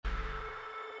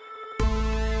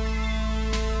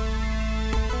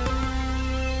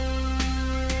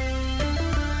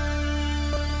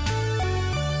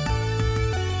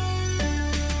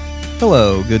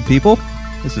Hello, good people.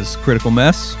 This is Critical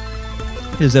Mess.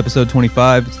 It is episode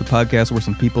 25. It's the podcast where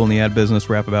some people in the ad business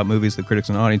rap about movies that critics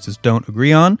and audiences don't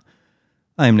agree on.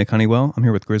 I am Nick Honeywell. I'm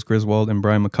here with Kris Griswold and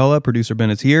Brian McCullough. Producer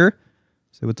Ben is here.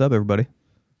 Say what's up, everybody.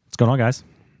 What's going on, guys?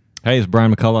 Hey, it's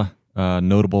Brian McCullough,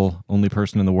 notable only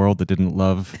person in the world that didn't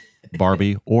love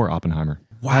Barbie or Oppenheimer.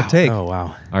 Wow. Hot take. Oh,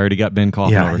 wow. I already got Ben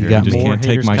coughing over here. got You just more can't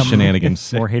take my haters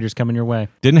shenanigans. More haters coming your way.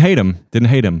 Didn't hate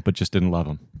him, but just didn't love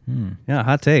him. Yeah,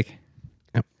 hot take.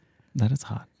 That is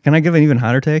hot. Can I give an even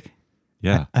hotter take?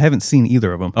 Yeah. I haven't seen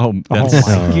either of them. Oh, that's,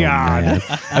 my God.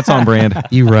 that's on brand.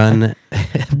 You run a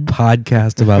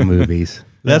podcast about movies.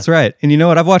 That's right. And you know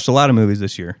what? I've watched a lot of movies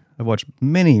this year. I've watched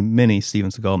many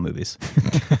Steven Seagal movies,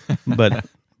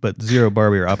 but zero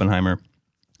Barbie or Oppenheimer.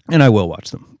 And I will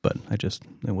watch them, but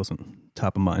it wasn't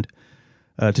top of mind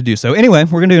to do so. Anyway,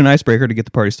 we're going to do an icebreaker to get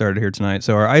the party started here tonight.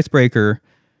 So our icebreaker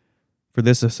for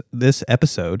this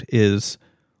episode is,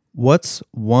 what's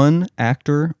one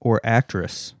actor or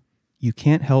actress you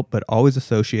can't help but always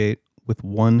associate with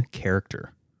one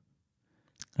character?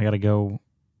 I got to go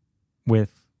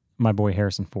with my boy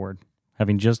Harrison Ford.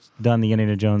 Having just done the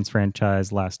Indiana Jones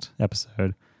franchise last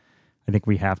episode, I think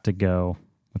we have to go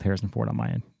with Harrison Ford on my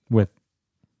end. With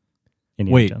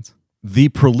Indiana Jones. The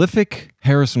prolific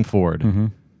Harrison Ford, Mm-hmm.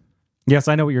 Yes,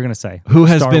 I know what you're going to say. who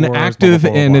has Star been Wars, active blah,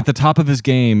 blah, blah, and blah. at the top of his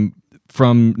game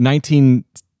from 1980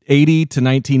 to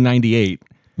 1998.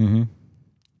 Mm-hmm.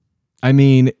 I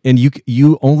mean, and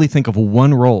you only think of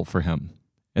one role for him,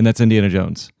 and that's Indiana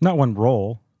Jones. Not one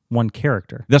role, one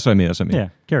character. That's what I mean. Yeah,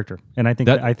 character. And I think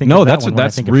That, I think no, of that that's one when I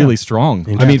that's think of really him. strong.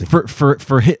 I Interesting.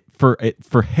 mean,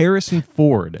 for Harrison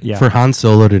Ford, Yeah. For Han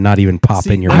Solo to not even pop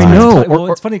in your I mind. know.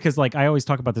 Well, it's funny because like I always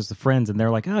talk about this with friends, and they're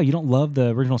like, "Oh, you don't love the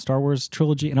original Star Wars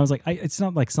trilogy?" And I was like, "It's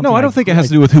not like something." No, I don't think it has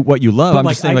to do with what you love. But I'm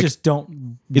like, just saying, I like, just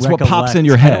don't. it's what pops in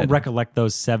your I head. don't recollect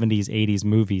those 70s, 80s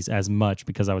movies as much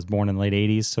because I was born in the late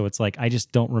 80s. So it's like I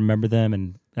just don't remember them,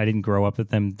 and I didn't grow up with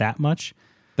them that much.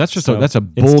 that's just so that's a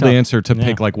it's bold tough. answer to Yeah.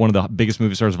 pick like one of the biggest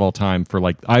movie stars of all time. For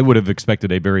like, I would have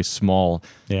expected a very small.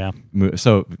 Yeah.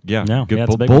 So yeah, No, good, yeah,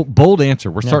 it's a big bold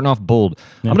answer. We're starting off bold.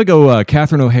 Yeah. I'm gonna go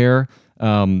Catherine O'Hare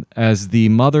as the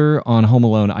mother on Home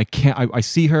Alone. I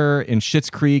see her in Schitt's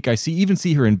Creek. I even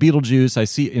see her in Beetlejuice. I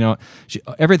see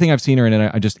everything I've seen her in,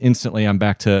 and I just instantly I'm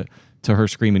back to her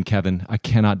screaming Kevin. I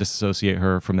cannot disassociate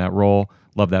her from that role.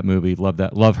 Love that movie.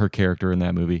 Love her character in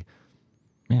that movie.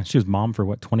 Man, she was mom for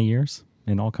 20 years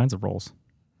in all kinds of roles.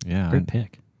 Yeah, Great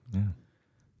pick.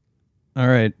 All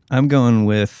right. I'm going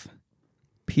with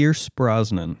Pierce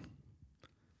Brosnan.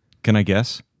 Can I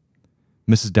guess?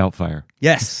 Mrs. Doubtfire.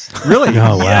 Yes. Really?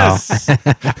 Oh, wow. Yes.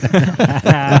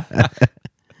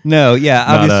 No, yeah,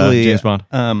 Not, obviously James Bond.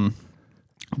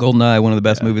 GoldenEye, one of the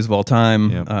best movies of all time.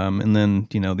 Yep. And then,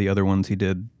 the other ones he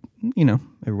did,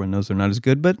 everyone knows they're not as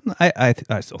good, but I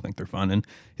still think they're fun. And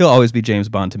he'll always be James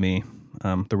Bond to me,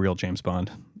 the real James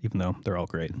Bond, even though they're all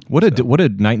great. What a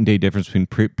night and day difference between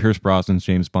Pierce Brosnan's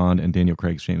James Bond and Daniel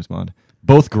Craig's James Bond.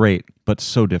 Both great, but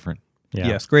so different. Yeah.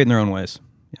 Yes, great in their own ways.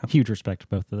 Huge respect to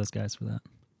both of those guys for that.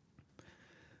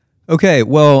 Okay,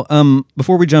 well,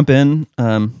 before we jump in,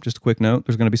 just a quick note,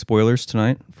 there's going to be spoilers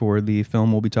tonight for the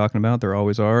film we'll be talking about. There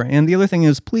always are. And the other thing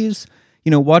is, please,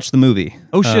 watch the movie.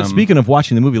 Oh, shit. Speaking of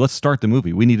watching the movie, let's start the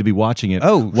movie. We need to be watching it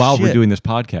while we're shit. doing this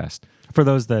podcast. For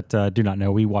those that do not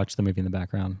know, we watch the movie in the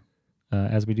background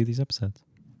as we do these episodes.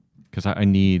 Because I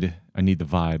need the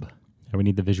vibe. And we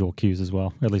need the visual cues as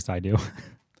well. Or at least I do.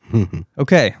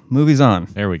 Okay, movie's on.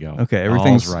 There we go. Okay,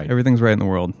 All's right. Everything's right in the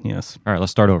world, yes. All right,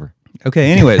 let's start over.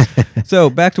 Okay, anyways, so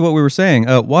back to what we were saying.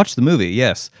 Watch the movie,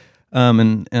 yes.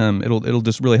 And it'll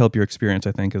just really help your experience,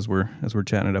 I think, as we're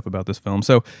chatting it up about this film.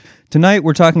 So tonight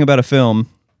we're talking about a film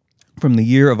from the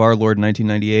year of our Lord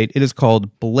 1998. It is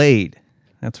called Blade.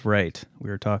 That's right. We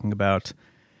are talking about,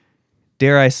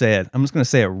 dare I say it? I'm just going to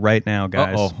say it right now,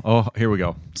 guys. Oh, here we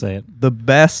go. Say it. The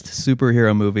best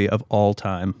superhero movie of all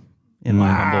time, in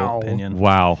my humble opinion.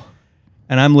 Wow.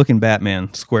 And I'm looking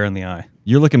Batman square in the eye.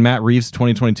 You're looking Matt Reeves'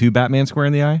 2022 Batman square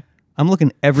in the eye? I'm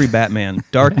looking every Batman.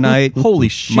 Dark Knight. Holy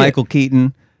shit. Michael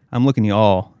Keaton. I'm looking you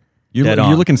all. You're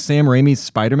on. looking Sam Raimi's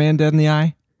Spider-Man dead in the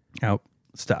eye? Out.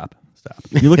 Stop.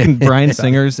 You're looking Bryan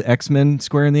Singer's X-Men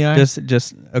square in the eye?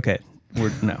 Just okay. We're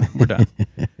done.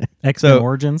 X-Men So-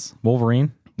 Origins,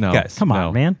 Wolverine. No. Guys, Come on,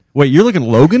 No. man. Wait, you're looking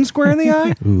Logan square in the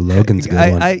eye? Ooh, Logan's a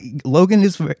good one. Logan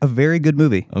is a very good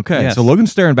movie. Okay, Yes. so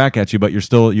Logan's staring back at you, but you're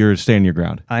standing your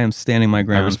ground. I am standing my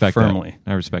ground I respect firmly.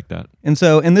 that. I respect that. And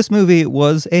this movie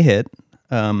was a hit.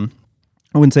 I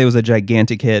wouldn't say it was a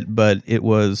gigantic hit, but it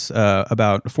was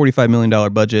about a $45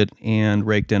 million budget and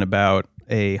raked in about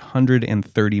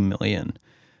 $130 million.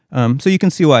 So you can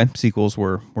see why sequels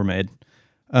were made.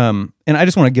 And I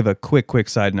just want to give a quick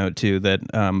side note too that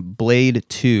Blade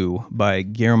 2 by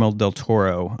Guillermo del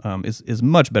Toro is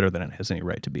much better than it has any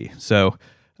right to be. So,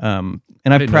 and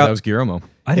I didn't know that was Guillermo.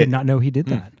 I did not know he did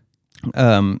that.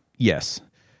 Yes,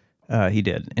 he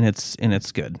did, and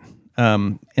it's good.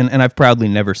 And I've proudly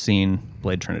never seen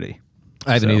Blade Trinity.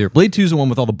 I haven't either. Blade 2 is the one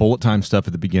with all the bullet time stuff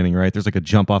at the beginning, right? There's like a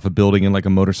jump off a building and like a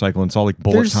motorcycle, and it's all like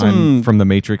bullet time from the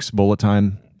Matrix bullet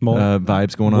time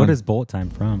vibes going on. What is bullet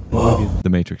time from? The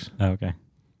Matrix? Oh, okay.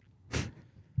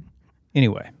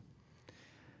 Anyway,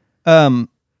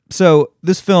 so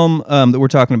this film that we're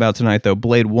talking about tonight, though,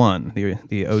 Blade 1,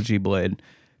 the OG Blade,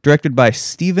 directed by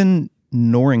Stephen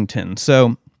Norrington.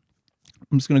 So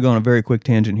I'm just going to go on a very quick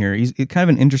tangent here. He's kind of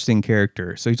an interesting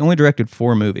character. So he's only directed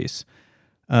 4 movies.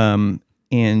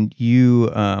 And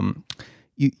you've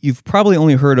probably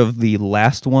only heard of the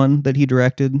last one that he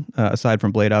directed, aside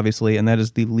from Blade, obviously, and that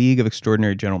is The League of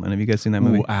Extraordinary Gentlemen. Have you guys seen that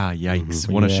movie? Ooh, yikes.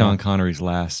 One of Sean Connery's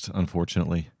last,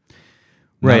 unfortunately.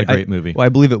 Right. Not a great movie. Well, I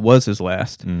believe it was his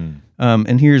last.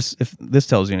 And here's, if this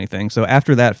tells you anything. So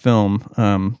after that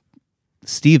film,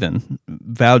 Stephen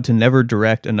vowed to never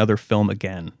direct another film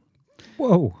again.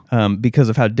 Whoa. Because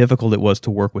of how difficult it was to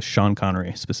work with Sean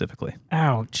Connery specifically.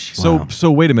 Ouch.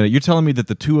 So wait a minute. You're telling me that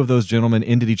the two of those gentlemen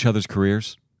ended each other's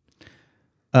careers?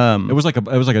 It was like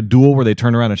a duel where they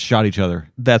turned around and shot each other.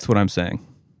 That's what I'm saying.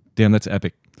 Damn, that's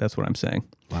epic. That's what I'm saying.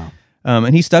 Wow.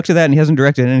 And he stuck to that, and he hasn't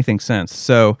directed anything since.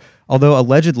 So, although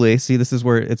allegedly, see, this is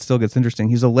where it still gets interesting.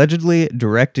 He's allegedly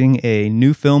directing a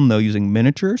new film, though, using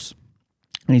miniatures.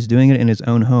 And he's doing it in his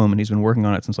own home, and he's been working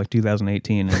on it since like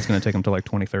 2018, and it's going to take him till like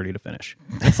 2030 to finish.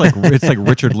 It's like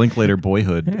Richard Linklater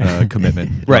Boyhood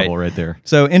commitment level right there.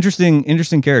 So interesting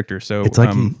character. So It's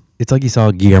like he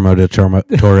saw Guillermo del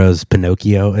Toro's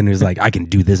Pinocchio, and he was like, "I can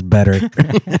do this better."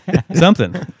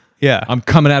 something. Yeah. I'm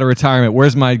coming out of retirement.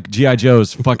 Where's my G.I.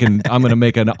 Joe's? Fucking, I'm going to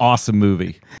make an awesome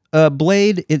movie.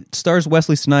 Blade, it stars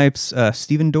Wesley Snipes.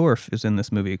 Stephen Dorff is in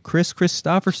this movie. Kris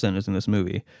Kristofferson is in this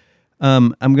movie.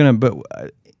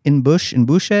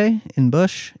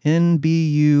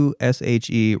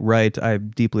 N-B-U-S-H-E, right. I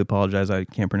deeply apologize. I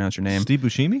can't pronounce your name. Steve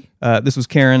Buscemi? This was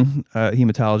Karen,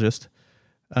 hematologist.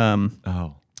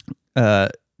 Oh.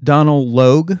 Donald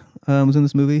Logue was in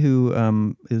this movie,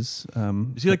 who is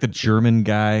he like the German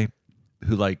guy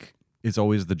who like is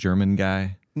always the German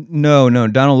guy? No.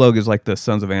 Donald Logue is like the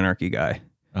Sons of Anarchy guy.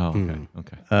 Oh,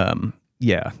 okay.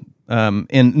 Yeah.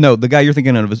 And no, the guy you're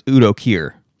thinking of is Udo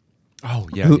Kier. Oh,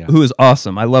 yeah, who is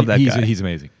awesome. I love that guy. He's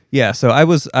amazing. Yeah, so I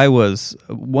was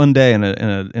one day in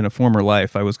a former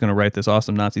life, I was going to write this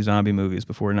awesome Nazi zombie movies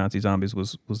before Nazi zombies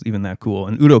was even that cool.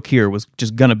 And Udo Kier was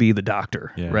just going to be the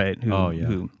doctor, right?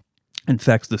 Who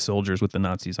infects the soldiers with the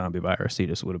Nazi zombie virus. He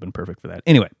just would have been perfect for that.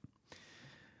 Anyway,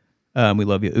 we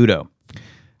love you, Udo.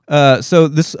 So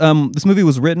this movie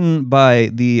was written by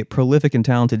the prolific and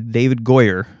talented David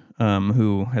Goyer,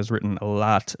 who has written a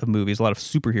lot of movies, a lot of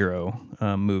superhero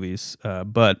movies,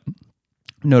 but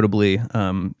notably,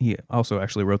 he also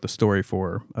actually wrote the story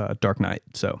for Dark Knight.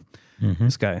 So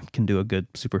this guy can do a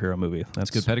good superhero movie. That's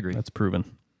good pedigree. That's proven.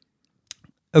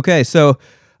 Okay, so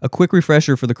a quick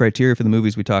refresher for the criteria for the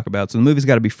movies we talk about. So the movie's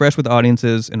got to be fresh with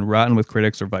audiences and rotten with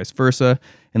critics, or vice versa,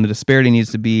 and the disparity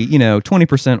needs to be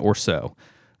 20% or so.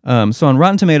 So on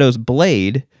Rotten Tomatoes,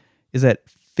 Blade is at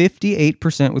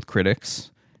 58% with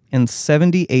critics and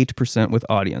 78% with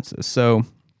audiences. So,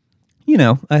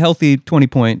 a healthy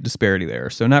 20-point disparity there.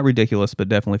 So not ridiculous, but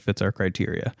definitely fits our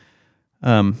criteria.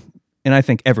 And I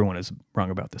think everyone is wrong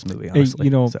about this movie, honestly.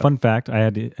 Fun fact, I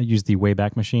had to use the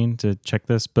Wayback Machine to check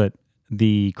this, but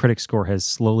the critic score has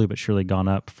slowly but surely gone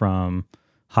up from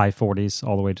high 40s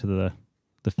all the way to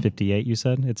the 58, you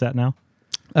said it's at now?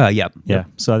 Yeah.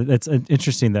 So it's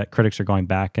interesting that critics are going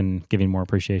back and giving more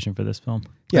appreciation for this film.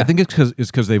 Yeah, I think it's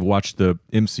because they've watched the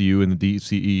MCU and the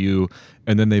DCEU,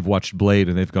 and then they've watched Blade,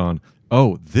 and they've gone,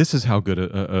 "Oh, this is how good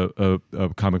a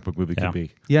comic book movie could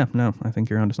be." Yeah, no, I think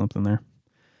you're onto something there.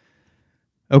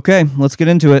 Okay, let's get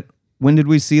into it. When did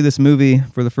we see this movie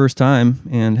for the first time,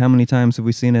 and how many times have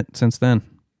we seen it since then?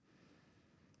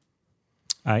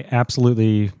 I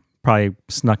absolutely probably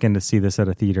snuck in to see this at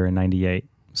a theater in 98.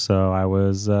 So I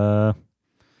was got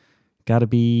to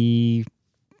be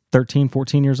 13,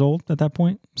 14 years old at that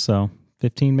point. So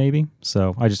 15 maybe.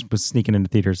 So I just was sneaking into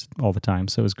theaters all the time.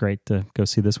 So it was great to go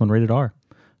see this one rated R.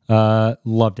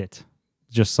 Loved it.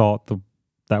 Just saw it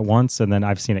that once, and then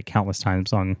I've seen it countless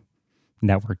times on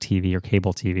network TV or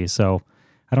cable TV. So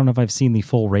I don't know if I've seen the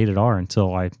full rated R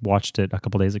until I watched it a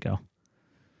couple days ago.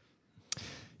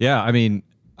 Yeah, I mean,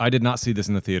 I did not see this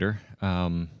in the theater.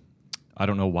 I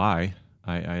don't know why.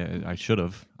 I should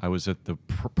have. I was at the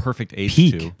perfect age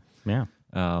Peak. to. Yeah.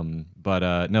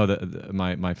 But no,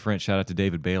 my friend, shout out to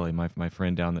David Bailey, my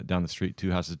friend down the street,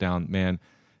 2 houses down. Man,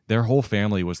 their whole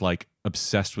family was like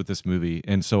obsessed with this movie,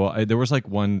 and so there was like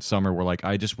one summer where like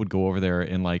I just would go over there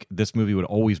and like this movie would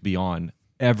always be on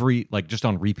just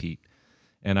on repeat.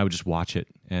 And I would just watch it,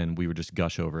 and we would just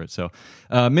gush over it. So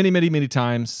many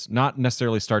times, not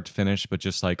necessarily start to finish, but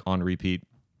just like on repeat.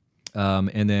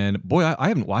 And then, boy, I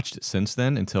haven't watched it since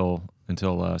then until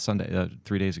Sunday,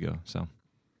 3 days ago. So,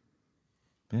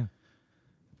 yeah.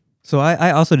 So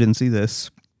I also didn't see this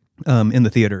in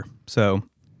the theater. So,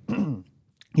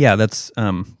 yeah, that's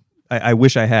I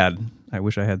wish I had. I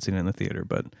wish I had seen it in the theater.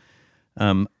 But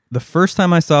the first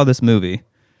time I saw this movie,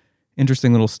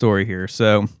 interesting little story here.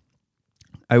 So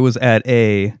I was at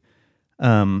a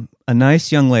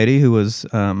nice young lady who was,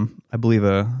 I believe,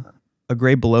 a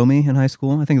grade below me in high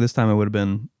school. I think this time I would have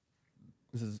been,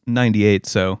 this is 98,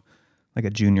 so like a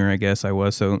junior, I guess I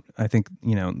was. So I think,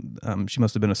 she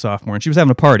must have been a sophomore, and she was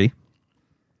having a party,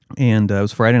 and it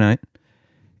was Friday night,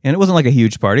 and it wasn't like a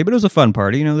huge party, but it was a fun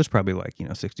party. There's probably like,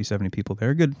 60, 70 people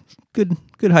there. Good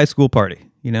high school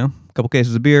party, a couple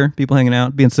cases of beer, people hanging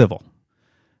out, being civil.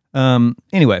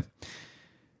 Anyway,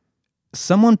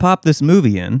 someone popped this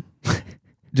movie in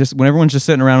just when everyone's just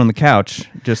sitting around on the couch,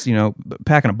 just,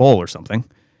 packing a bowl or something,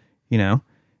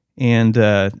 and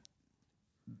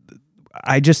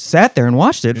I just sat there and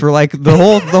watched it for like the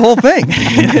whole thing.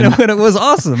 And it was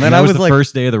awesome. And I I was was the like,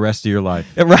 first day of the rest of your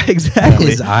life. right, exactly.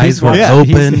 His eyes were Yeah.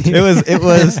 open.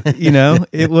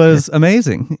 It was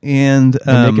amazing. And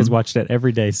Nick has watched it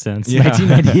every day since Yeah,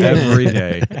 1998. every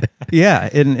day. yeah,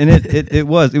 and it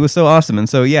was so awesome. And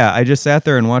so yeah, I just sat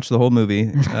there and watched the whole movie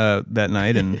that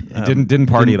night, and Didn't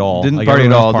party at all. Didn't Like, party at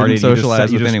everyone all. else partied, Didn't you just socialize sat-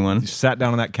 you with just anyone. Sat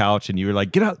down on that couch and you were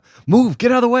like, get out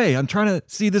of the way. I'm trying to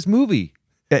see this movie.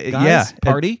 Guys, Yeah,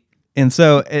 party. And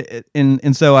so I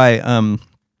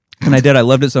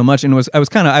loved it so much, and I was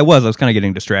kind of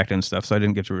getting distracted and stuff, so I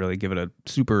didn't get to really give it a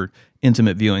super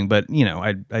intimate viewing. But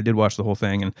I did watch the whole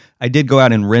thing, and I did go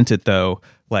out and rent it though,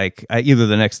 like either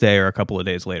the next day or a couple of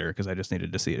days later, because I just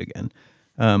needed to see it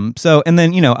again. So and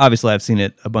then obviously I've seen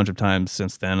it a bunch of times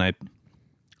since then.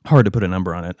 Hard to put a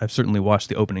number on it. I've certainly watched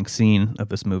the opening scene of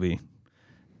this movie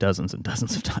dozens and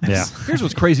dozens of times. Yeah. Here's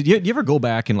what's crazy. Do you ever go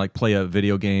back and like play a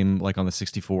video game like on the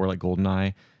 64, like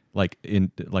GoldenEye, like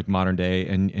in like modern day,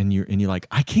 and you're like,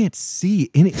 I can't see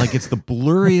any, like it's the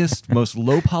blurriest, most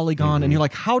low polygon, and you're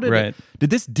like, how did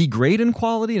this degrade in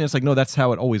quality? And it's like, no, that's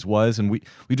how it always was, and we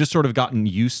just sort of gotten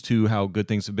used to how good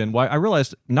things have been. Well, I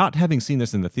realized, not having seen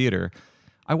this in the theater,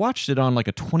 I watched it on like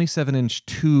a 27-inch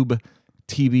tube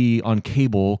TV on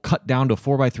cable, cut down to a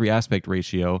 4:3 aspect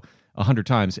ratio 100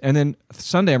 times. And then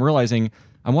Sunday, I'm realizing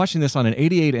I'm watching this on an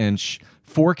 88-inch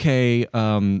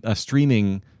 4K a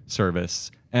streaming service.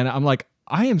 And I'm like,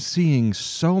 I am seeing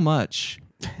so much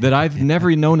that I've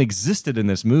never known existed in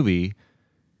this movie.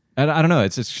 And I don't know,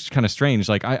 it's just kind of strange.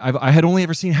 Like I had only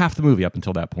ever seen half the movie up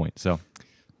until that point. So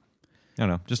I don't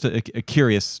know, just a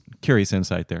curious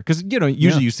insight there. Because,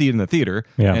 usually you see it in the theater,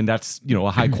 and that's,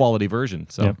 a high quality version.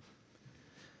 So. Yep.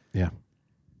 Yeah.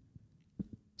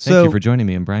 Thank you for joining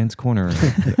me in Brian's Corner.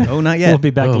 Oh, not yet. We'll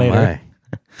be back later.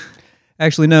 My.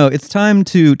 Actually, no. It's time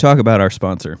to talk about our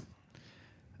sponsor.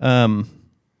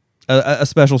 A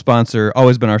special sponsor,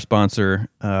 always been our sponsor,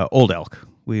 Old Elk.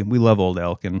 We love Old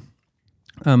Elk, and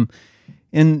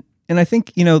I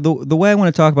think the way I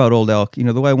want to talk about Old Elk,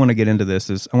 the way I want to get into this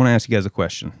is I want to ask you guys a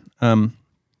question. Have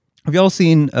y'all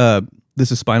seen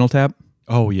This Is Spinal Tap?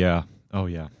 Oh yeah,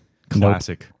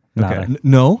 classic. Nope. Okay.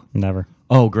 No. Never.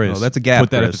 Oh, great. Oh, that's a gap,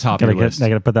 Put that at the Chris. top of your list. I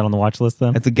gotta put that on the watch list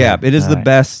then. It's a gap. It is All the right.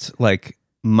 best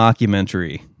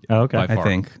mockumentary, Oh, okay. By I far.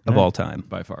 think, of all time.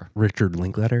 By far. Richard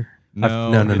Linklater?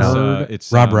 No, No.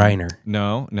 It's Rob Reiner.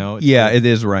 No. It's, Yeah, it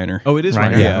is Reiner. Oh, it is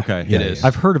Reiner. Reiner. Yeah, Okay. it is.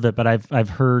 I've heard of it, but I've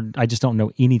heard. I just don't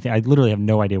know anything. I literally have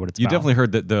no idea what it's You about. definitely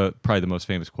heard the probably the most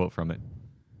famous quote from it.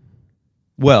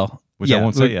 Well, Which yeah, I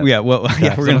won't say yet. Yeah, well,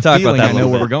 yeah, we're So going I'm to talk about feeling that. I a know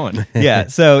little where bit. we're going. Yeah.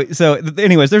 So,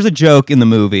 anyways, there's a joke in the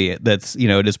movie that's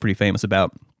it is pretty famous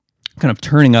about kind of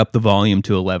turning up the volume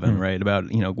to 11, right? About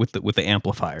with the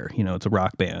amplifier. It's a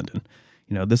rock band,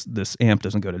 and this amp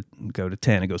doesn't go to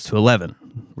 10, it goes to 11,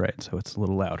 right? So it's a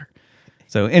little louder.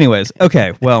 So, anyways,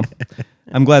 okay. Well,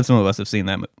 I'm glad some of us have seen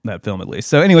that film at least.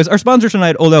 So, anyways, our sponsor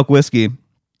tonight, Old Elk Whiskey.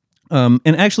 And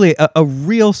actually, a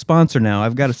real sponsor now.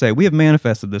 I've got to say, we have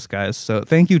manifested this, guys. So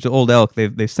thank you to Old Elk.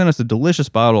 They've sent us a delicious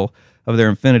bottle of their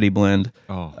Infinity Blend,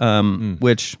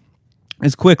 which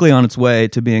is quickly on its way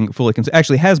to being fully consumed.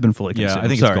 Actually, has been fully consumed. Yeah, I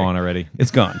think Sorry. it's gone already.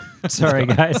 It's gone. Sorry,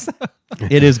 guys.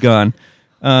 It is gone.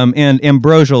 And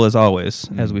ambrosial as always,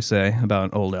 as we say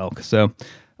about Old Elk. So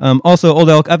Also, Old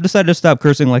Elk, I've decided to stop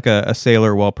cursing like a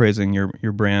sailor while praising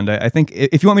your brand. I think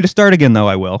if you want me to start again, though,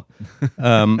 I will.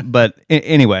 But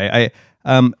anyway,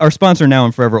 our sponsor now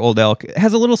and forever, Old Elk,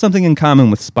 has a little something in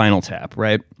common with Spinal Tap,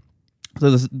 right? So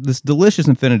this delicious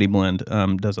Infinity Blend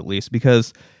does at least,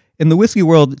 because in the whiskey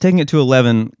world, taking it to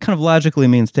 11 kind of logically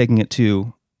means taking it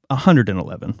to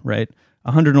 111, right?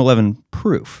 111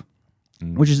 proof,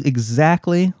 which is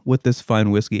exactly what this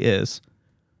fine whiskey is.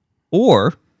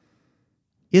 Or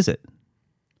is it?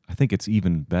 I think it's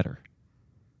even better.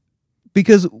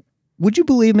 Because would you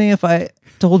believe me if I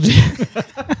told you?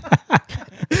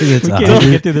 It's We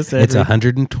can't get through this. It's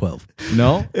 112.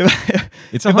 No,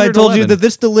 it's If I told you 111. that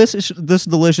this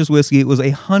delicious whiskey was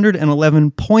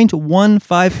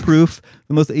 111.15 proof,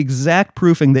 the most exact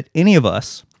proofing that any of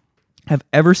us have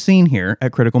ever seen here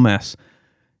at Critical Mass.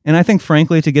 And I think,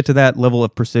 frankly, to get to that level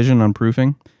of precision on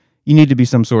proofing, you need to be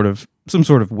some sort of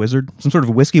wizard, some sort of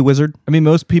whiskey wizard. I mean,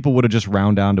 most people would have just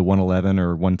round down to 111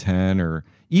 or 110 or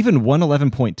even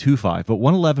 111.25, but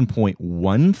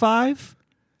 111.15?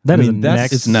 That is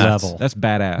that's next level. That's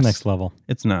badass. Next level.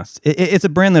 It's nuts. It's a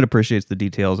brand that appreciates the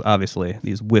details, obviously,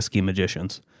 these whiskey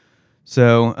magicians.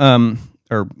 So,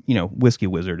 Whiskey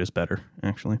Wizard is better,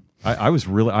 actually.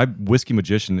 Whiskey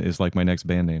Magician is like my next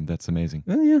band name. That's amazing.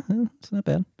 Yeah, it's not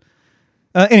bad.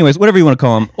 Anyways, whatever you want to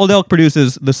call them, Old Elk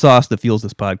produces the sauce that fuels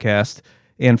this podcast,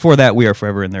 and for that, we are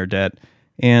forever in their debt.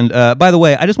 And by the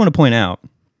way, I just want to point out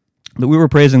that we were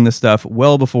praising this stuff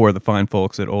well before the fine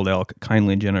folks at Old Elk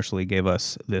kindly and generously gave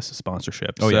us this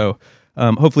sponsorship. So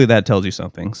hopefully that tells you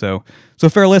something. So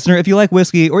fair listener, if you like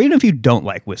whiskey, or even if you don't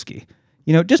like whiskey,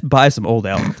 just buy some Old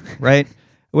Elk, right?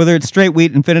 Whether it's straight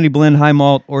wheat, Infinity Blend, high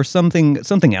malt, or something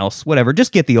else, whatever,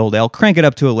 just get the Old Elk, crank it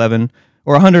up to 11,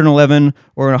 or 111,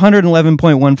 or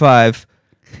 111.15,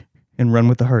 and run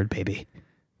with the herd, baby.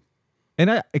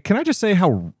 And can I just say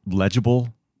how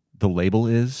legible the label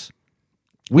is?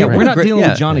 Yeah, We're not dealing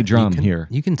with Johnny Yeah, Drum you can- here.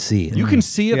 You can see it. You can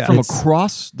see it Yeah, from it's-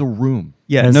 across the room.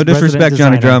 Yeah, As no disrespect,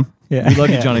 Johnny resident Drum. Yeah. We love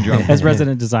you, Johnny Drum. As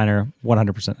resident designer,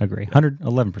 100% agree.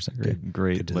 111% agree.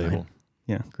 Great Good design. label.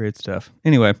 Yeah, great stuff.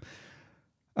 Anyway,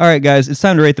 all right, guys, it's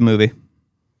time to rate the movie.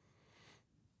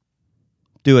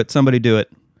 Do it. Somebody do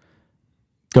it.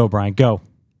 Go, Brian. Go.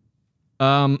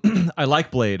 I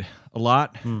like Blade a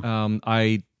lot.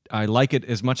 I like it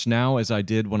as much now as I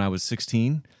did when I was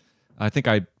 16. I think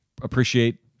I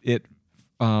appreciate it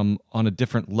on a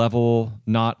different level,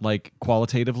 not like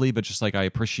qualitatively, but just like I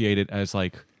appreciate it as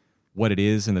like what it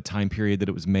is in the time period that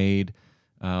it was made,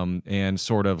 and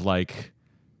sort of like,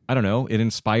 I don't know, it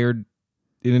inspired.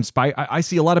 I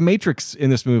see a lot of Matrix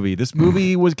in this movie. This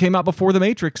movie came out before the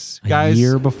Matrix, guys. A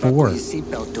year before. Buckle your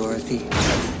seatbelt, Dorothy.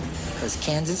 Because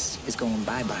Kansas is going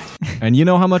bye-bye. And you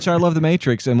know how much I love the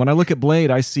Matrix. And when I look at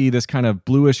Blade, I see this kind of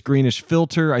bluish greenish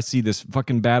filter. I see this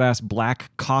fucking badass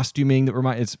black costuming that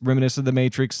it's reminiscent of the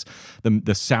Matrix. The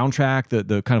soundtrack,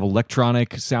 the kind of electronic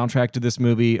soundtrack to this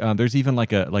movie. There's even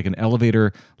like an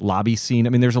elevator lobby scene. I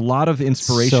mean, there's a lot of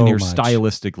inspiration So here much.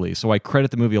 stylistically. So I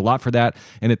credit the movie a lot for that.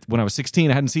 And when I was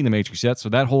 16, I hadn't seen the Matrix yet, so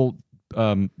that whole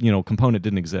component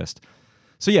didn't exist.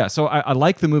 So yeah, I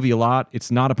like the movie a lot.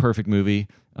 It's not a perfect movie.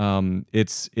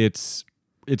 It's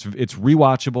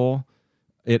rewatchable.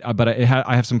 But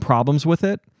I have some problems with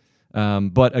it.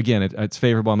 But again, it's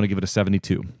favorable. I'm going to give it a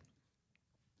 72.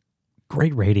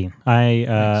 Great rating.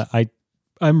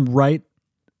 I'm right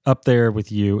up there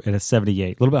with you at a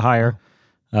 78, a little bit higher.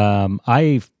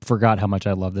 I forgot how much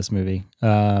I love this movie.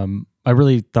 I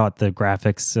really thought the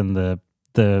graphics and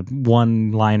the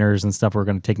one-liners and stuff were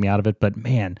going to take me out of it, but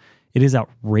man, it is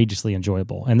outrageously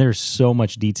enjoyable. And there's so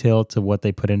much detail to what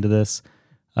they put into this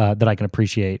that I can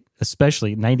appreciate,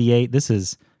 especially 98. This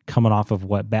is coming off of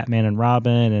what Batman and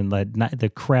Robin and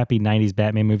the crappy 90s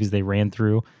Batman movies they ran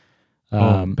through.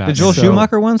 The Joel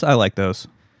Schumacher ones, I like those.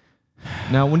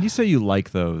 Now, when you say you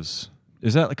like those,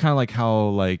 is that kind of like how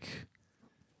like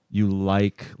you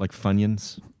like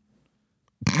Funyuns?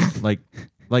 like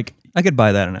I could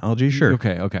buy that analogy, sure.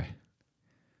 Okay.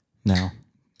 No.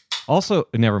 Also,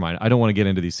 never mind. I don't want to get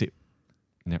into these.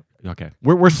 Okay,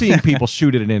 we're seeing people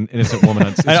shoot at an innocent woman.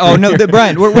 On Oh no,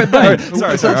 Brian! Brian.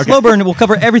 Sorry. Slow burn. We'll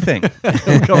cover everything.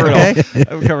 We'll cover it all.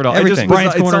 We'll cover it all. Everything.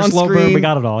 Brian's It's corner, on slow burn. screen. We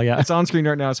got it all. Yeah. It's on screen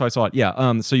right now, so I saw it.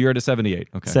 Yeah. So you're at a 78.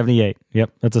 Okay. 78.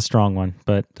 Yep. That's a strong one.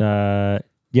 But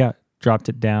yeah, dropped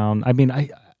it down. I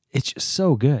mean, it's just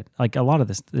so good. Like a lot of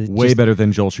this. Way better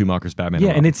than Joel Schumacher's Batman. Yeah,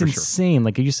 and and Robin, it's for insane.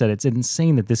 Like you said, it's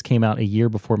insane that this came out a year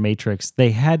before Matrix.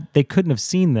 They couldn't have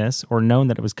seen this or known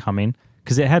that it was coming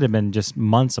because it had to have been just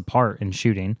months apart in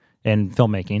shooting and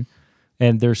filmmaking.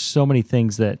 And there's so many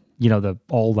things that, the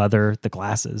all leather, the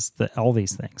glasses, all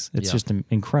these things. It's just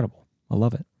incredible. I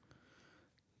love it.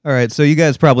 All right, so you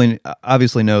guys probably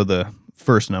obviously know the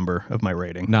first number of my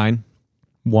rating. 9.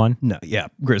 1. No, yeah,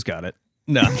 Grizz got it.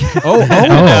 No. Oh,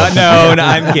 No,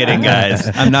 I'm kidding, guys.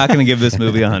 I'm not going to give this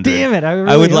movie 100. Damn it!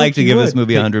 I would like to give this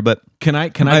movie 100, but Can I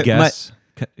guess?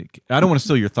 I don't want to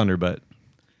steal your thunder, but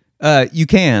you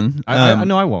can.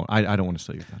 no, I won't. I don't want to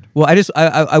steal your thunder. Well,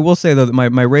 I will say though that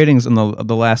my ratings in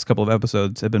the last couple of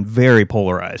episodes have been very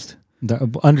polarized.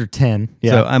 Under 10.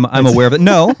 Yeah. So I'm aware of it.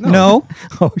 No.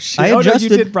 Oh shit! I Oh, no,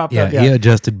 adjusted- you did prop Yeah, up. he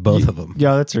adjusted both of them.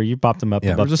 Yeah, that's true. You popped them up. It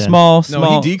above was a 10. small.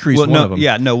 No, he decreased one no, of them.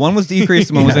 Yeah, no, one was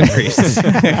decreased and one was increased.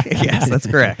 Yes, that's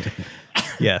correct.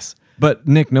 Yes. But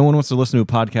Nick, no one wants to listen to a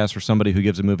podcast where somebody who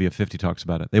gives a movie a 50 talks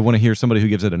about it. They want to hear somebody who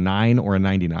gives it a 9 or a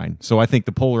 99. So I think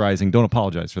the polarizing. Don't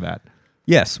apologize for that.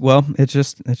 Yes. Well, it's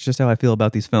just how I feel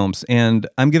about these films, and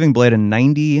I'm giving Blade a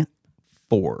 94.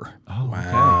 Oh, wow. Okay.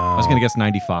 I was going to guess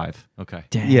 95. Okay.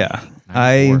 Yeah,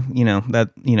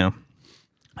 94.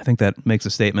 I think that makes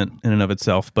a statement in and of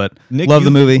itself. But Nick, love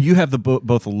the movie. You have the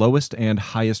both the lowest and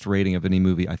highest rating of any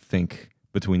movie, I think,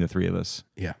 between the three of us.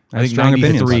 Yeah. I I have think strong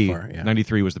opinions. 93, By far, yeah.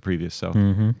 93 was the previous. So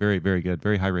very, very good.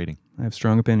 Very high rating. I have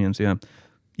strong opinions. Yeah.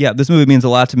 This movie means a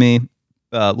lot to me.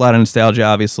 A lot of nostalgia,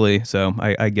 obviously. So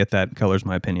I get that colors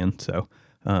my opinion. So,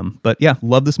 but yeah,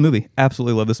 love this movie.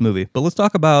 Absolutely love this movie. But let's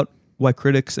talk about why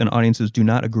critics and audiences do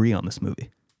not agree on this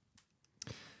movie.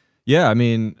 Yeah, I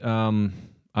mean,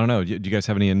 I don't know. Do you guys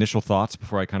have any initial thoughts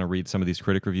before I kind of read some of these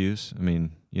critic reviews? I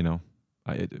mean,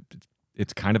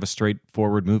 it's kind of a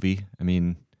straightforward movie. I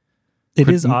mean, It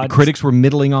is odd. Critics were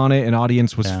middling on it, and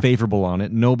audience was Yeah. favorable on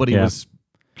it. Nobody Yeah. was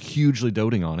hugely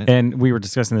doting on it. And we were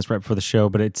discussing this right before the show,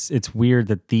 but it's weird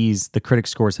that the critic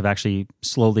scores have actually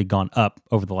slowly gone up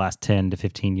over the last 10 to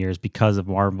 15 years because of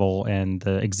Marvel and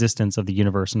the existence of the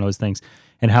universe and those things,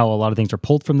 and how a lot of things are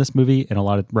pulled from this movie and a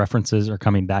lot of references are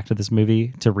coming back to this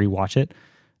movie to rewatch it.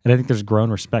 And I think there's grown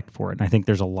respect for it. And I think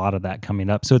there's a lot of that coming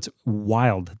up. So it's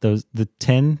wild. The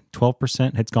 10,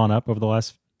 12% has gone up over the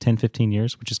last 10, 15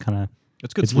 years, which is kind of,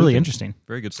 It's good. it's really sleuthing. interesting.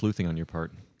 Very good sleuthing on your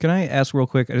part. Can I ask real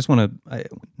quick? I just want to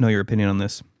know your opinion on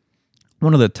this.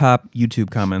 One of the top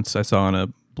YouTube comments I saw on a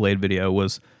Blade video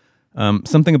was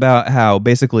something about how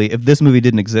basically if this movie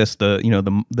didn't exist, the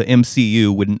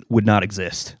MCU would not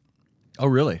exist, Oh,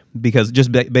 really? because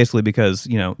basically because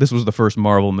this was the first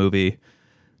Marvel movie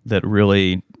that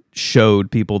really showed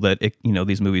people that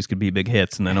these movies could be big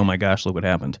hits, and then oh my gosh, look what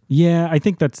happened. Yeah, I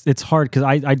think it's hard because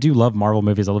I do love Marvel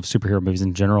movies. I love superhero movies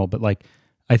in general, but like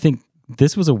I think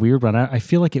this was a weird one. I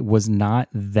feel like it was not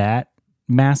that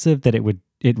massive that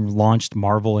it launched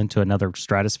Marvel into another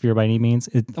stratosphere by any means.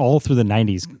 All through the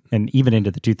 90s and even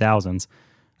into the 2000s,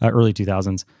 early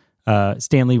 2000s,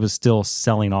 Stan Lee was still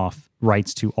selling off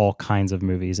rights to all kinds of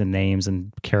movies and names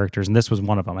and characters, and this was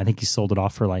one of them. I think he sold it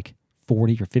off for like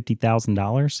 $40,000 or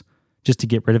 $50,000 just to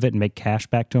get rid of it and make cash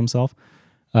back to himself.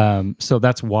 So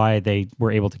that's why they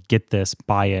were able to get this,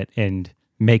 buy it, and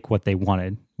make what they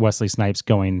wanted. Wesley Snipes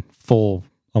going full,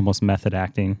 almost method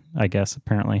acting, I guess,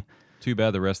 apparently. Too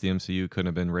bad the rest of the MCU couldn't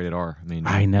have been rated R. I mean,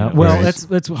 I know. Well,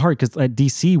 that's hard because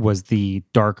DC was the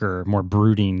darker, more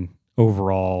brooding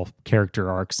overall character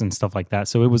arcs and stuff like that.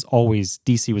 So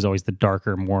DC was always the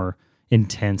darker, more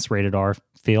intense rated R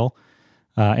feel.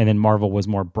 And then Marvel was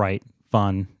more bright,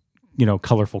 fun,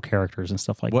 colorful characters and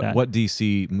stuff like that. What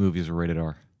DC movies are rated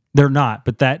R? They're not,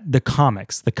 but the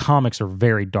comics are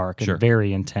very dark and Sure.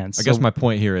 very intense. I guess my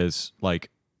point here is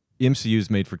like MCU is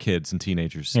made for kids and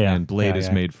teenagers, Yeah, and Blade is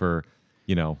yeah. made for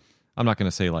I'm not going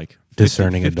to say like 50,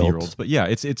 Discerning 50-year-olds, adults. but yeah,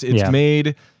 it's Yeah.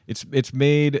 made.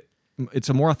 It's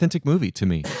a more authentic movie to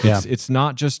me. Yeah. It's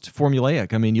not just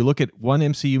formulaic. I mean, you look at one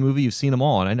MCU movie, you've seen them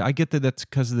all, and I get that that's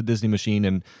because of the Disney machine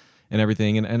and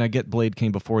everything, and I get Blade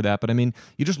came before that, but I mean,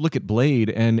 you just look at Blade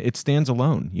and it stands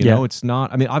alone. You know, it's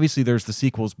not. I mean, obviously there's the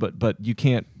sequels, but you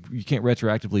can't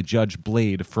retroactively judge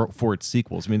Blade for its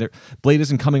sequels. I mean, Blade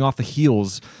isn't coming off the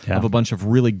heels of a bunch of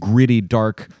really gritty,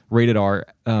 dark, rated R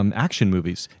action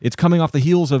movies. It's coming off the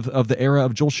heels of the era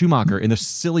of Joel Schumacher in the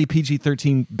silly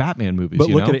PG-13 Batman movies. But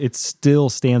look at it; it still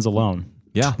stands alone.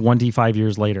 Yeah. 25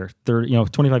 years later,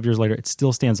 25 years later, it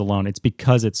still stands alone. It's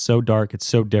because it's so dark, it's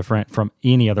so different from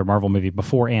any other Marvel movie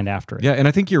before and after it. Yeah, and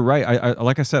I think you're right. I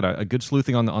like I said, a good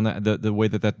sleuthing on that the way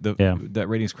that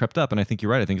ratings crept up, and I think you're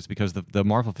right. I think it's because the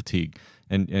Marvel fatigue,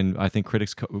 and I think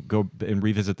critics go and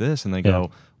revisit this and they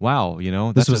go, wow,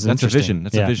 that's a vision.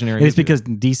 That's a visionary. And it's movie. because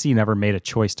DC never made a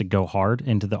choice to go hard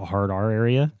into the hard R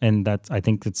area, and I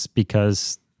think it's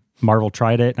because Marvel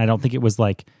tried it, and I don't think it was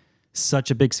like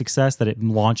such a big success that it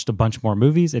launched a bunch more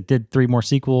movies. It did 3 more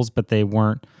sequels, but they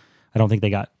weren't. I don't think they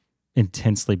got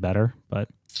intensely better. But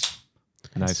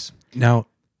nice. Now,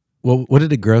 what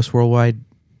did it gross worldwide?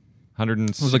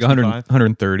 165? It was like 100,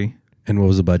 130. And what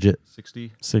was the budget?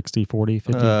 60? 60, 40,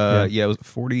 50. Yeah, it was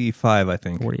 45, I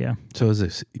think. 40, yeah. So it was a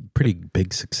pretty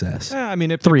big success. Yeah, I mean,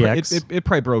 it 3X. It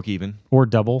probably broke even. Or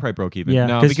double. Probably broke even. Yeah,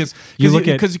 No, 'cause because you look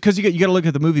at- because you got to look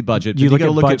at the movie budget. You look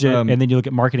gotta at budget, and and then you look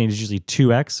at marketing is usually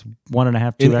 2x,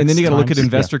 1.5, 2x. then you got to look at times.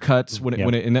 investor cuts when Yeah.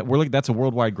 we're looking. That's a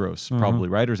worldwide gross, probably,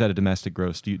 right? Or is that a domestic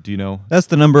gross? Do you know? That's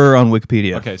the number on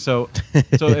Wikipedia. Okay, so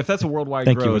if that's a worldwide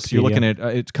Thank you, gross, you're looking Wikipedia.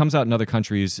 at it comes out in other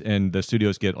countries, and the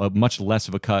studios get a much less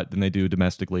of a cut than they do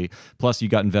domestically. Plus, you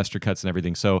got investor cuts and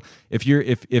everything. So if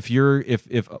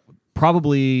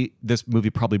probably this movie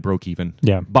probably broke even.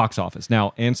 Yeah. Box office.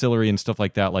 Now ancillary and stuff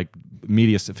like that, like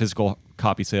media, physical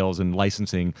copy sales and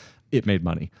licensing, it made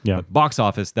money. Yeah. But box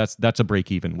office, that's a break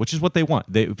even, which is what they want.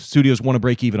 Studios want to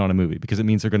break even on a movie because it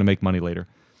means they're going to make money later.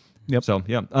 Yep. So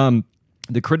yeah.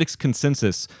 The critics'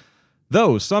 consensus.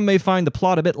 Though some may find the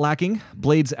plot a bit lacking,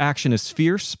 Blade's action is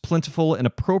fierce, plentiful, and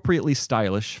appropriately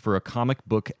stylish for a comic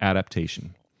book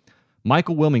adaptation.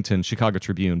 Michael Wilmington, Chicago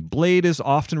Tribune. Blade is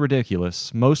often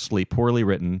ridiculous, mostly poorly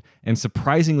written, and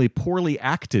surprisingly poorly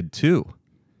acted, too.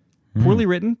 Poorly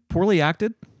written? Poorly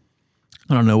acted?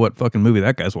 I don't know what fucking movie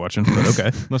that guy's watching, but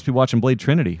okay. Must be watching Blade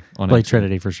Trinity on Blade it.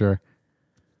 Trinity for sure.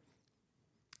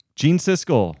 Gene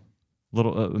Siskel,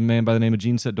 little man by the name of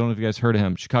Gene Siskel. Don't know if you guys heard of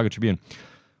him. Chicago Tribune.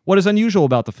 What is unusual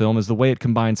about the film is the way it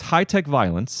combines high-tech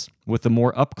violence with the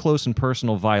more up-close and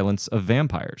personal violence of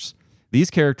vampires.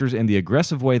 These characters and the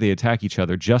aggressive way they attack each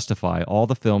other justify all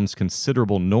the film's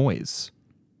considerable noise.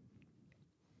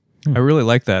 I really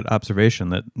like that observation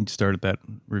that you started that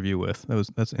review with.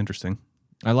 That's interesting.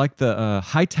 I like the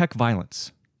high-tech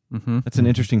violence. Mm-hmm. That's an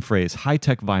interesting phrase,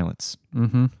 high-tech violence.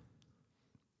 Mm-hmm.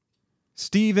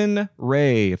 Stephen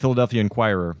Ray, Philadelphia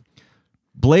Inquirer.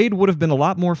 Blade would have been a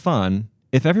lot more fun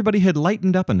if everybody had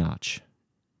lightened up a notch.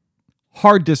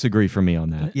 Hard disagree for me on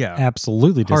that. Yeah.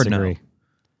 Absolutely Hard no. disagree.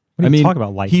 What do you talk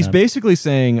about light? He's then? basically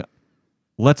saying,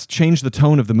 let's change the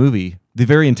tone of the movie, the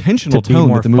very intentional To be tone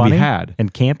more that the movie funny had.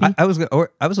 and campy.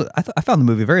 I found the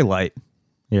movie very light.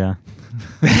 Yeah.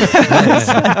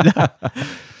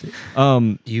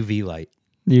 UV light.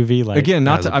 UV light. Again,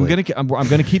 not As to, a I'm Blade.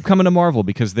 gonna keep coming to Marvel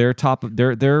because they're top.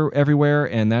 They're everywhere,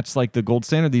 and that's like the gold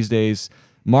standard these days.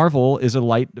 Marvel is a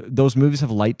light. Those movies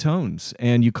have light tones,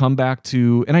 and you come back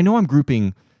to. And I know I'm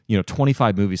grouping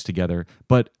 25 movies together,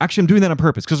 but actually I'm doing that on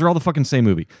purpose because they're all the fucking same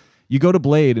movie. You go to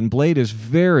Blade, and Blade is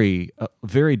very,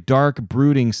 very dark,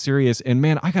 brooding, serious. And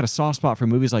man, I got a soft spot for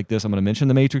movies like this. I'm going to mention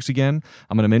The Matrix again.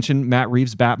 I'm going to mention Matt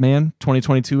Reeves' Batman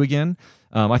 2022 again.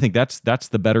 I think that's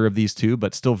the better of these two,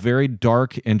 but still very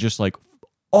dark and just like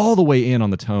all the way in on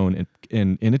the tone,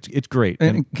 and it's great.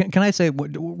 And can I say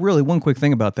really one quick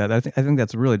thing about that? I think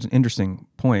that's a really interesting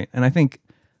point, and I think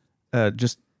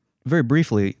just very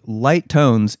briefly, light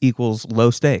tones equals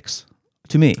low stakes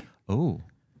to me. Oh,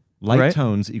 light Right?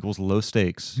 tones equals low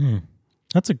stakes.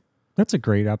 That's a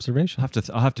great observation.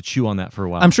 I'll have to chew on that for a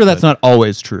while. I'm sure that's not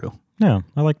always true. No,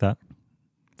 I like that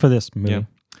for this movie. Yeah.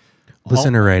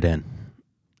 Listener, write in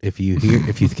if you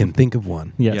can think of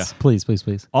one. Yes, Yeah. please.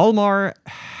 Almar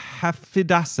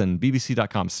Hafidasan,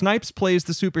 BBC.com. Snipes plays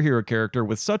the superhero character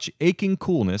with such aching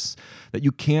coolness that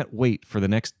you can't wait for the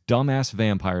next dumbass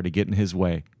vampire to get in his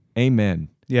way. Amen.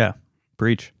 Yeah,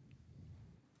 preach.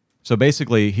 So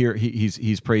basically, here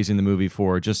he's praising the movie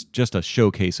for just a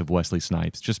showcase of Wesley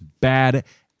Snipes, just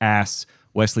badass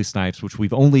Wesley Snipes, which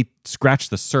we've only scratched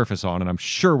the surface on, and I'm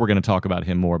sure we're going to talk about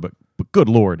him more. But good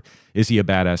Lord, is he a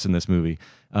badass in this movie?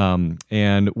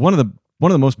 And one of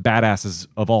the most badasses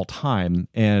of all time,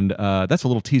 and that's a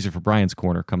little teaser for Brian's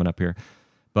Corner coming up here.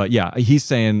 But yeah, he's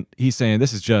saying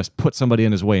this is just put somebody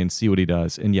in his way and see what he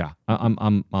does. And yeah,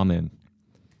 I'm in.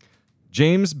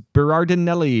 James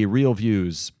Berardinelli, Real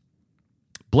Views.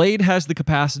 Blade has the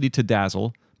capacity to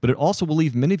dazzle, but it also will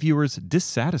leave many viewers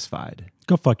dissatisfied.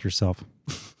 Go fuck yourself.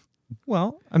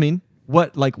 Well, I mean,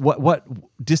 what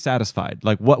dissatisfied?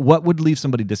 Like what would leave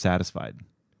somebody dissatisfied?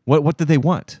 What do they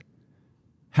want?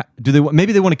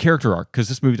 Maybe they want a character arc because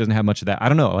this movie doesn't have much of that. I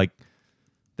don't know. Like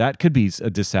that could be a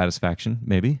dissatisfaction.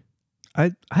 Maybe.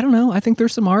 I don't know. I think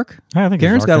there's some arc. I think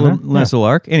Garen's there's got a arc in little, there. nice little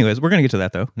arc. Anyways, we're gonna get to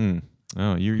that though.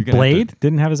 Oh, you're gonna Blade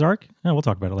didn't have his arc. Oh, we'll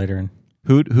talk about it later.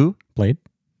 Who? Blade.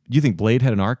 Do you think Blade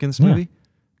had an arc in this movie?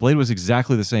 Blade was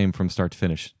exactly the same from start to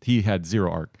finish. He had zero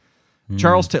arc.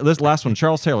 This last one,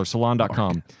 Charles Taylor,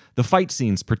 Salon.com. The fight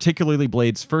scenes, particularly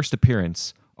Blade's first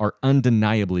appearance, are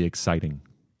undeniably exciting.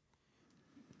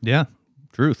 Yeah,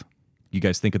 truth. You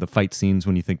guys think of the fight scenes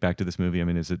when you think back to this movie? I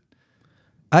mean, is it...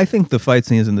 I think the fight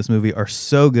scenes in this movie are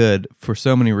so good for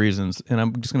so many reasons, and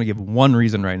I'm just going to give one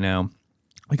reason right now,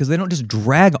 because they don't just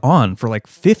drag on for like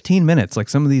 15 minutes like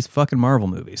some of these fucking Marvel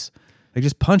movies. like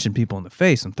just punching people in the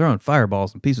face and throwing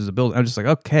fireballs and pieces of building. I'm just like,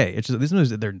 okay, it's just these movies.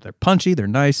 They're punchy, they're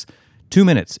nice. 2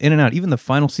 minutes in and out. Even the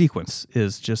final sequence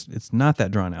is just it's not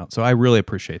that drawn out. So I really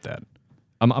appreciate that.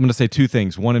 I'm going to say two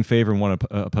things: one in favor and one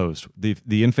opposed.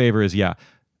 The in favor is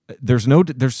there's no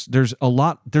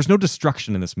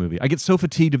destruction in this movie. I get so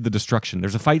fatigued of the destruction.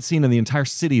 There's a fight scene and the entire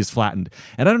city is flattened,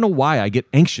 and I don't know why I get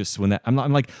anxious when that.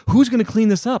 I'm like, who's going to clean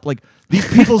this up? Like these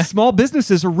people's small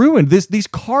businesses are ruined. These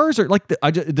cars are like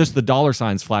just the dollar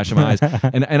signs flash in my eyes,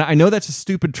 and I know that's a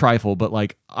stupid trifle, but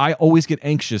like I always get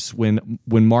anxious when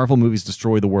Marvel movies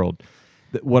destroy the world.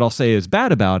 What I'll say is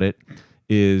bad about it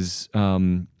is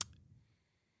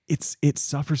it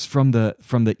suffers from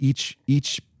the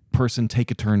each person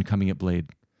take a turn coming at Blade.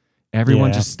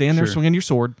 Everyone just stand there swinging your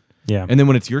sword. Yeah. And then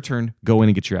when it's your turn, go in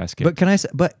and get your ass kicked.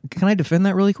 But can I defend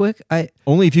that really quick?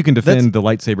 Only if you can defend the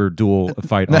lightsaber duel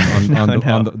fight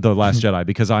on the Last Jedi,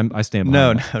 because I stand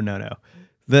behind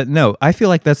that. No. I feel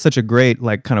like that's such a great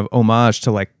like kind of homage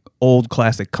to like old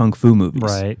classic kung fu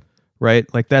movies.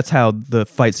 Right? Like that's how the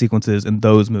fight sequences in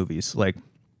those movies. Like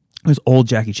there's old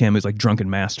Jackie Chan movies like Drunken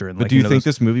Master. And but do you think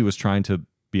this movie was trying to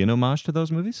be an homage to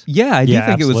those movies? Yeah, I do think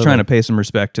absolutely. it was trying to pay some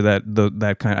respect to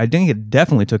that kind. I think it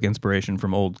definitely took inspiration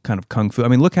from old kind of kung fu. I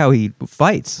mean, look how he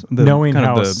fights. Knowing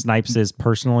how Snipes is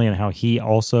personally and how he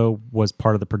also was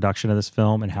part of the production of this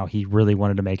film and how he really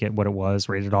wanted to make it what it was,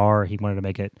 rated R. He wanted to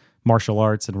make it martial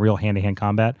arts and real hand-to-hand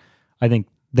combat. I think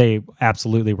they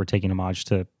absolutely were taking homage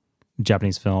to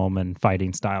Japanese film and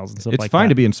fighting styles and stuff like that. It's fine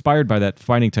to be inspired by that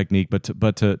fighting technique, but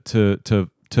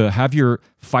to have your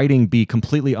fighting be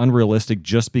completely unrealistic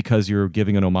just because you're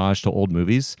giving an homage to old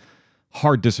movies,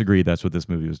 hard disagree. That's what this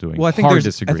movie was doing. Well, I think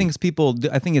disagree. I think it's people.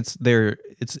 I think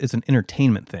it's an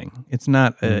entertainment thing. It's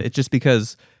not. It's just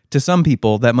because to some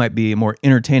people that might be a more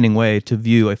entertaining way to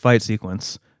view a fight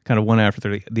sequence, kind of one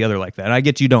after the other like that. And I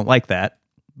get you don't like that,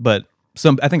 but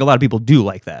I think a lot of people do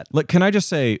like that. Look, can I just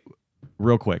say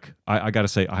real quick? I got to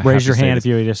say, raise your hand if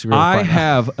you disagree. I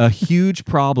have a huge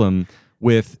problem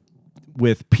with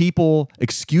people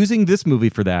excusing this movie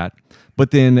for that,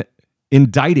 but then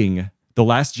indicting The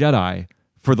Last Jedi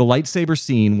for the lightsaber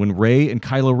scene when Rey and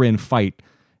Kylo Ren fight.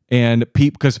 And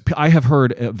because I have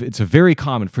heard it's very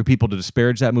common for people to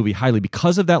disparage that movie highly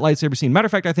because of that lightsaber scene. Matter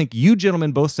of fact, I think you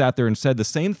gentlemen both sat there and said the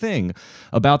same thing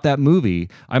about that movie.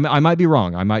 I might be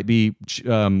wrong. I might be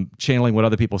channeling what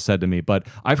other people said to me, but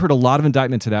I've heard a lot of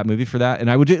indictment to that movie for that.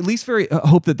 And I would at least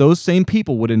hope that those same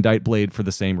people would indict Blade for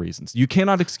the same reasons. You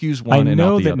cannot excuse one and not the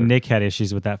other. I know that Nick had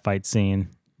issues with that fight scene,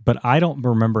 but I don't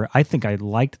remember. I think I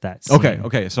liked that scene.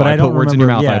 Okay. So I put words in your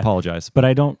mouth. I apologize. But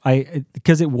I don't.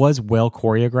 Because it was well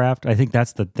choreographed. I think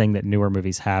that's the thing that newer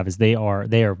movies have is they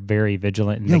are very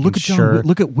vigilant. And look at John.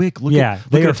 Look at Wick. Look at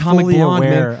Atomic fully Blonde,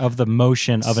 aware man. of the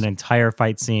motion of an entire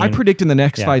fight scene. I predict in the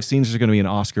next 5 scenes there's going to be an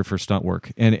Oscar for stunt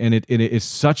work, and it is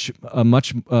such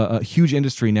a huge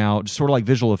industry now. Sort of like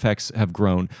visual effects have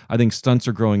grown. I think stunts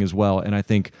are growing as well, and I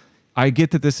think I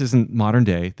get that this isn't modern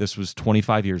day. This was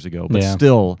 25 years ago, but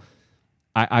still.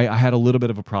 I had a little bit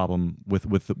of a problem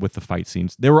with the fight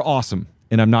scenes. They were awesome,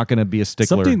 and I'm not going to be a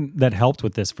stickler. Something that helped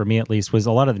with this, for me at least, was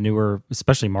a lot of the newer,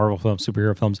 especially Marvel films,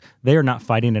 superhero films, they are not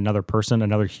fighting another person,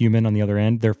 another human on the other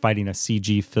end. They're fighting a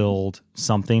CG-filled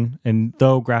something. And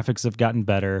though graphics have gotten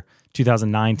better,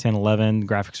 2009, 10, 11,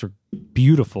 graphics were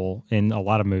beautiful in a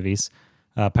lot of movies.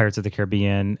 Pirates of the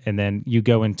Caribbean, and then you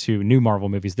go into new Marvel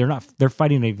movies. They're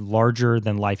fighting a larger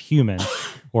than life human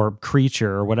or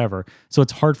creature or whatever. So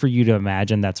it's hard for you to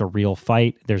imagine that's a real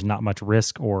fight. There's not much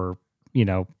risk or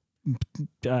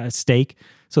stake.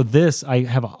 So this, I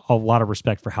have a lot of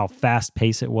respect for how fast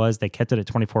paced it was. They kept it at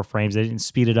 24 frames. They didn't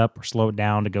speed it up or slow it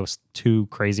down to go too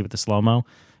crazy with the slow mo.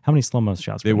 How many slow mo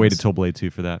shots? They waited till Blade 2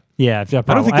 for that. Yeah, I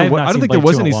don't think there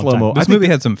was any slow mo. This movie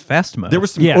had some fast mo. There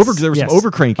was some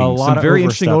overcranking, some very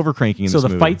interesting overcranking in this movie. So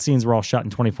the fight scenes were all shot in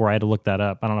 24. I had to look that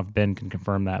up. I don't know if Ben can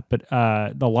confirm that, but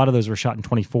a lot of those were shot in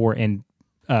 24. And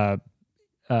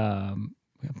fucking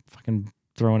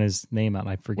throwing his name out,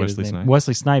 and I forget his name. Snipes.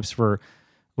 Wesley Snipes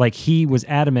he was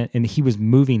adamant, and he was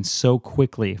moving so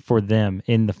quickly for them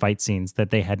in the fight scenes that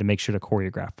they had to make sure to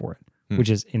choreograph for it, which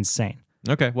is insane.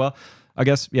 Okay, well, I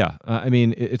guess, yeah. I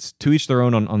mean, it's to each their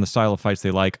own on the style of fights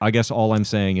they like. I guess all I'm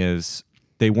saying is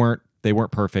they weren't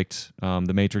perfect.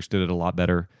 The Matrix did it a lot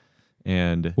better.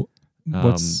 And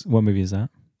what movie is that?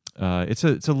 It's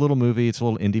a little movie. It's a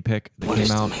little indie pick that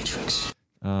came out Matrix?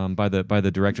 by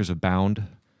the directors of Bound.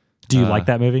 Do you like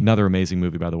that movie? Another amazing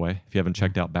movie, by the way. If you haven't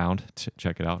checked out Bound,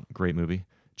 check it out. Great movie.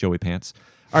 Joey Pants.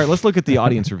 All right, let's look at the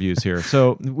audience reviews here.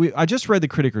 So I just read the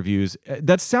critic reviews.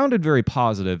 That sounded very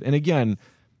positive. And again,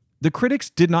 the critics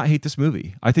did not hate this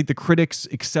movie. I think the critics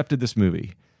accepted this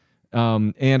movie.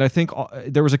 And I think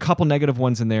there was a couple negative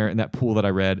ones in there in that pool that I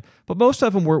read, but most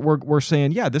of them were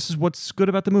saying, yeah, this is what's good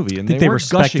about the movie, and I think they they weren't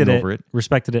gushing over it.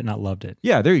 Respected it, not loved it.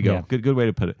 Yeah, there you go. Yeah. Good way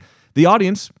to put it. The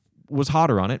audience was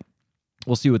hotter on it.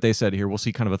 We'll see what they said here. We'll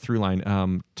see kind of a through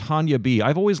line. Tanya B.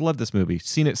 I've always loved this movie.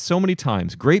 Seen it so many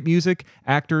times. Great music,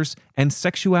 actors, and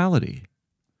sexuality.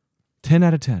 10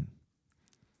 out of 10.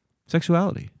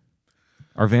 Sexuality.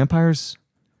 Are vampires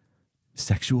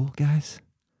sexual, guys?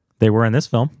 They were in this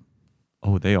film.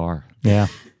 Oh, they are. Yeah.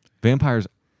 Vampires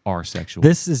are sexual.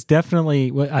 This is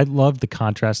definitely, I love the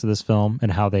contrast of this film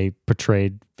and how they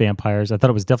portrayed vampires. I thought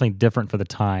it was definitely different for the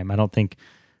time. I don't think,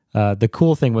 the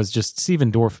cool thing was just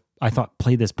Steven Dorff, I thought,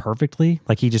 played this perfectly.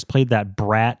 Like, he just played that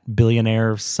brat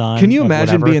billionaire son. Can you of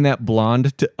imagine whatever. being that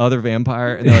blonde to other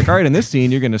vampire? And they're like, all right, in this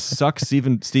scene, you're going to suck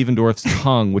Steven Dorff's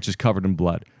tongue, which is covered in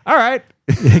blood. All right.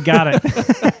 Got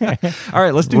it. All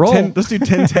right, let's do Roll. 10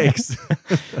 takes.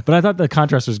 But I thought the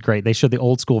contrast was great. They showed the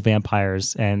old school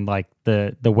vampires and like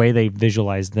the way they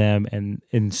visualized them and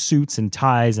in suits and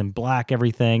ties and black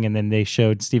everything. And then they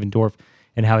showed Steven Dorff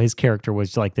and how his character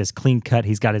was like this clean cut.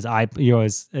 He's got his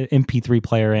his MP3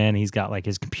 player in. He's got like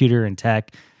his computer and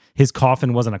tech. His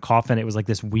coffin wasn't a coffin. It was like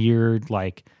this weird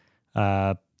like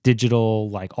digital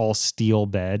like all steel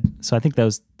bed. So I think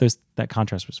that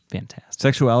contrast was fantastic.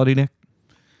 Sexuality, Nick?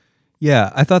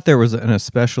 Yeah, I thought there was an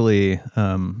especially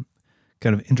kind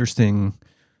of interesting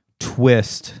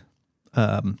twist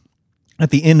at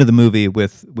the end of the movie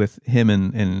with him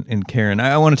and Karen.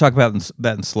 I want to talk about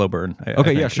that in Slow Burn.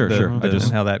 Okay, yeah, sure. And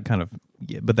how that kind of,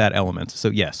 but that element. So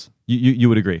yes, You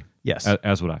would agree? yes.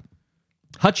 As would I.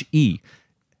 Hutch E.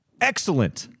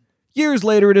 Excellent. Years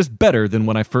later, it is better than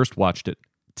when I first watched it.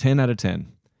 10 out of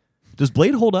 10. Does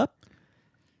Blade hold up?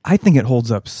 I think it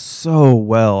holds up so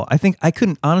well. I think I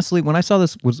couldn't honestly, when I saw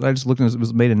this, I just looked and it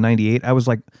was made in 98. I was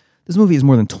like, this movie is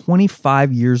more than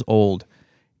 25 years old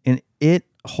and it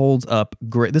holds up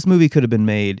great. This movie could have been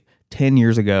made 10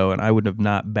 years ago and I would have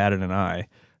not batted an eye.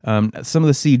 Some of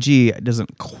the CG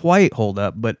doesn't quite hold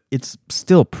up, but it's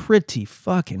still pretty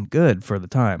fucking good for the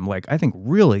time. Like, I think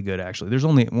really good, actually. There's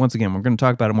only, once again, we're going to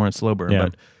talk about it more in Slow Burn, Yeah.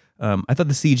 but I thought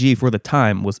the CG for the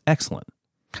time was excellent.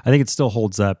 I think it still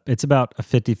holds up. It's about a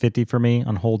 50-50 for me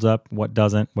on holds up, what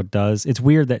doesn't, what does. It's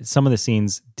weird that some of the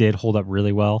scenes did hold up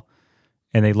really well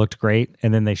and they looked great,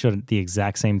 and then they showed the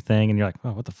exact same thing, and you're like,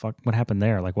 oh, what the fuck? What happened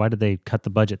there? Like, why did they cut the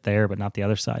budget there but not the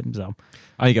other side? So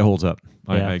I think it holds up.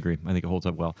 I Yeah. agree. I think it holds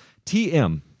up well.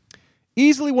 TM.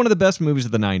 Easily one of the best movies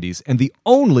of the 90s and the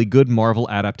only good Marvel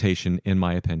adaptation, in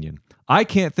my opinion. I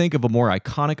can't think of a more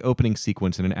iconic opening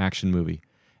sequence in an action movie.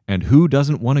 And who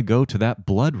doesn't want to go to that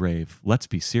blood rave? Let's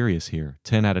be serious here.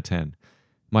 10 out of 10.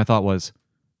 My thought was,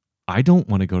 I don't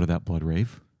want to go to that blood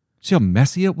rave. See how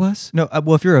messy it was? No,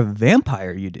 well, if you're a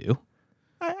vampire, you do.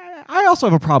 I also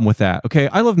have a problem with that. Okay,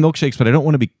 I love milkshakes, but I don't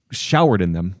want to be showered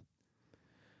in them.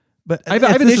 But I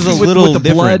have an this is issue a with little the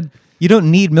different. blood. You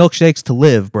don't need milkshakes to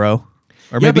live, bro.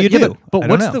 Or maybe you do. But I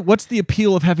don't what's know. what's the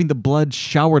appeal of having the blood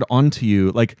showered onto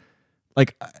you? Like,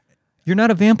 You're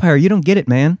not a vampire. You don't get it,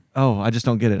 man. oh, I just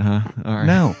don't get it, huh? All right.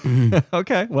 No.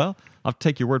 Okay, well, I'll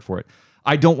take your word for it.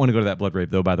 I don't want to go to that blood rave,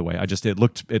 though. By the way, it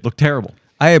looked terrible.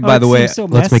 By the way,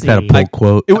 Let's make that a pull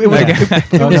quote. It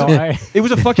was it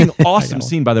was a fucking I awesome know.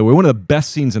 scene, by the way. One of the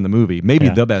best scenes in the movie, maybe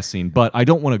Yeah. the best scene. But I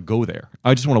don't want to go there.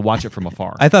 I just want to watch it from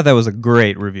afar. I thought that was a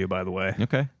great review, by the way.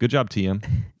 Okay, good job, TM.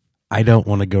 I don't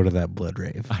want to go to that blood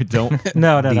rave. I don't.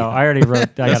 No. I already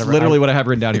wrote. That's literally what I have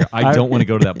written down here. I don't want to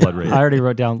go to that blood rave. I already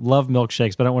wrote down love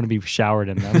milkshakes, but I don't want to be showered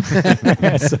in them.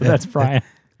 So that's Brian.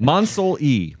 Monsol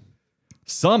E.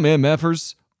 Some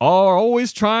MFers are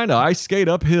always trying to ice skate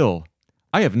uphill.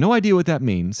 I have no idea what that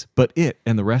means, but it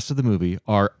and the rest of the movie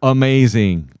are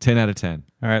amazing. 10 out of 10.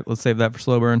 All right, let's save that for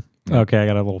Slow Burn. Okay, I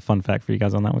got a little fun fact for you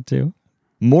guys on that one too.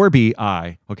 Morbi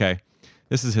I. Okay,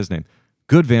 this is his name.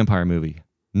 Good vampire movie.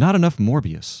 Not enough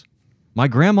Morbius. My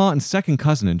grandma and second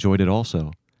cousin enjoyed it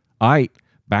also.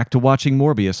 Back to watching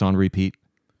Morbius on repeat.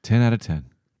 10 out of 10.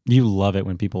 You love it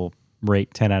when people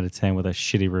rate 10 out of 10 with a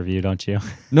shitty review, don't you?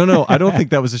 No, I don't think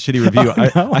that was a shitty review.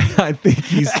 I think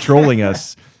he's trolling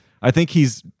us. I think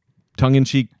he's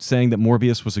tongue-in-cheek saying that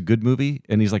Morbius was a good movie,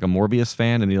 and he's like a Morbius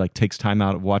fan, and he like takes time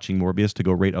out of watching Morbius to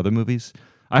go rate other movies.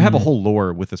 I have a whole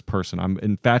lore with this person. I'm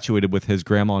infatuated with his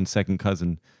grandma and second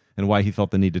cousin and why he felt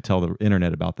the need to tell the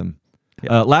internet about them.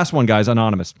 Last one, guys,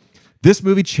 Anonymous. This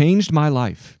movie changed my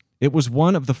life. It was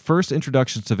one of the first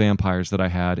introductions to vampires that I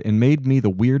had and made me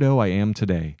the weirdo I am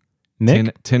today.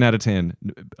 Nick? 10 out of 10.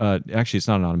 Actually, it's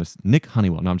not anonymous. Nick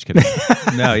Honeywell. No, I'm just kidding.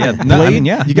 No, yeah. No, I mean,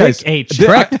 yeah. You guys, Nick H.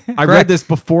 I read this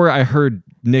before I heard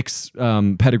Nick's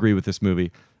pedigree with this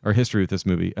movie or history with this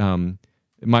movie.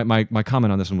 my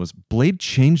comment on this one was Blade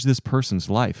changed this person's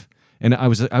life, and I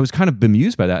was kind of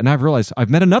bemused by that, and I've realized I've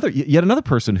met yet another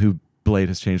person who Blade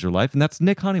has changed their life, and that's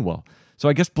Nick Honeywell. So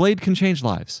I guess Blade can change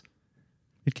lives.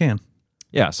 It can.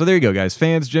 Yeah, so there you go, guys.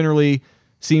 Fans generally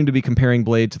seem to be comparing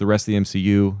Blade to the rest of the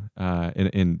MCU,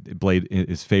 and Blade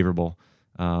is favorable.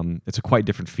 It's a quite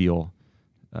different feel.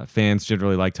 Fans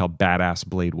generally liked how badass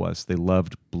Blade was. They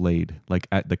loved Blade, like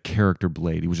the character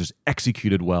Blade. He was just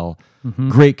executed well.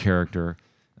 Great character,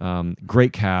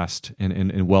 great cast,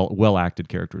 and well acted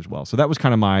character as well. So that was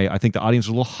kind of I think the audience was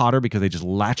a little hotter because they just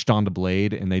latched onto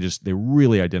Blade and they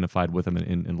really identified with him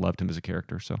and loved him as a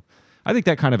character. So I think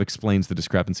that kind of explains the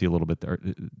discrepancy a little bit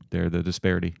there, the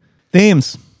disparity.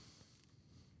 Themes.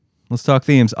 Let's talk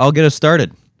themes. I'll get us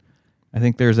started. I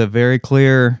think there's a very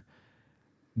clear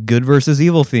good versus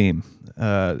evil theme,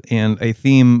 and a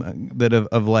theme that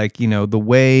of like, the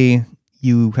way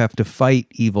you have to fight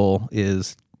evil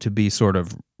is to be sort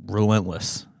of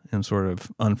relentless and sort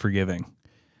of unforgiving.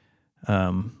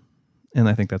 And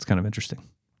I think that's kind of interesting.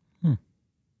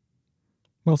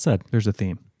 Well said. There's a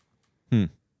theme.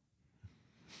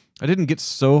 I didn't get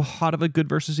so hot of a good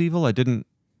versus evil.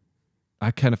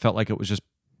 I kind of felt like it was just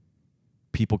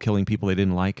people killing people they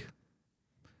didn't like.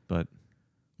 But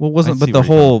but the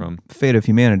whole fate of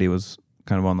humanity was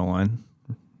kind of on the line,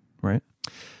 right?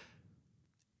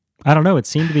 I don't know. It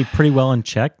seemed to be pretty well in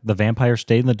check. The vampires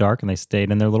stayed in the dark and they stayed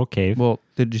in their little cave. Well,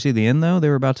 did you see the end though? They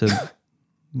were about to.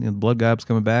 The blood gob's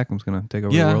coming back and was going to take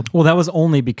over the world. Well, that was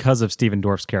only because of Stephen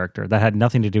Dorff's character. That had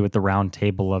nothing to do with the round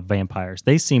table of vampires.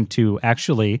 They seemed to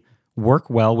actually work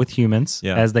well with humans,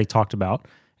 as they talked about,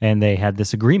 and they had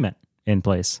this agreement in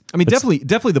place. I mean,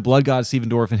 definitely the blood god Stephen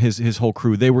Dorff and his whole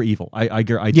crew, they were evil. I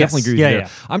definitely agree with you there.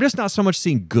 I'm just not so much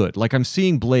seeing good. Like I'm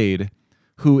seeing Blade,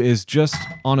 who is just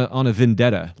on a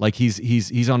vendetta. Like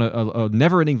he's on a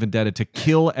never-ending vendetta to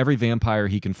kill every vampire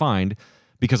he can find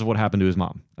because of what happened to his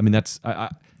mom. I mean, that's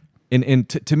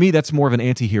to me that's more of an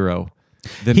anti-hero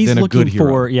than a good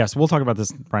hero. Yes, we'll talk about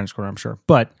this in Brian's Corner, I'm sure.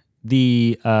 But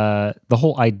the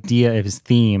whole idea of his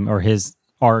theme or his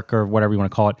arc or whatever you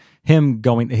want to call it,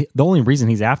 the only reason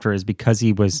he's after is because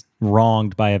he was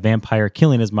wronged by a vampire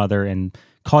killing his mother and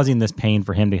causing this pain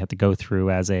for him to have to go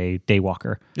through as a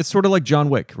daywalker. It's sort of like John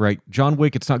Wick, right? John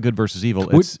Wick, it's not good versus evil.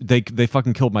 It's they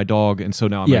fucking killed my dog, and so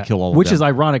now I'm going to kill all of them. Which is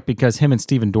ironic because him and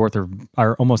Stephen Dorff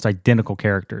are almost identical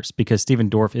characters, because Stephen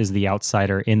Dorff is the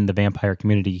outsider in the vampire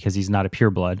community because he's not a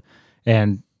pureblood,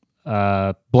 and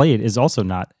Blade is also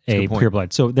not a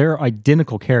pureblood. So they're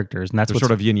identical characters, and that's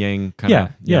sort of yin-yang kind of.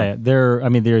 Yeah. They're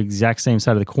the exact same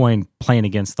side of the coin playing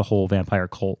against the whole vampire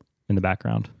cult in the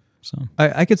background. So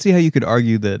I could see how you could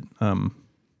argue that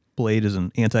Blade is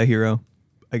an anti-hero,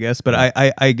 I guess, but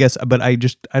I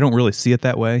don't really see it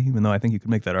that way, even though I think you could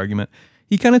make that argument.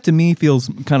 He kind of, to me, feels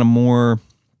kind of more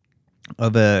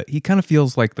of he kind of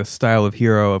feels like the style of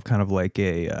hero of kind of like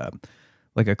a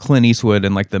Clint Eastwood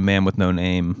and like the Man with No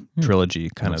Name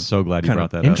trilogy kind I'm of. So glad you brought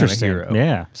that interesting. up.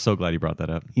 Yeah, so glad you brought that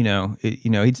up.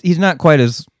 He's not quite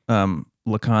as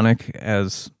laconic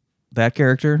as that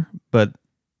character, but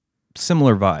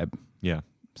similar vibe. Yeah.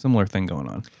 Similar thing going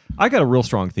on. I got a real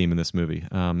strong theme in this movie.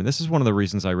 And this is one of the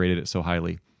reasons I rated it so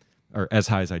highly, or as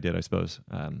high as I did, I suppose.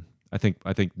 I think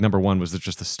number one was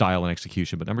just the style and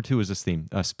execution, but number two is this theme,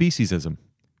 speciesism,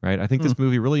 right? I think this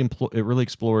movie really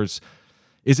explores,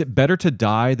 is it better to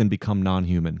die than become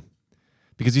non-human?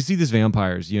 Because you see these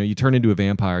vampires, you turn into a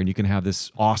vampire and you can have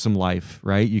this awesome life,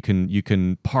 right? You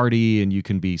can party and you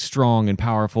can be strong and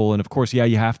powerful. And of course,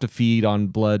 you have to feed on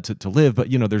blood to live,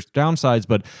 but there's downsides,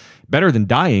 but better than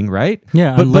dying, right?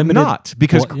 Yeah. But not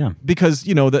because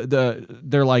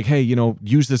they're like, hey,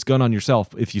 use this gun on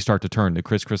yourself if you start to turn. The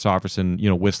Kris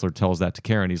Kristofferson, Whistler tells that to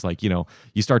Karen. He's like, you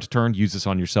start to turn, use this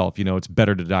on yourself. It's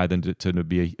better to die than to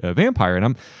be a vampire.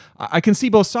 And I can see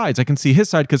both sides. I can see his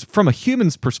side because from a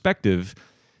human's perspective,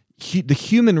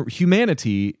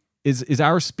 humanity is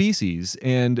our species,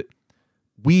 and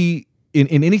we in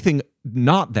anything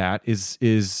not that is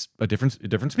a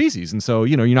different species, and so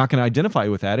you're not going to identify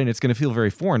with that, and it's going to feel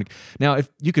very foreign. Now, if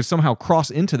you could somehow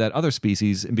cross into that other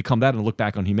species and become that and look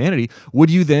back on humanity, would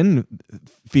you then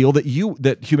feel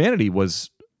that humanity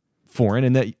was foreign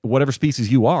and that whatever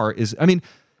species you are is? I mean.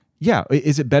 Yeah,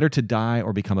 is it better to die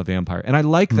or become a vampire? And I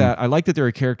like that. I like that there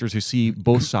are characters who see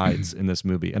both sides in this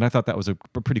movie, and I thought that was a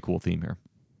pretty cool theme here.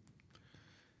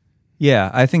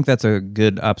 Yeah, I think that's a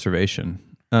good observation.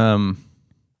 Yeah,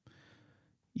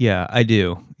 I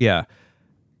do. Yeah,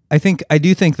 I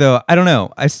do think though. I don't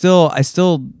know. I still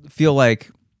feel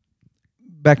like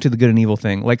back to the good and evil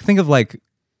thing. Like think of like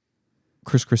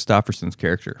Kris Kristofferson's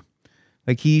character.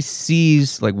 Like he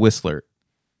sees like Whistler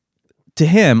to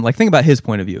him, like think about his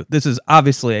point of view. This is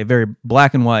obviously a very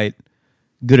black and white,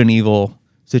 good and evil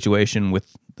situation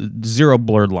with zero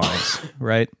blurred lines,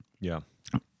 right? Yeah.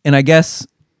 And I guess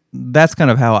that's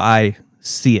kind of how I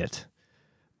see it.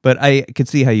 But I could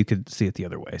see how you could see it the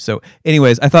other way. So,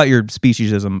 anyways, I thought your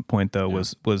speciesism point though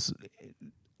was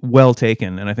well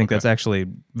taken, and I think that's actually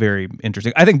very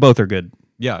interesting. I think both are good.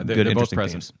 Yeah, they're both interesting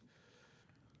present. themes.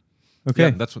 Okay,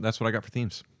 Yeah, that's what I got for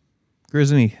themes.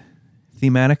 Grizz, any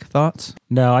thematic thoughts?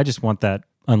 No, I just want that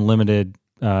unlimited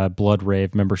Blood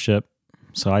Rave membership.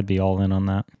 So I'd be all in on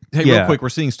that. Hey, Yeah. real quick, we're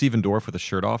seeing Steven Dorff with a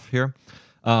shirt off here.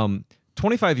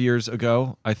 25 years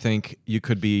ago, I think you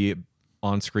could be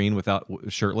on screen without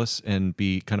shirtless and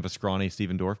be kind of a scrawny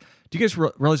Steven Dorff. Do you guys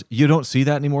realize you don't see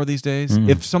that anymore these days?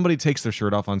 If somebody takes their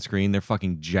shirt off on screen, they're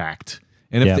fucking jacked.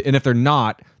 And if they're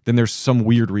not, then there's some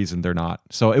weird reason they're not.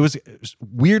 So it was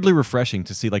weirdly refreshing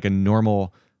to see like a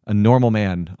normal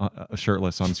man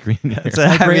shirtless on screen.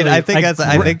 I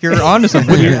think you're onto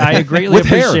something. I greatly With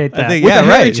hair. appreciate that. I think, With yeah, a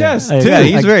hairy right. chest, Yeah, too. yeah,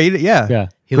 he's very Yeah,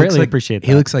 He greatly looks like, appreciate that.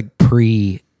 He looks like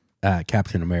pre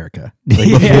Captain America. Like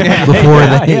Yeah. before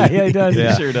yeah, they, yeah, he does.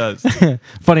 He sure does.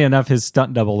 Funny enough, his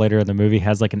stunt double later in the movie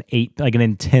has like an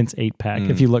intense 8-pack.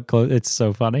 If you look close, it's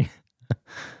so funny.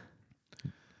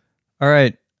 All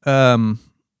right.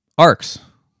 Arcs.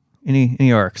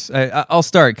 Any arcs? I'll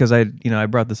start because I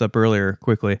brought this up earlier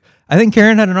quickly. I think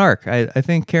Karen had an arc. I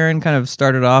think Karen kind of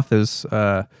started off as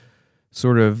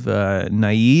sort of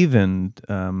naive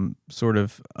and sort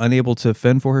of unable to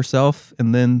fend for herself,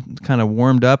 and then kind of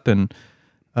warmed up and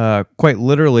quite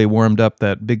literally warmed up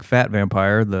that big fat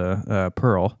vampire, the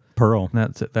Pearl.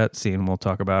 That scene we'll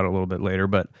talk about a little bit later,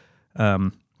 but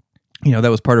that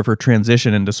was part of her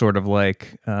transition into sort of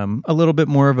like a little bit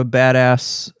more of a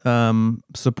badass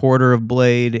supporter of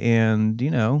Blade, and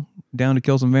down to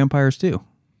kill some vampires too.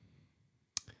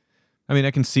 I mean,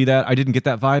 I can see that. I didn't get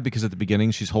that vibe because at the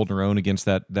beginning she's holding her own against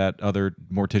that other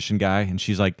mortician guy, and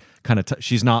she's like kind of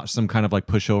she's not some kind of like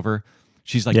pushover.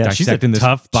 She's like dissecting this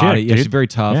tough body. chick, Yeah, dude. she's very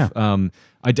tough. Yeah.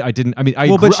 I didn't. I mean,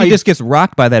 But she just gets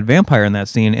rocked by that vampire in that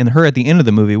scene, and her at the end of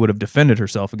the movie would have defended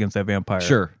herself against that vampire.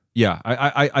 Sure. Yeah,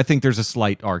 I think there's a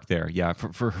slight arc there. Yeah,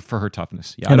 for her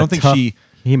toughness. Yeah, And I don't think tough she.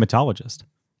 hematologist.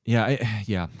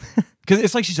 Yeah, because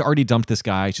it's like she's already dumped this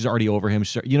guy. She's already over him.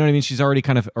 You know what I mean? She's already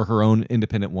kind of her own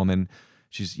independent woman.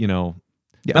 She's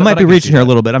I might be reaching here a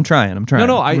little bit. I'm trying.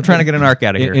 No, I'm trying to get an arc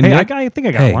out of here. And Hey, Nick- I think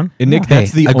I got Hey. one. And Nick,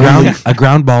 that's the a only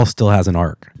ground ball still has an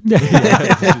arc.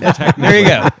 There you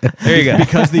go. There you go.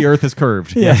 because the Earth is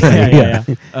curved. Yeah.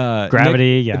 Nick,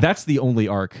 Gravity, yeah. That's the only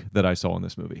arc that I saw in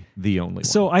this movie. The only one.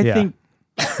 So I think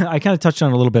I kind of touched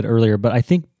on it a little bit earlier, but I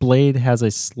think Blade has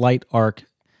a slight arc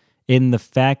in the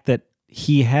fact that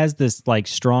he has this like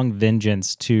strong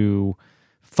vengeance to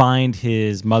find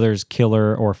his mother's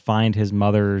killer or find his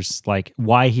mother's like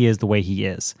why he is the way he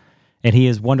is. And he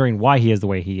is wondering why he is the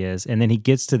way he is. And then he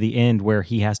gets to the end where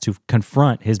he has to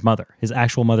confront his mother. His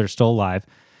actual mother is still alive.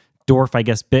 Dorff, I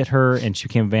guess, bit her and she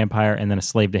became a vampire and then a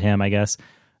slave to him, I guess.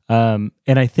 And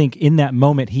I think in that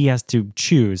moment, he has to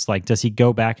choose, like, does he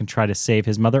go back and try to save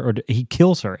his mother, or he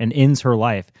kills her and ends her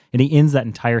life? And he ends that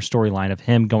entire storyline of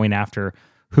him going after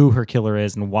who her killer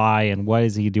is and why and what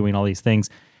is he doing, all these things.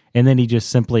 And then he just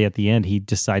simply, at the end, he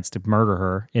decides to murder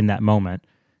her in that moment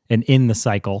and in the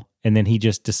cycle. And then he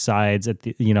just decides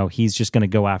he's just going to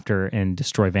go after and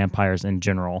destroy vampires in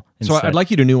general. So I'd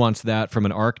like you to nuance that from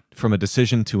an arc, from a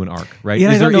decision to an arc, right?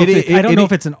 Yeah, Is I don't, there- know, if I don't it- know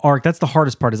if it's an arc. That's the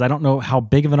hardest part. Is I don't know how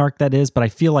big of an arc that is, but I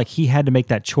feel like he had to make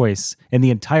that choice, and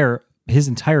his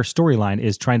entire storyline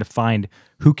is trying to find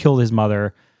who killed his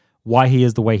mother, why he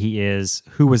is the way he is,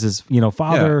 who was his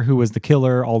father, Yeah. who was the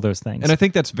killer, all those things. And I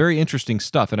think that's very interesting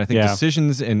stuff. And I think Yeah.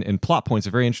 decisions and plot points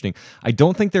are very interesting. I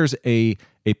don't think there's a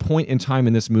point in time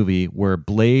in this movie where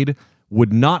Blade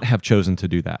would not have chosen to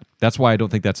do that. That's why I don't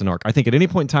think that's an arc. I think at any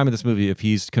point in time in this movie, if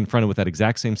he's confronted with that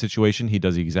exact same situation, he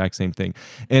does the exact same thing.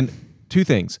 And two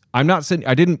things. I'm not saying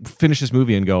I didn't finish this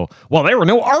movie and go, well, there were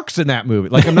no arcs in that movie.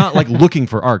 Like I'm not like looking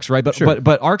for arcs, right?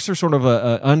 But arcs are sort of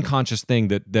a unconscious thing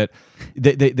that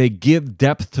they give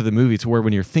depth to the movie to where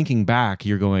when you're thinking back,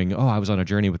 you're going, oh, I was on a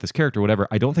journey with this character, whatever.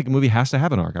 I don't think a movie has to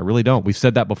have an arc. I really don't. We've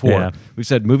said that before. Yeah. We've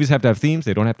said movies have to have themes.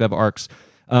 They don't have to have arcs.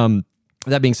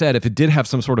 That being said, if it did have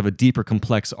some sort of a deeper,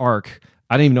 complex arc,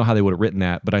 I don't even know how they would have written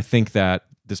that, but I think that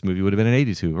this movie would have been an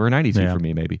 82 or a 92 for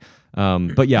me, maybe.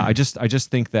 But yeah, I just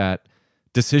think that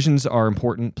decisions are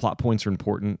important, plot points are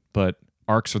important, but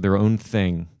arcs are their own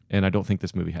thing, and I don't think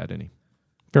this movie had any.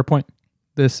 fair point.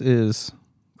 This is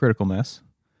Critical Mess.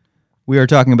 We are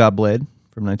talking about Blade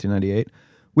from 1998.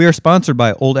 We are sponsored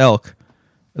by Old Elk,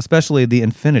 especially the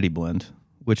Infinity Blend,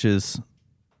 which is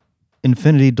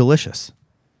Infinity Delicious.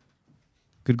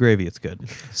 Good gravy. It's good.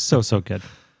 So good.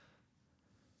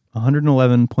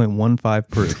 111.15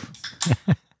 proof.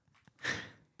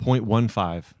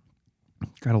 0.15.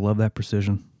 Gotta love that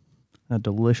precision. That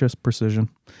delicious precision.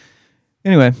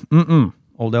 Anyway,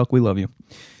 Old Elk, we love you.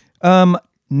 Now.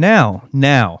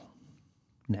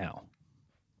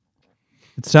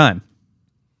 It's time.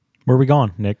 Where are we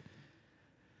going, Nick?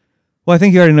 Well, I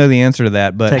think you already know the answer to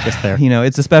that, but Take us there. You know,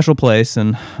 it's a special place,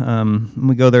 and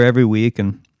we go there every week,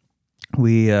 and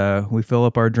we fill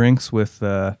up our drinks with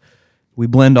we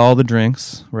blend all the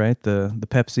drinks, right? The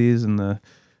Pepsis and the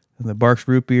Barks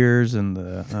root beers and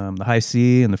the High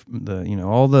C and the you know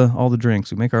all the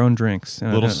drinks. We make our own drinks.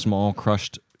 Little small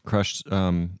crushed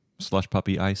slush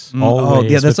puppy ice.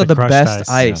 Always yeah, that's with the crushed best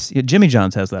ice. Yeah, Jimmy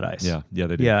John's has that ice. Yeah,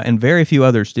 they do. Yeah, and very few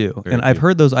others do. Very and I've few.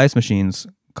 heard those ice machines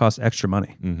cost extra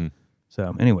money. Mm-hmm.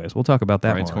 So, anyways, we'll talk about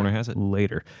that Brian's more Corner has it.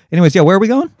 later. Anyways, yeah, where are we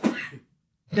going?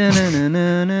 Ben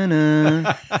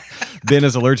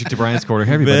is allergic to Brian's Corner.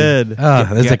 Hey, everybody.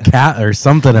 There's a cat or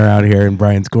something around here in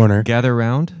Brian's corner. Gather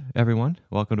around, everyone.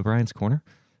 Welcome to Brian's Corner.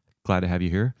 Glad to have you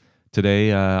here.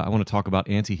 Today, I want to talk about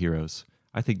anti-heroes.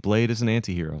 I think Blade is an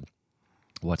anti-hero.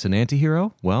 What's an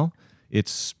anti-hero? Well,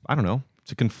 it's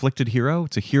a conflicted hero.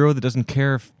 It's a hero that doesn't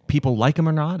care if people like him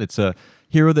or not. It's a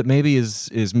hero that maybe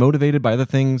is motivated by other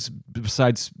things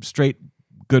besides straight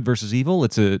good versus evil.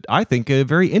 It's I think a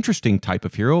very interesting type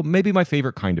of hero, maybe my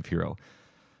favorite kind of hero.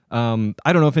 I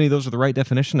don't know if any of those are the right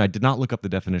definition. I did not look up the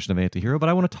definition of anti-hero, but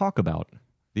I want to talk about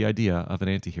the idea of an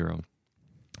anti-hero.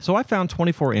 So I found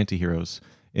 24 anti-heroes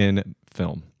in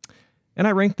film, and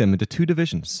I ranked them into two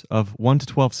divisions of 1 to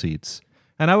 12 seeds.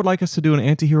 And I would like us to do an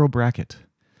anti-hero bracket.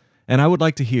 And I would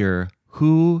like to hear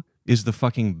who is the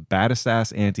fucking baddest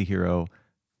ass anti-hero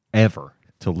ever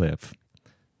to live.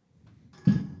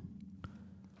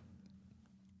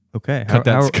 Okay. Cut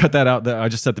that out. I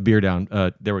just set the beer down.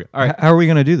 There we go. All right. How are we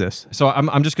going to do this? So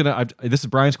I'm just going to, this is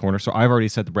Brian's Corner, so I've already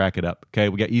set the bracket up. Okay,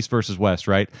 we got East versus West,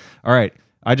 right? All right.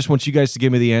 I just want you guys to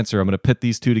give me the answer. I'm going to pit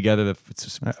these two together.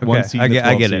 It's one seed and a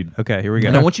 12 I get seed. it. Okay, here we go.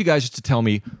 And I want you guys just to tell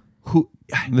me who...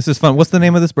 This is fun. What's the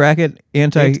name of this bracket?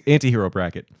 Anti-hero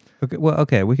bracket. Okay, well,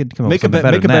 okay, we could come up Make with a something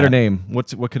better better than that. name.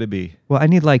 What could it be? Well, I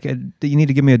need you need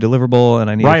to give me a deliverable, and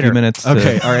I need a few Writer. minutes.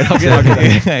 Okay, all right. I'll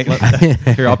get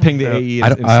that. Here, I'll ping the AE.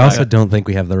 I also don't think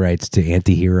we have the rights to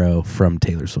anti-hero from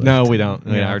Taylor Swift. No, we don't.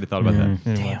 I Yeah. already thought about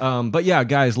that. Damn. But yeah,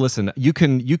 guys, listen.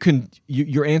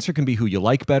 Your answer can be who you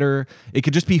like better. It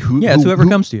could just be who. Yeah, it's whoever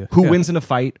comes to you. Who Yeah. wins in a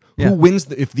fight? Yeah. Who wins?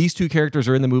 If these two characters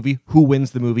are in the movie, who wins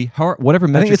the movie? Whatever I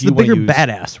metric think it's you the want to bigger use.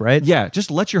 badass, right? Yeah,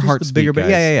 just let your heart the speak, bigger guys.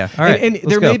 yeah. All right, and let's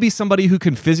there go. may be somebody who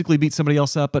can physically beat somebody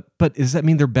else up, but does that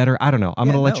mean they're better? I don't know. I'm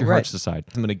going to let your hearts decide.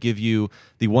 I'm going to give you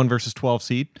the 1 versus 12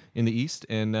 seed in the East,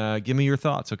 and give me your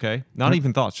thoughts. Okay, not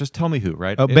even thoughts. Just tell me who.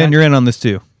 Right? Oh, Ben, you're in on this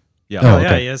too. Yeah. Oh, Yeah,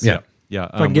 okay. he is. Yeah. Yeah.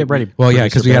 Fucking get ready. Well, yeah,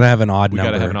 because we got to Ben, have an odd we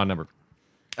number. got to have an odd number.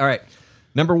 All right.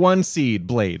 Number 1 seed,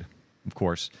 Blade, of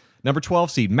course. Number 12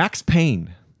 seed, Max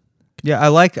Payne. Yeah, I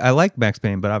like Max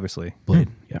Payne, but obviously Blade.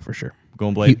 Yeah, for sure.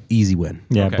 Going Blade. Easy win.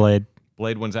 Yeah, Okay. Blade.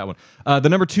 Blade wins that one. The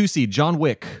number 2 seed, John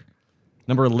Wick.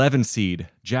 Number 11 seed,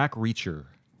 Jack Reacher.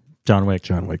 John Wick.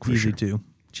 John Wick for easy sure. too.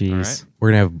 Jeez. All right.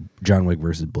 We're going to have John Wick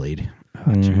versus Blade.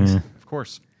 Oh, jeez. Of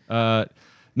course.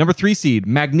 Number 3 seed,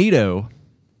 Magneto.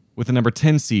 With the number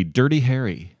 10 seed, Dirty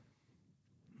Harry.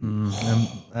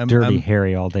 Dirty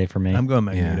Harry all day for me. I'm going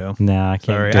Magneto. Nah, I can't.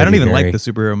 Sorry, do I don't it. even Harry. like the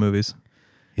superhero movies.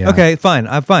 Yeah. Okay, fine.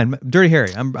 I'm fine. Dirty Harry.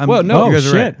 I'm Well, no, you guys are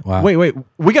shit. right. Wow. Wait.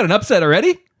 We got an upset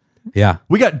already? Yeah.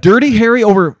 We got Dirty Harry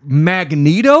over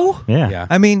Magneto? Yeah. Yeah.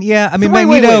 I mean, Wait,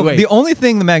 Magneto. wait. The only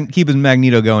thing that keeps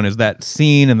Magneto going is that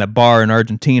scene in the bar in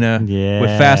Argentina Yeah. with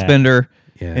Fassbender,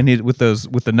 Yeah. and with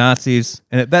the Nazis,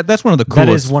 and that's one of the That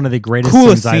coolest. is one of the greatest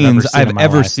coolest scenes I've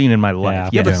ever seen in my life.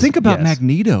 Yeah. Yeah, but Yes. think about Yes.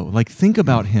 Magneto. Like, think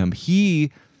about him.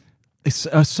 He is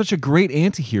such a great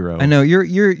anti-hero. I know you're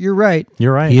right.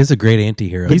 You're right. He is a great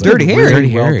anti-hero. He's but Dirty Harry.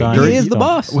 Dirty Well Harry. done. He Dirty- is the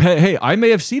boss. Well, hey, I may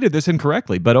have seeded this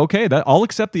incorrectly, but okay, I'll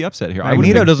accept the upset here.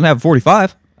 Magneto doesn't have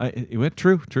 45.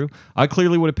 True. I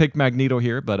clearly would have picked Magneto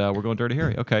here, but we're going Dirty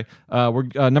Harry. Okay, we're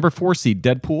number 4 seed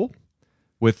Deadpool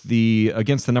with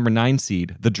against the number 9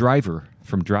 seed the Driver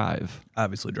from Drive.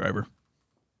 Obviously, Driver.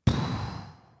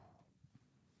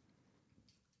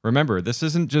 Remember, this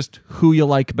isn't just who you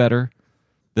like better.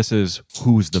 This is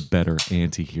who's the better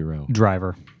anti-hero.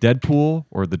 Driver. Deadpool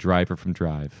or the Driver from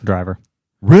Drive? Driver.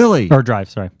 Really? Or Drive,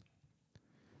 sorry.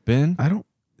 Ben? I don't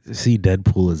see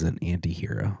Deadpool as an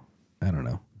anti-hero. I don't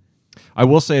know. I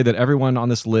will say that everyone on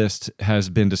this list has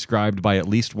been described by at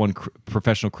least one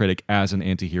professional critic as an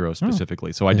anti-hero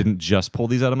specifically. So I didn't just pull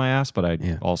these out of my ass, but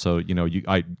I also,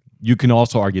 you can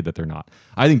also argue that they're not.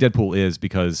 I think Deadpool is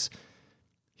because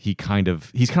he's kind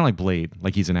of like Blade.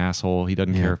 Like he's an asshole. He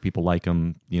doesn't care if people like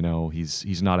him. You know,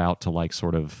 he's not out to like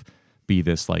sort of be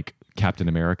this like Captain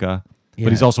America, but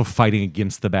he's also fighting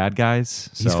against the bad guys.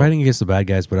 So. He's fighting against the bad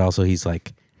guys, but also he's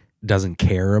like doesn't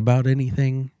care about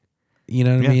anything. You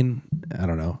know what I mean? I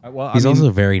don't know. He's also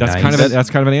very that's nice. That's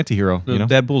kind of an anti-hero. You know?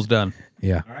 Deadpool's done.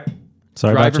 Yeah. All right.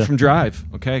 Sorry Driver about you. from Drive.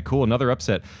 Okay, cool. Another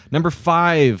upset. Number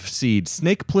 5 seed,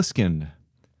 Snake Plissken.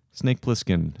 Snake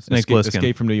Plissken.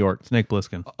 Escape from New York. Snake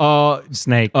Plissken.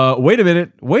 Snake. Wait a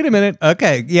minute.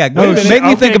 Okay, yeah. Oh, shit. Make me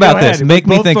Okay, think go about ahead. this. Make We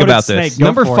me both think voted about Snake. this. Go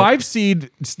Number for it. 5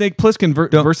 seed, Snake Plissken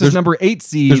versus there's- number 8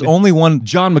 seed, There's only one.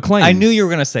 John McClane. I knew you were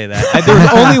going to say that. There was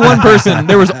only one person.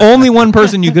 There was only one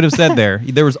person you could have said there.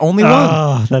 There was only one.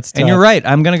 Oh, that's tough. And you're right.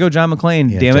 I'm going to go John McClane.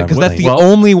 Yeah, Damn it, John because that's the McClane.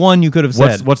 only one you could have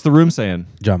said. What's the room saying?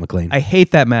 John McClane. I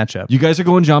hate that matchup. You guys are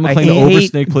going John I McClane over hate-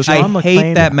 Snake Plissken? John I hate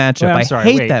McClane- that matchup. Wait, I'm I sorry,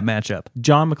 hate wait. that matchup.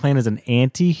 John McClane is an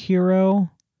anti-hero.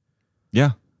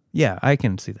 Yeah. Yeah, I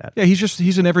can see that. Yeah,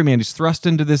 he's an everyman. He's thrust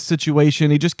into this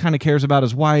situation. He just kind of cares about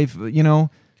his wife. You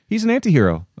know, he's an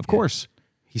anti-hero, of course.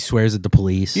 He swears at the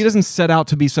police. He doesn't set out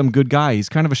to be some good guy. He's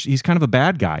kind of a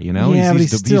bad guy, you know? Yeah, but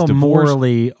he's still divorced.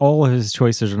 morally. All of his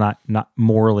choices are not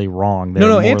morally wrong. They're No,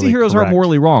 morally anti-heroes aren't correct.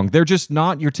 morally wrong. They're just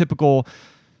not your typical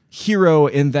hero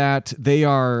in that they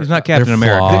are... He's not Captain They're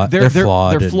America. flawed. They're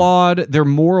flawed. They're and- flawed. Their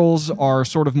morals are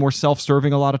sort of more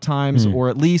self-serving a lot of times, or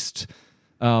at least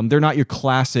they're not your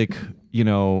classic, you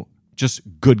know, just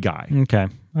good guy. Okay, all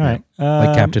right.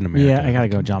 Like Captain America. Yeah, I gotta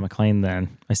go John McClane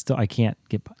then. I can't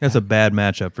get. That's a bad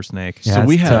matchup for Snake. Yeah, So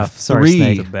we that's have tough. Sorry, 3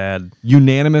 Snake. It's a bad.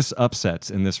 unanimous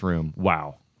upsets in this room.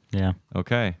 Wow. Yeah,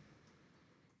 Okay.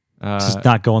 it's just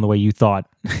not going the way you thought.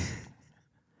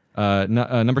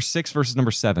 Number 6 versus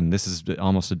number 7. This is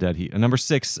almost a dead heat. Number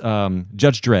 6,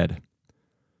 Judge Dredd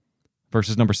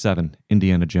versus number 7,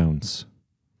 Indiana Jones.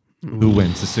 Who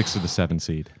wins, the 6 or the 7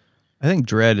 seed? I think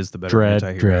Dredd is the better Dredd.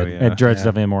 anti-hero. Dredd. Yeah. And Dredd's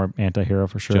definitely a more anti-hero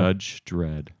for sure. Judge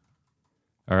Dredd.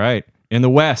 All right. In the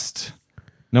West,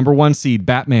 number 1 seed,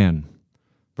 Batman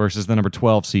versus the number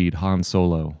 12 seed, Han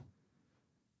Solo.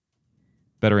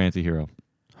 Better anti-hero.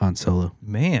 Han Solo.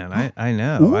 Man, I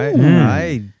know.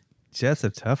 I that's a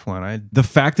tough one. The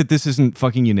fact that this isn't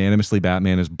fucking unanimously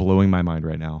Batman is blowing my mind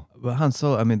right now. But Han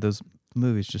Solo. I mean, those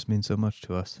movies just mean so much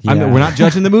to us. Yeah. We're not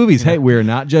judging the movies. Hey, we're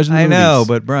not judging the I movies. know,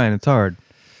 but Brian, it's hard.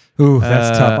 Ooh,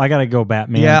 that's tough. I gotta go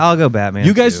Batman. Yeah, I'll go Batman.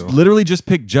 You guys too. literally just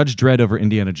picked Judge Dredd over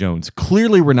Indiana Jones.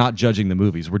 Clearly, we're not judging the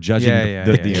movies. We're judging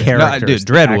the characters, No, dude,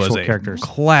 Dredd the was actual a characters.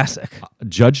 classic.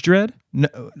 Judge Dredd, No,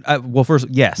 well, first,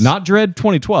 yes, not Dredd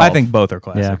 2012. I think both are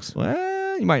classics.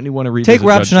 Well, you might want to read. Take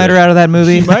Rob Schneider out of that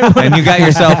movie, and you got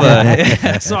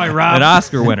yourself Sorry, Rob. an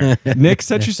Oscar winner. Nick,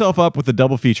 set yourself up with a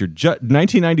double feature: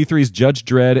 1993's Judge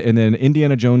Dredd, and then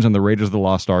Indiana Jones and the Raiders of the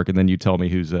Lost Ark. And then you tell me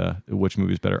which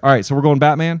movie's better. All right, so we're going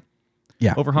Batman.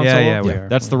 Yeah. Over Han Yeah, Solo? yeah, we are.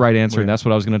 That's the right answer, and that's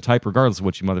what I was going to type regardless of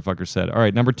what you motherfuckers said. All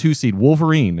right, number 2 seed,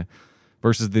 Wolverine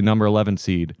versus the number 11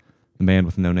 seed, the man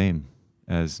with no name,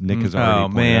 as Nick has already Oh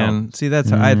pointed man, out. see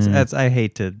that's I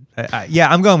hate to.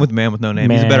 Yeah, I'm going with Man with No Name.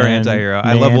 He's a better Man- anti-hero.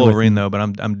 I Man love with- Wolverine though, but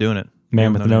I'm doing it.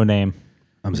 Man with no name.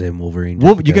 I'm saying Wolverine.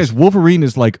 You guys, Wolverine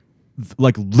is like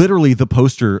literally the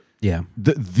poster, Yeah.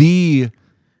 the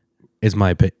Is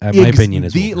my opinion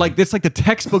is the Wolverine. like that's like the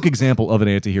textbook example of an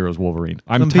anti-hero is Wolverine.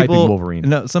 I'm Some typing people, Wolverine.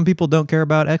 No, some people don't care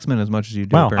about X-Men as much as you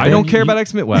do. Wow. apparently. I don't care about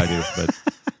X-Men. Well, I do, but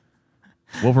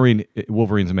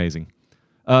Wolverine's amazing.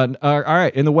 All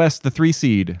right, in the West, the 3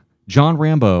 seed, John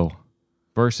Rambo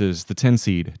versus the 10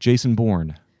 seed, Jason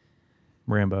Bourne.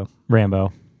 Rambo.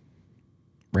 Rambo.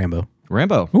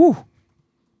 Rambo. Ooh.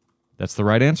 That's the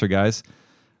right answer, guys.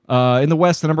 In the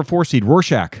West, the number 4 seed,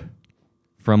 Rorschach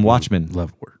from Watchmen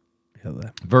Love word. Yeah,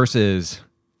 that. versus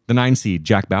the 9 seed,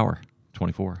 Jack Bauer,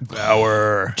 24.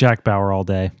 Jack Bauer all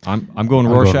day. I'm going I'm going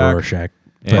Rorschach. Rorschach.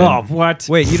 and- Oh, what?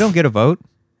 Wait, you don't get a vote?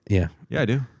 Yeah. Yeah, I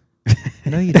do.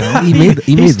 No, you don't.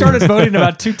 He started voting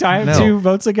about 2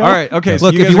 votes ago. All right, okay. so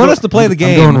Look, if guys you are want go- us to play the I'm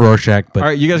game, going Rorschach, but all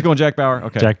right, you guys going Jack Bauer?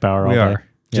 Okay. Jack Bauer all we day. are.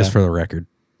 just Yeah. for the record.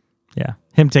 Yeah.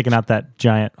 Him taking out that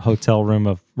giant hotel room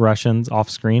of Russians off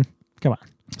screen. Come on.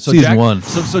 So Season Jack, 1.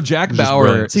 So Jack Just Bauer.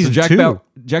 brilliant. So Season Jack 2.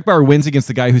 Jack Bauer wins against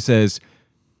the guy who says,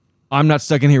 "I'm not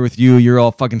stuck in here with you. You're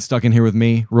all fucking stuck in here with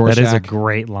me." Rorschach. That is a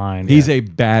great line. He's a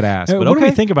badass. Hey, but what do okay.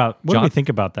 we think about John-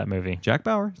 that movie? Jack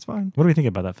Bauer. It's fine. What do we think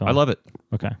about that film? I love it.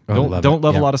 Okay. Oh, Don't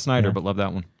love Yeah. a lot of Snyder, Yeah. but love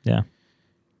that one. Yeah.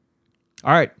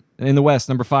 All right. In the West,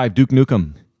 number 5, Duke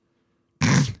Nukem.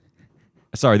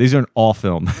 Sorry, these aren't all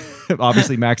film.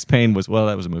 Obviously, Max Payne was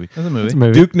that was a movie. That's a movie. It's a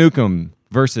movie. Duke Nukem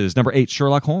versus number 8,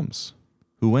 Sherlock Holmes.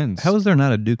 Who wins? How is there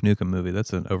not a Duke Nukem movie?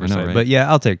 That's an oversight. right? But yeah,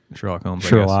 I'll take Sherlock Holmes. I guess.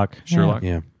 Sherlock. Sherlock?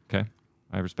 Yeah. Okay,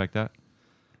 I respect that.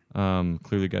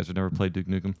 Clearly, you guys have never played Duke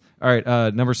Nukem. All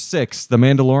right, number 6, The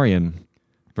Mandalorian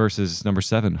versus number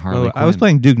 7, Harley Quinn. I was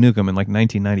playing Duke Nukem in like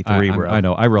 1993, bro. I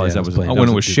know. I realized that was when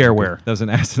it was shareware. That was an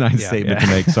asinine statement to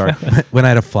make. Sorry. When I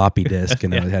had a floppy disk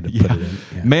and I had to put it in.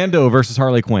 Yeah. Mando versus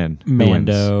Harley Quinn.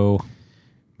 Mando.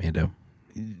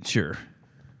 Sure.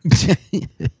 Did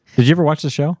you ever watch the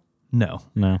show? No.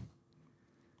 All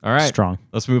right. Strong.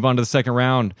 Let's move on to the second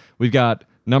round. We've got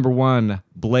number 1,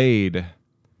 Blade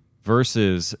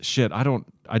versus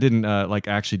I didn't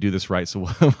actually do this right, so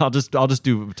I'll just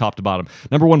do top to bottom.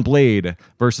 Number 1, Blade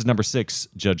versus number 6,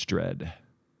 Judge Dredd.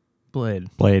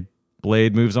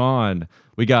 Blade moves on.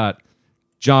 We got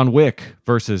John Wick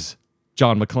versus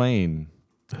John McClane.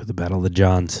 The Battle of the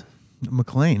Johns.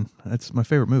 McClane. That's my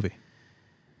favorite movie.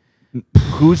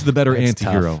 Who's the better That's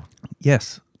anti-hero? tough.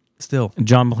 Yes. Still.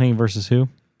 John McClane versus who?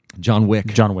 John Wick.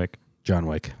 John Wick. John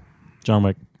Wick. John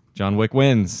Wick. John Wick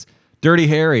wins. Dirty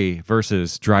Harry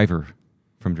versus Driver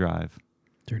from Drive.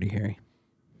 Dirty Harry.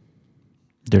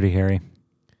 Dirty Harry.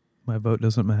 My vote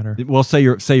doesn't matter. Well, say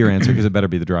your answer because it better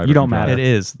be the Driver. You don't from Drive. matter. It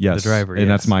is Yes, the Driver. and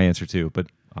that's my answer too. But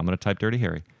I'm going to type Dirty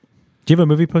Harry. Do you have a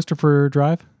movie poster for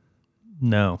Drive?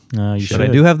 No. You But should. I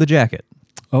do have the jacket.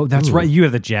 Oh, that's right. You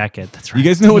have the jacket. That's right. You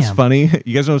guys know what's Damn. funny?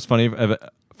 You guys know what's funny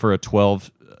for a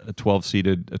 12 slot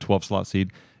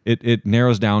seed? It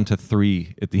narrows down to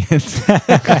 3 at the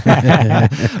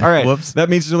end. All right. Whoops. That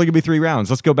means there's only going to be 3 rounds.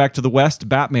 Let's go back to the West.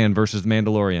 Batman versus the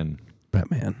Mandalorian.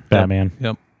 Batman.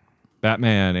 Yep.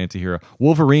 Batman, anti-hero.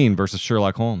 Wolverine versus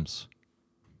Sherlock Holmes.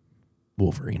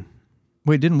 Wolverine.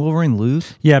 Wait, didn't Wolverine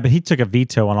lose? Yeah, but he took a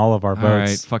veto on all of our All right.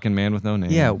 votes. Fucking Man with No Name.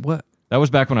 Yeah, what? That was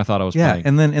back when I thought I was playing.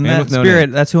 And then in Man that with No spirit,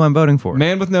 Name. that's who I'm voting for.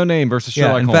 Man with No Name versus yeah,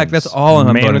 Sherlock in Holmes. fact, that's all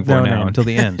I'm Man voting with for no now name. until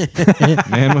the end.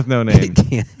 Man with No Name.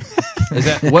 Is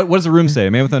that what does the room say?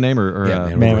 Man with No Name or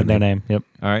Yeah, Man with no name. Yep.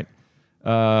 all right.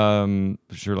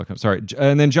 Sherlock Holmes. Sorry.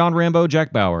 And then John Rambo,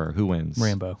 Jack Bauer. Who wins?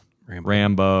 Rambo.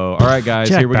 Rambo. All right, guys,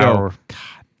 Jack here we Bauer. go.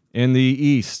 In the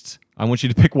East, I want you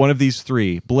to pick one of these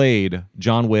 3. Blade,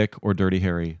 John Wick, or Dirty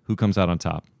Harry. Who comes out on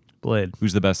top? Blade.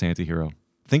 Who's the best anti-hero?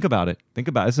 Think about it.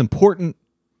 It's important.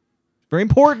 Very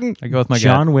important. I go with my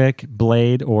John Wick,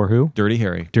 Blade, or who? Dirty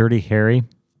Harry. Dirty Harry.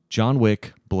 John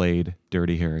Wick, Blade,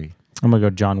 Dirty Harry. I'm going to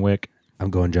go John Wick. I'm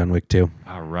going John Wick too.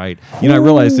 All right. I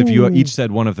realized if you each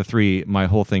said one of the 3, my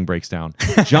whole thing breaks down.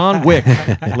 John Wick,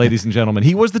 ladies and gentlemen.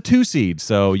 He was the 2 seed,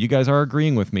 so you guys are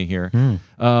agreeing with me here.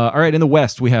 All right, in the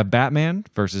West, we have Batman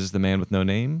versus the Man with No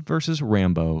Name versus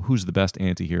Rambo. Who's the best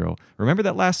anti-hero? Remember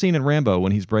that last scene in Rambo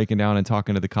when he's breaking down and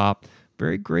talking to the cop?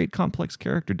 Very great, complex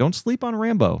character. Don't sleep on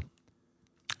Rambo.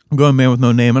 I'm going Man with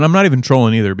No Name, and I'm not even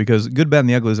trolling either because Good, Bad, and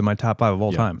the Ugly is in my top 5 of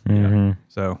all time. Mm-hmm.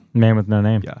 So Man with no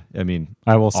name. Yeah, I mean...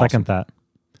 I will awesome. second that.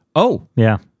 Oh,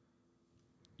 Yeah.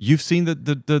 you've seen the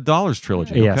Dollars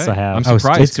trilogy. Yes, okay. I have. I'm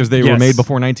surprised because they were Yes. made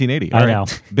before 1980. I All know.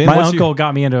 right. Ben, My what's uncle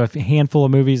got me into a handful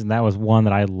of movies, and that was one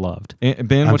that I loved. Ben,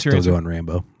 I'm what's your still answer? going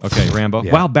Rambo. Okay, Rambo.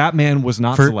 Yeah. Wow, Batman was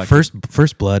not selected.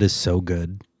 First Blood is so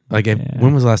good. Like,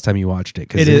 when was the last time you watched it?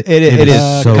 'Cause it is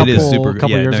so it is good. super good.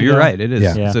 couple Yeah, years no, you're ago. right. It is.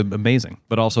 Yeah. It's amazing.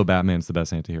 But also Batman's the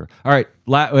best anti-hero. All right,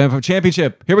 we have a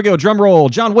championship. Here we go. Drum roll.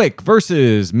 John Wick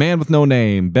versus Man with No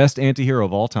Name. Best anti-hero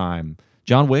of all time.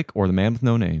 John Wick or the Man with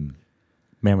No Name?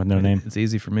 Man with no name. It's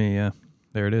easy for me. Yeah,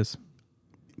 there it is.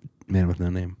 Man with No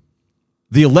Name.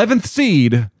 The 11th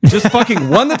seed just fucking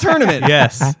won the tournament.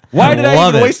 Yes. Why did I love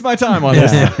even it. waste my time on this?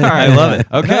 All right. I love it.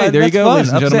 Okay, No, there you that's go, fun. ladies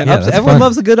and Upset- gentlemen. Yeah, that's everyone fun.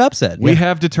 loves a good upset. We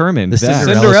have determined The that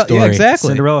Cinderella story. Yeah, exactly.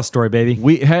 Cinderella story, baby.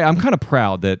 Hey, I'm kind of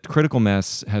proud that Critical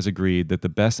Mess has agreed that the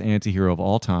best anti-hero of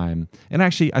all time, and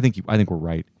actually I think we're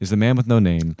right, is the Man with No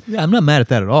Name. Yeah, I'm not mad at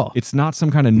that at all. It's not some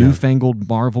kind of newfangled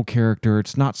Marvel character.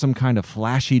 It's not some kind of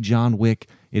flashy John Wick.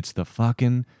 It's the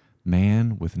fucking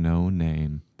Man with No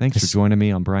Name. Thanks for joining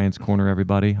me on Brian's Corner,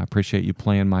 everybody. I appreciate you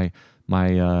playing my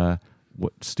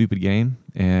what stupid game,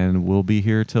 and we'll be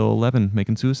here till 11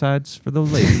 making suicides for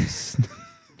those ladies.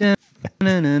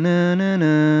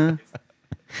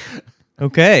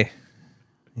 Okay.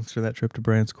 Thanks for that trip to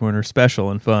Brian's Corner.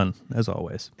 Special and fun, as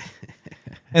always.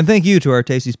 And thank you to our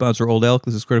tasty sponsor, Old Elk.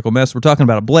 This is Critical Mess. We're talking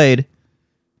about a blade.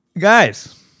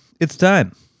 Guys, it's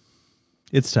time.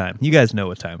 It's time. You guys know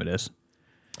what time it is.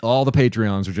 All the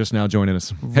Patreons are just now joining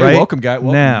us. Hey, Right welcome, guys.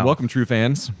 now. Welcome, true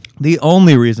fans. The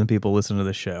only reason people listen to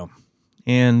this show.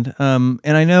 And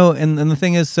I know, and the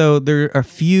thing is, so there are a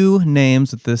few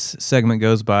names that this segment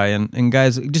goes by, and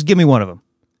guys, just give me one of them.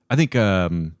 I think,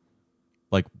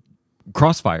 like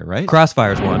Crossfire, right?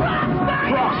 Crossfire's one.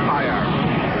 Crossfire.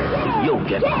 You'll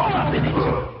get caught up in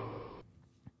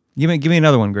it. Give me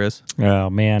another one, Grizz.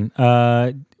 Oh, man.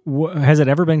 Has it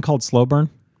ever been called Slow Burn?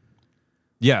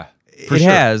 Yeah. It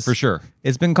has. For sure.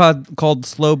 It's been called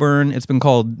slow burn. It's been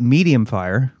called medium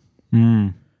fire.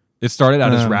 It started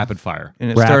out as rapid fire.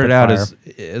 And it Rapid started out fire.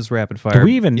 as rapid fire. Do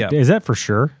we even? Yeah. Is that for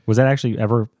sure? Was that actually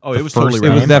ever? Oh, the it was first totally It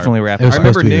rapid was fire. definitely rapid It was fire. I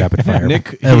remember supposed to be Nick, rapid fire.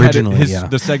 Nick he had Originally,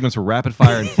 the segments were rapid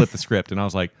fire and flip the script, and I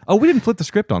was like, "Oh, we didn't flip the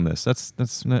script on this. That's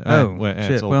Oh, it's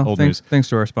shit. old news." Thanks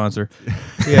to our sponsor.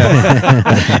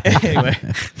 Yeah. Anyway.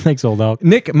 Thanks, old elk.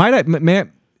 Nick,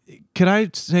 can I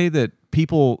say that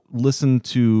people listen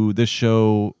to this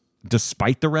show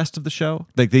despite the rest of the show?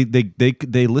 Like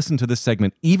they listen to this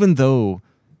segment even though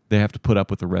they have to put up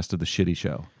with the rest of the shitty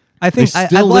show. I think they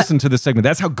still listen to this segment.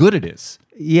 That's how good it is.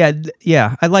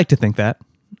 Yeah. I'd like to think that.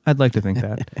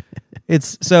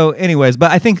 It's so. Anyways,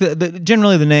 but I think that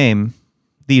generally the name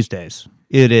these days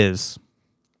it is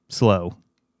slow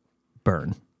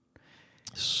burn,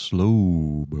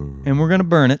 Slow burn. and we're gonna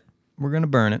burn it.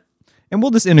 And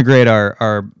we'll just integrate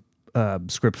our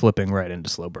script flipping right into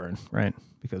slow burn, right?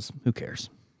 Because who cares?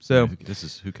 So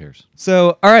Who cares?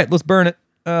 So, all right, let's burn it.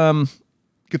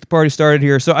 Get the party started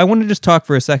here. So I want to just talk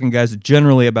for a second, guys,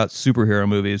 generally about superhero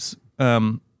movies.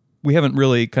 We haven't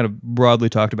really kind of broadly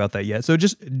talked about that yet. So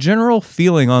just general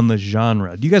feeling on the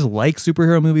genre. Do you guys like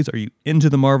superhero movies? Are you into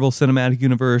the Marvel Cinematic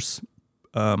Universe?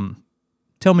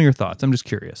 Tell me your thoughts. I'm just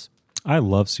curious. I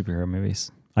love superhero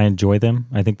movies. I enjoy them.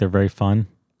 I think they're very fun.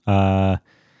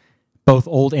 Both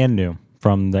old and new.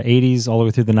 From the 80s all the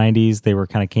way through the 90s, they were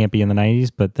kind of campy in the 90s,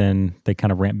 but then they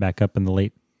kind of ramped back up in the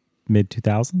late mid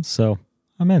 2000s. So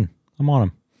I'm in. I'm on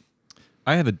them.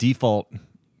 I have a default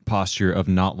posture of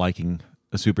not liking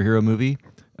a superhero movie.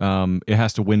 It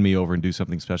has to win me over and do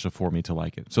something special for me to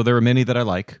like it. So there are many that I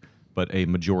like, but a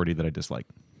majority that I dislike.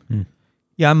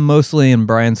 Yeah, I'm mostly in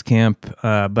Brian's camp,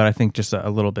 but I think just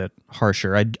a little bit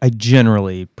harsher. I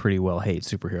generally pretty well hate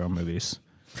superhero movies.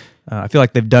 I feel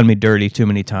like they've done me dirty too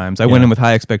many times. I went in with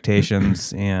high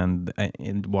expectations and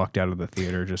walked out of the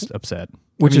theater just upset.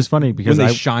 Which is funny because when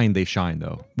they shine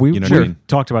though. We you know what I mean?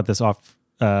 talked about this off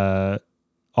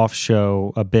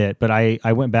show a bit, but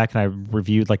I went back and I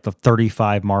reviewed like the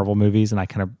 35 Marvel movies, and I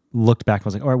kind of looked back and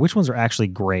was like, all right, which ones are actually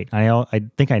great? I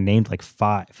think I named like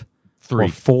 5. 3. Or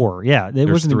 4. Yeah, it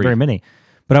wasn't 3. very many.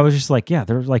 But I was just like, yeah,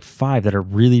 there's like 5 that are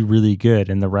really, really good,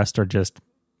 and the rest are just,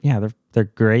 yeah, they're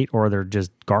great or they're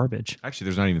just garbage. Actually,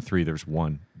 there's not even 3. There's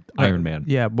 1. Iron Man.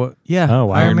 Yeah, but yeah. Oh,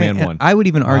 wow. Iron Man 1. I would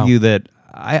even argue that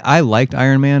I liked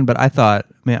Iron Man, but I thought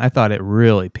it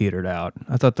really petered out.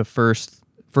 I thought the first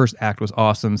act was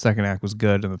awesome, second act was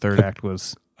good, and the third act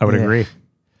was. I would agree.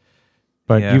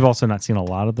 But Yeah. you've also not seen a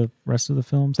lot of the rest of the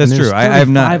films. That's And true. there's I have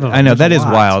not. 35 of them. I know There's that a is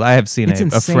lot. wild. I have seen It's a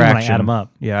insane when I fraction. add 'em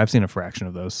up. Yeah, I've seen a fraction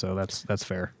of those, so that's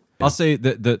fair. I'll say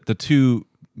that the two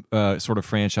sort of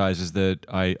franchises that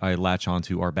I latch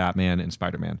onto are Batman and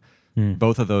Spider-Man.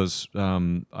 Both of those,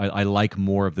 I like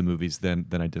more of the movies than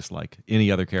I dislike.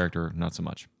 Any other character, not so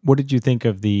much. What did you think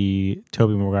of the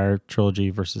Tobey Maguire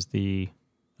trilogy versus the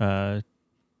Andrew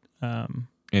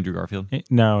Garfield,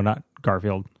 no, not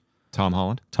Garfield, Tom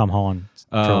Holland. Tom Holland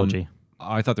trilogy?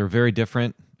 I thought they were very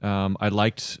different. I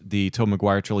liked the Tobey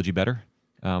Maguire trilogy better.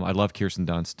 I love Kirsten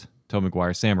Dunst, Tobey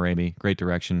Maguire, Sam Raimi, great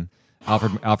direction.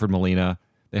 Alfred Molina,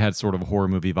 they had sort of a horror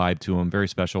movie vibe to them, very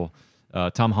special.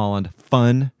 Tom Holland,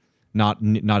 fun, not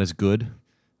as good.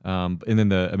 And then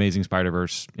the Amazing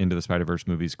Spider-Verse, Into the Spider-Verse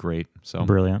movies, great. So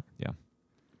Brilliant. yeah.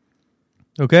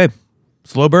 Okay,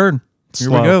 slow burn. Here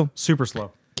we go. Super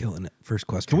slow. Killing it. First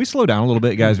question. Can we slow down a little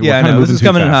bit, guys? Yeah, I We're kinda know this moving is too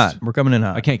coming in fast. hot. We're coming in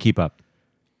hot. I can't keep up.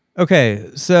 Okay,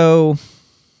 so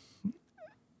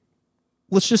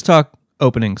let's just talk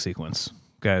opening sequence,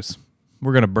 guys.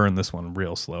 We're gonna burn this one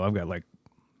real slow. I've got like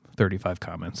 35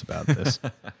 comments about this.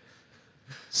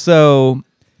 So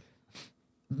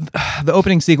the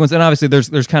opening sequence, and obviously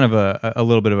there's kind of a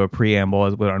little bit of a preamble,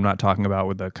 as what I'm not talking about,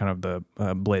 with the kind of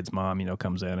the Blade's mom,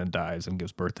 comes in and dies and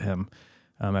gives birth to him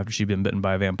after she'd been bitten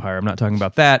by a vampire. I'm not talking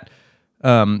about that.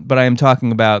 But I am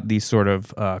talking about the sort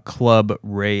of club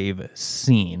rave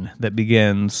scene that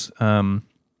begins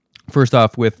first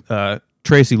off with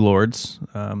Tracy Lords,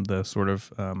 the sort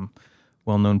of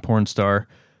well-known porn star,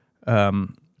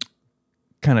 kind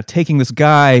of taking this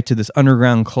guy to this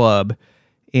underground club.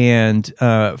 And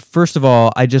first of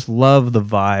all, I just love the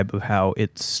vibe of how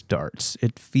it starts.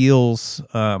 It feels...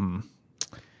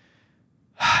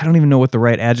 I don't even know what the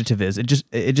right adjective is. It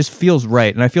just feels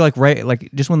right. And I feel like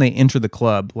just when they enter the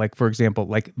club, like for example,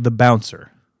 like the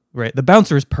bouncer, right? The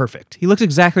bouncer is perfect. He looks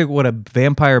exactly what a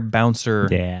vampire bouncer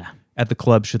at the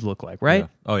club should look like, right? Yeah.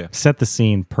 Oh yeah. Set the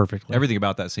scene perfectly. Everything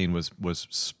about that scene was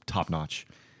top notch.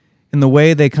 And the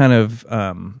way they kind of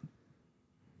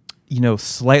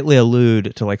slightly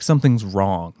allude to like something's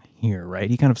wrong here, right?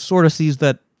 He kind of sort of sees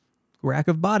that rack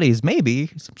of bodies, maybe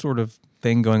some sort of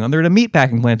thing going on. They're at a meat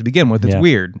packing plant to begin with. It's Yeah.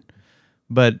 weird,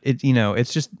 but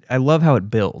it's just I love how it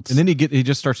builds. And then he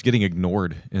just starts getting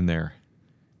ignored in there.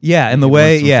 Yeah, and the He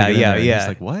way, wants yeah, something in yeah, there, and yeah. he's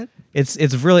like, what? It's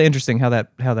really interesting how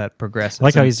that progresses. I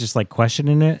like how And- he's just like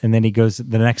questioning it, and then he goes.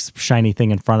 The next shiny thing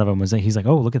in front of him was he's like,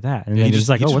 "Oh, look at that!" And Yeah, then he he's just-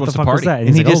 like, he "Oh, just what the wants to fuck was party. that?" And and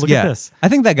he's he like, just "Oh, look yeah. at this." I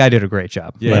think that guy did a great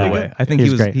job. Yeah, by he the did. way, I think he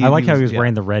was great. he- I like he how he was yeah.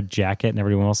 wearing the red jacket, and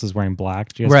everyone else is wearing black.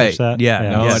 Did you guys Right, catch that? yeah.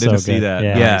 No, I didn't see good. that.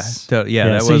 Yeah. Yeah, Nice.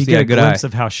 that So was you get a good glimpse eye.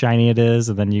 of how shiny it is,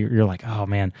 and then you're like, "Oh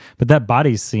man!" But that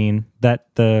bodies scene, that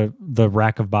the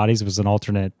rack of bodies was an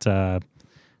alternate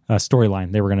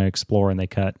storyline they were going to explore, and they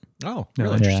cut. Oh, No,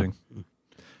 really? interesting.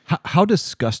 How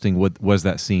disgusting was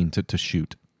that scene to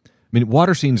shoot? I mean,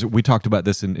 water scenes, we talked about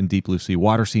this in Deep Blue Sea.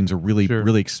 Water scenes are really,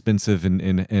 really expensive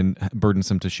and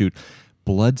burdensome to shoot.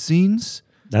 Blood scenes?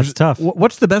 That's tough.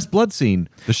 What's the best blood scene?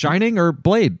 The Shining or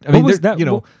Blade? I mean, was there-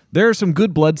 that? there are some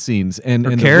good blood scenes. And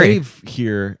the Carrie. rave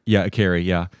here, Carrie,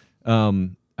 yeah.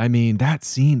 I mean, that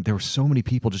scene, there were so many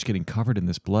people just getting covered in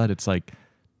this blood. It's like,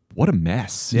 what a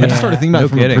mess. I just started thinking about No it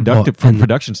from kidding. from a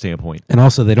production standpoint. And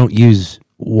also, they don't use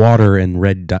water and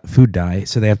red food dye,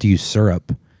 so they have to use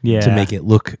syrup to make it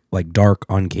look like dark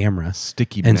on camera.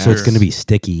 Sticky And so it's mess. going to be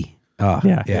sticky. Yeah.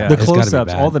 The The it's gotta be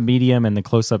close-ups, bad. all the medium and the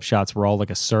close-up shots were all like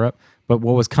a syrup. But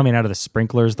what was coming out of the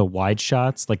sprinklers, the wide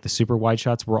shots, like the super wide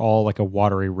shots, were all like a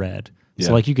watery red. Yeah.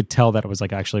 So like you could tell that it was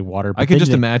like actually water. But I could then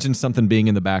just they- imagine something being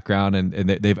in the background, and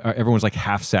everyone's like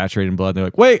half saturated in blood. And they're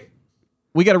like, "Wait,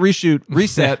 we got to reshoot,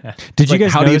 reset." Did you Like,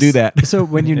 guys? How do you do notice- that? So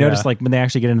when you Yeah. notice, like when they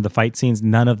actually get into the fight scenes,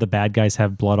 none of the bad guys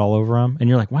have blood all over them, and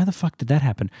you're like, why the fuck did that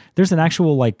happen? There's an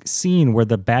actual like scene where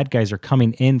the bad guys are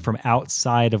coming in from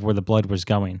outside of where the blood was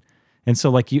going. And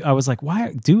so, like I was like,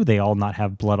 why do they all not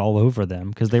have blood all over them?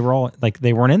 Because they were all like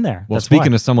they weren't in there. Well, That's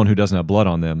speaking why. of someone who doesn't have blood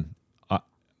on them,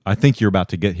 I think you're about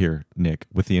to get here, Nick,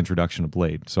 with the introduction of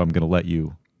Blade. So I'm going to let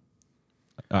you.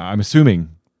 I'm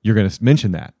assuming you're going to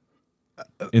mention that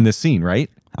in this scene,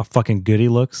 right? how fucking good he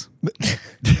looks.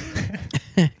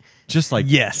 Just like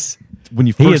Yes. when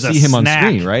you He first is a see him on snack.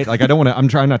 screen, right? Like I don't want to. I'm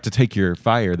trying not to take your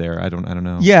fire there. I don't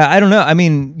know. Yeah, I don't know. I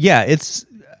mean, yeah, it's.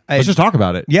 Let's just talk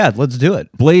about it. Yeah, let's do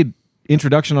it. Blade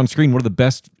introduction on screen, one of the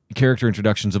best character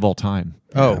introductions of all time.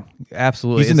 Oh,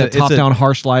 absolutely. He's in It's that a- it's a- top-down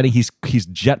harsh lighting. He's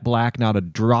jet black, not a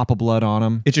drop of blood on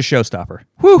him. It's a showstopper.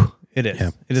 Whew. It is.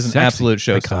 Yeah. It is an Sexy. absolute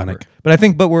showstopper. Iconic. But I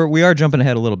think, we are jumping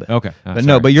ahead a little bit. Okay. But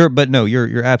no,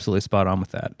 you're absolutely spot on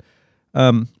with that.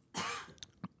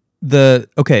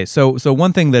 So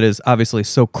one thing that is obviously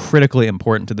so critically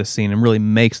important to this scene and really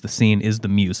makes the scene is the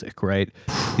music, right?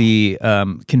 The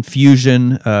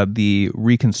confusion, the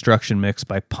reconstruction mix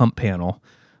by Pump Panel,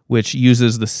 which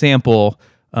uses the sample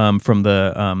from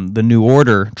the New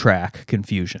Order track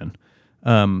Confusion.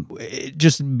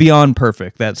 Just beyond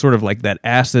perfect. That sort of like that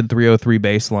acid 303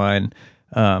 bass line,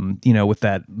 with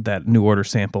that New Order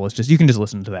sample. It's just, you can just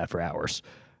listen to that for hours.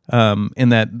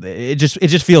 And that it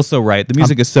just feels so right. The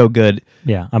music is so good.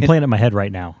 Yeah, I'm playing it in my head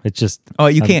right now. It's just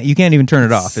You can't even turn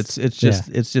it off.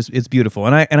 It's beautiful.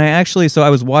 And I actually, so I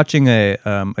was watching a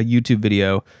YouTube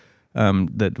video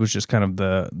that was just kind of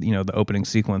the opening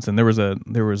sequence, and there was a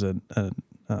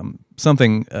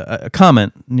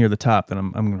comment near the top that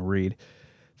I'm going to read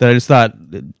that I just thought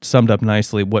it summed up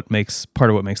nicely part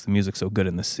of what makes the music so good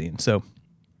in this scene. So,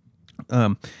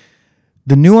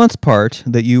 the nuanced part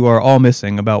that you are all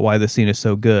missing about why this scene is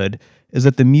so good is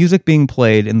that the music being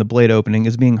played in the Blade opening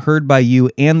is being heard by you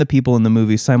and the people in the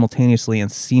movie simultaneously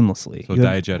and seamlessly. So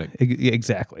diegetic.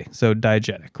 Exactly. So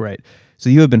diegetic, right. So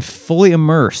you have been fully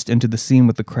immersed into the scene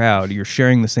with the crowd. You're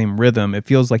sharing the same rhythm. It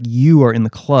feels like you are in the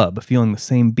club, feeling the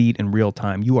same beat in real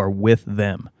time. You are with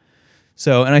them.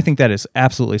 So, and I think that is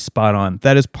absolutely spot on.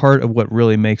 That is part of what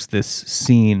really makes this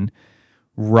scene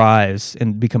rise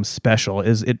and become special.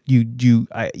 Is it you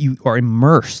are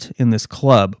immersed in this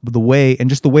club, the way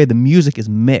the music is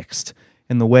mixed,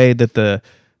 and the way that the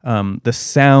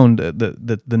sound,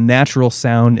 the natural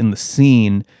sound in the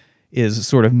scene is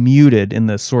sort of muted in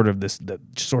the sort of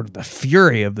the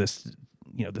fury of this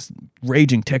this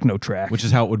raging techno track, Which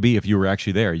is how it would be if you were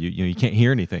actually there. You can't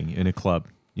hear anything in a club.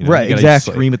 Right, You gotta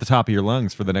exactly. scream at the top of your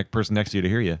lungs for the next person next to you to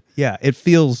hear you. Yeah, it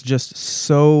feels just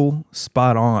so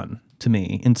spot on to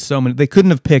me. In so many, they couldn't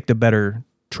have picked a better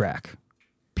track.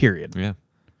 Period. Yeah.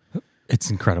 it's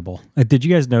incredible. Did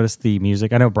you guys notice the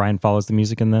music? I know Brian follows the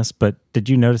music in this, but did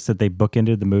you notice that they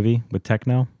bookended the movie with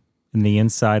techno? And the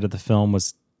inside of the film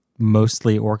was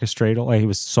mostly orchestral. Like, it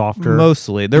was softer.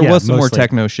 Mostly, there was some more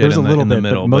techno shit There's in a little the bit,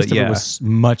 middle, but most but of yeah. it was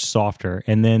much softer.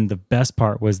 And then the best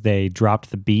part was they dropped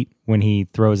the beat when he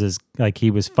throws his, like he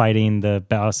was fighting the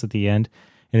boss at the end,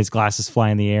 and his glasses fly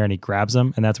in the air and he grabs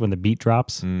them, and that's when the beat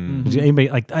drops. Anybody,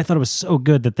 like, I thought it was so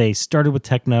good that they started with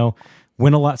techno,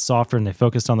 went a lot softer, and they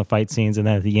focused on the fight scenes, and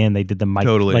then at the end they did the mic.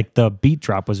 Totally. Like the beat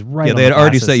drop was right. Yeah, on they had the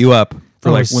already glasses. set you up for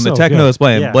Oh, like it's when so the techno good. is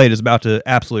playing, Yeah. Blade is about to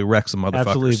absolutely wreck some motherfuckers.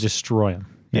 Absolutely destroy him.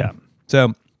 Yeah.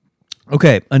 So,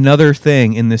 okay, another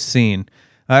thing in this scene.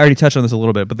 I already touched on this a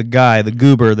little bit, but the guy, the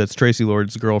goober that's Tracy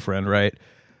Lord's girlfriend, right?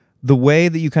 The way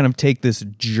that you kind of take this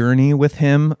journey with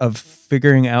him of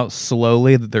figuring out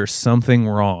slowly that there's something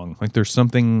wrong, like there's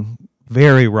something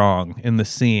very wrong in the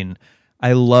scene.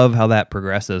 I love how that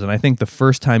progresses. And I think the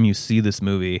first time you see this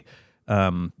movie,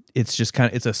 it's just kind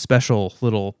of, it's a special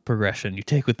little progression you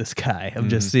take with this guy of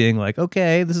just seeing like,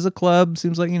 okay, this is a club.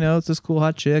 Seems like, it's this cool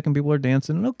hot chick and people are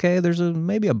dancing. And okay, there's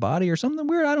maybe a body or something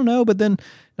weird. I don't know. But then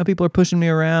now people are pushing me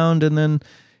around and then,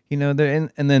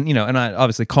 and then, and I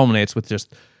obviously culminates with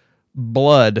just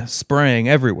blood spraying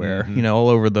everywhere, all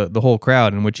over the whole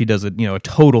crowd, in which he does a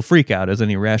total freak out as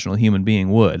any rational human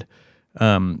being would.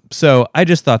 So I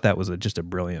just thought that was just a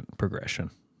brilliant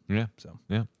progression. Yeah. So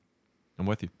yeah, I'm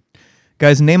with you.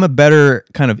 Guys, name a better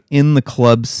kind of in the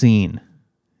club scene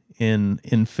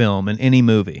in film in any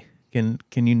movie. Can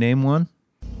you name one?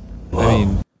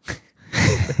 I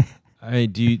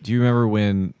mean, do you remember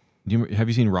when? Have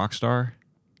you seen Rockstar?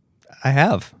 I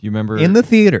have. Do you remember in the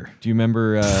theater? Do you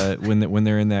remember when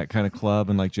they're in that kind of club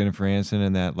and like Jennifer Aniston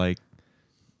and that like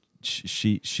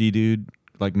she dude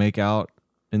like make out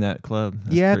in that club?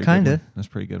 That's kind of. That's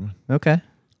a pretty good one. Okay.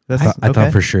 I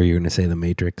thought for sure you were going to say The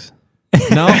Matrix.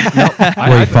 No.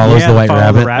 Where he follows the white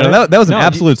rabbit. That was an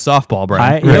absolute softball,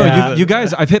 Brian. You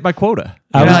guys, I've hit my quota.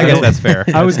 I guess that's fair.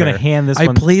 I was going to hand this I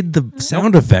one. played the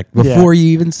sound effect before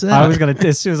you even said I was going to,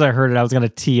 as soon as I heard it, I was going to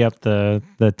tee up the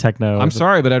techno. I'm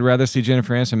sorry, but I'd rather see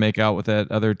Jennifer Aniston make out with that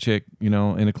other chick, in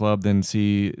a club than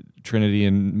see Trinity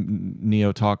and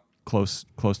Neo talk close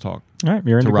talk. All right,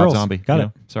 you're to into Rob girls. Zombie. Got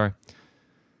it. Sorry.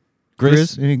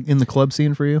 Grizz, any in the club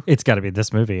scene for you? It's got to be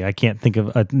this movie. I can't think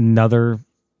of another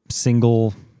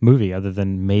single movie other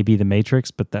than maybe The Matrix,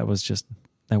 but that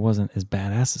wasn't as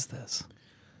badass as this.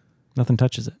 Nothing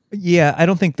touches it. Yeah, I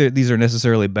don't think these are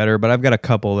necessarily better, but I've got a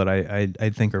couple that I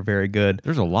think are very good.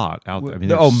 There's a lot out there. I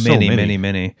mean,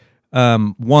 many.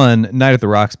 One, Night at the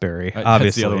Roxbury, obviously.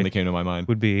 That's the other one that came to my mind.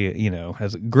 Would be,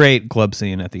 has a great club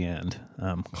scene at the end.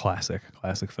 Classic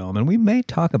film. And we may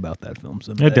talk about that film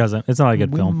someday. It doesn't. It's not a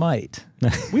good we film. Might.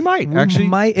 We might, actually.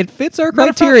 It fits our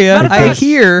criteria. I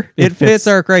hear it fits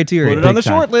our criteria. Put it on the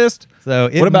short list. So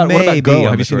what about Go?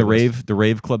 Have you seen the the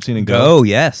rave club scene in Go? Go,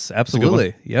 yes,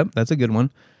 absolutely. Yep, that's a good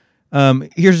one.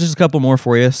 Here's just a couple more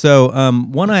for you. So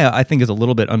one I think is a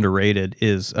little bit underrated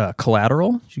is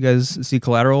Collateral. Did you guys see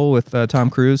Collateral with Tom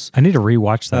Cruise? I need to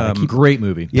rewatch that. Great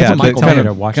movie. Yeah, That's what Michael Mann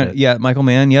to watch it. Yeah, Michael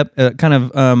Mann. Yep,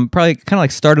 probably kind of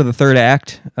like start of the third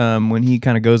act when he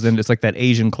kind of goes into it's like that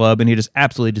Asian club and he just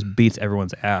absolutely just beats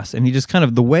everyone's ass. And he just kind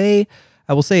of the way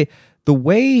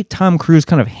Tom Cruise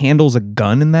kind of handles a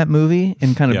gun in that movie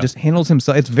and kind of just handles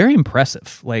himself, it's very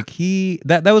impressive. Like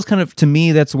that was kind of, to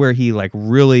me, that's where he like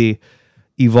really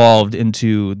evolved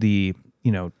into the,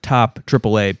 top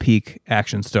AAA peak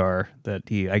action star that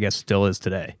he, I guess, still is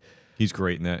today. He's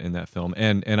great in that film,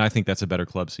 and I think that's a better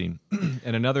club scene.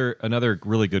 And another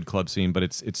really good club scene, but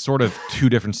it's sort of two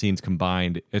different scenes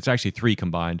combined. It's actually three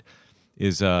combined.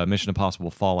 Is Mission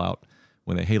Impossible Fallout,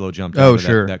 when the Halo jumped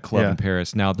over that club in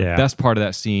Paris. Now, the best part of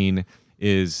that scene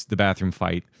is the bathroom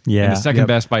fight. Yeah. And the second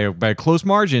best by a close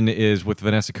margin is with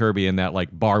Vanessa Kirby in that like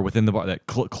bar within the bar, that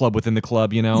club within the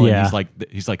club, And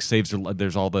he's like saves her.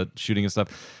 There's all the shooting and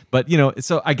stuff. But,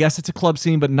 so I guess it's a club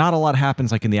scene, but not a lot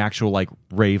happens like in the actual like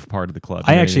rave part of the club.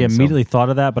 I actually immediately thought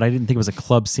of that, but I didn't think it was a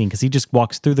club scene because he just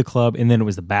walks through the club and then it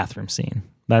was the bathroom scene.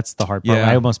 That's the hard part.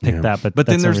 I almost picked that, but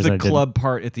then there's the club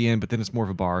part at the end, but then it's more of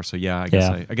a bar. So I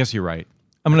guess you're right.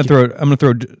 I'm gonna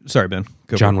throw. Sorry, Ben.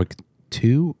 John Wick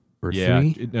 2 or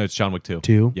 3? No, it's John Wick 2.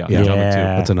 2? Yeah, John Wick 2.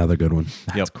 That's another good one.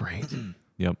 That's great.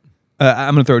 Yep.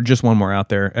 I'm gonna throw just one more out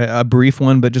there, a brief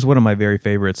one, but just one of my very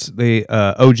favorites. The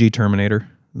OG Terminator,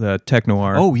 the tech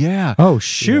noir. Oh yeah. Oh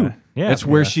shoot. Yeah. That's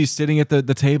where she's sitting at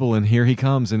the table, and here he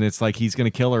comes, and it's like he's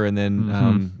gonna kill her, and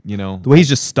then the way he's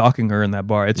just stalking her in that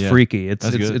bar. It's freaky.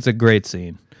 It's a great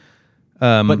scene.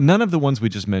 But none of the ones we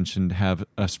just mentioned have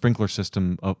a sprinkler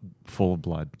system full of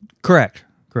blood. Correct.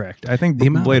 I think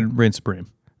Blade reigns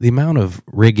supreme. The amount of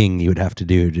rigging you would have to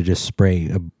do to just spray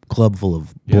a club full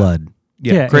of blood.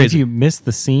 Yeah, crazy. If you missed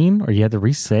the scene or you had to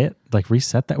reset that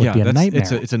would be a nightmare.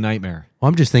 It's a nightmare. Well,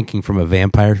 I'm just thinking from a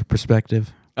vampire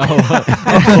perspective. All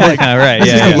right.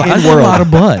 Yeah. That's a lot of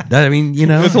blood. I mean,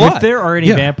 it's a lot. If there are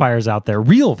any vampires out there,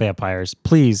 real vampires,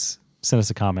 please send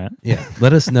us a comment. Yeah.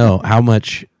 Let us know how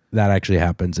much that actually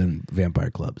happens in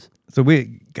vampire clubs. So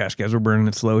gosh, guys, we're burning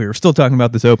it slow here. We're still talking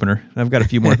about this opener. I've got a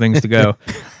few more things to go.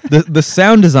 The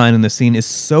sound design in this scene is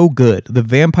so good. The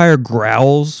vampire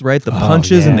growls, right? The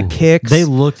punches and the kicks. They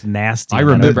looked nasty. I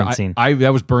remember. Scene.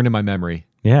 That was burned in my memory.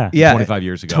 Yeah. 25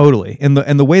 years ago. Totally. And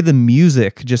the way the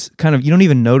music just kind of, you don't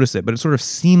even notice it, but it sort of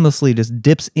seamlessly just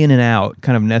dips in and out,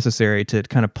 kind of necessary to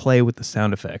kind of play with the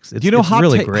sound effects. It's, it's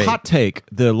really great. Hot take,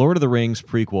 the Lord of the Rings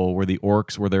prequel where the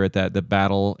orcs, where they're at the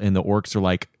battle and the orcs are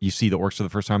like, you see the orcs for the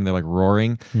first time, they're like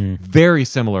roaring. Very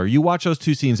similar. You watch those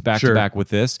two scenes back to back with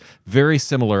this. Very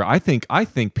similar. I think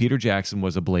Peter Jackson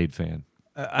was a Blade fan.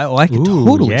 I can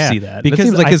totally see that. Because it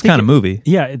seems like his kind of movie.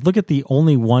 Yeah, look at the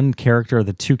only one character, or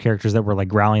the two characters that were like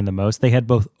growling the most. They had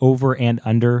both over and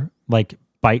under like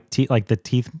bite teeth, like the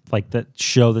teeth, like that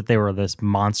show that they were this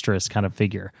monstrous kind of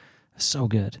figure. So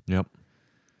good. Yep.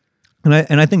 And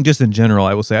I think just in general,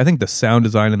 I will say, I think the sound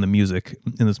design and the music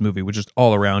in this movie was just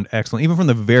all around excellent. Even from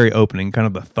the very opening, kind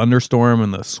of the thunderstorm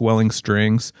and the swelling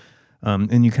strings.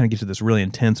 And you kind of get to this really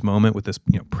intense moment with this,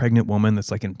 pregnant woman that's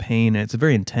like in pain, and it's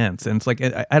very intense. And it's like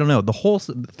I don't know, the whole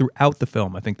throughout the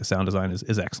film, I think the sound design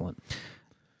is excellent.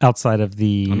 Outside of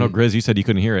the, oh no, Grizz, you said you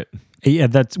couldn't hear it. Yeah,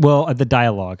 the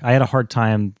dialogue. I had a hard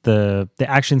time. The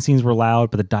action scenes were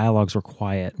loud, but the dialogues were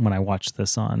quiet when I watched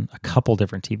this on a couple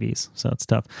different TVs. So it's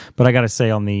tough. But I got to say,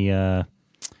 on the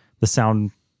sound,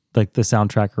 like the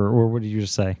soundtrack, or what did you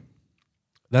just say?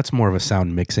 That's more of a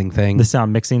sound mixing thing. The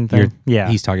sound mixing thing? Yeah.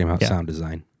 He's talking about sound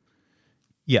design.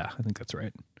 Yeah, I think that's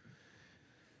right.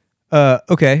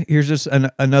 Okay, here's just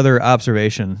another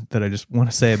observation that I just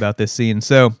want to say about this scene.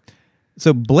 So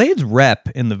Blade's rep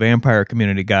in the vampire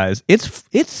community, guys,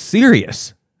 it's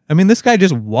serious. I mean, this guy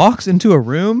just walks into a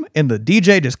room and the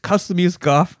DJ just cuts the music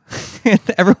off and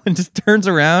everyone just turns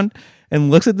around and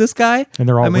looks at this guy. And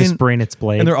they're all whispering it's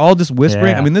Blade. And they're all just whispering.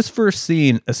 Yeah. I mean, this first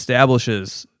scene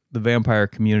establishes the vampire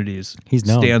community's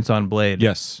stance on Blade.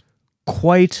 Yes.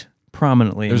 Quite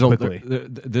prominently and quickly.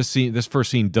 This first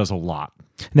scene does a lot.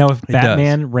 Now, if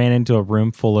Batman ran into a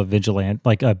room full of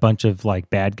like a bunch of like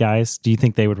bad guys, do you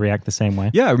think they would react the same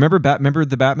way? Yeah, remember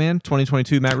the Batman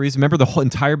 2022 Matt Reeves? Remember the whole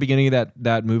entire beginning of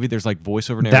that movie? There's like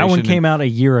voiceover narration. That one came out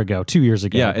 2 years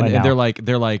ago. Yeah, and they're like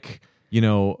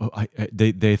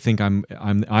they think I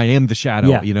am the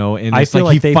Shadow, and I it's feel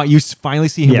like you finally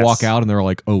see him walk out, and they're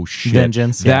like, oh shit,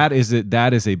 vengeance. That is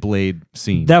a Blade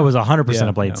scene. That was 100%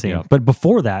 a Blade scene. Yeah. But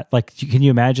before that, like, can you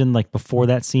imagine like before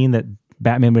that scene that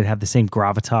Batman would have the same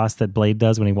gravitas that Blade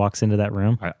does when he walks into that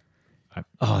room?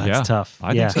 That's tough.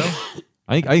 I think so.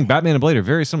 I think Batman and Blade are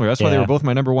very similar. That's why they were both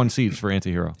my number one seeds for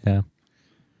antihero. Yeah.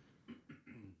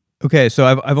 Okay, so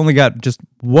I've only got just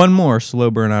one more slow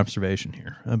burn observation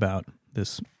here about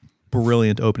this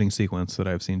brilliant opening sequence that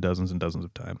I've seen dozens and dozens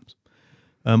of times,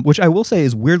 which I will say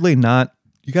is weirdly not.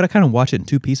 You got to kind of watch it in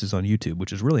two pieces on YouTube,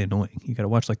 which is really annoying. You got to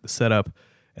watch like the setup,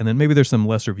 and then maybe there's some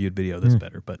lesser viewed video that's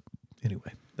better. But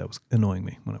anyway, that was annoying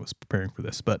me when I was preparing for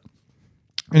this. But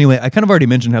anyway, I kind of already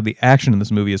mentioned how the action in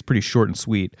this movie is pretty short and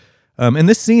sweet. And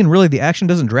this scene, really, the action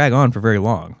doesn't drag on for very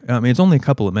long. I mean, it's only a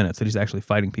couple of minutes that he's actually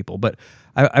fighting people. But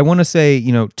I want to say,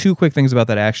 two quick things about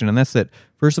that action, and that's that.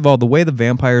 First of all, the way the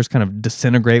vampires kind of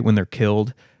disintegrate when they're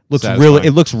killed looks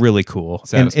really cool.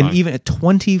 And even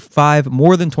at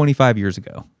more than 25 years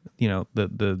ago,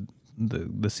 the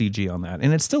CG on that,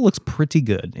 and it still looks pretty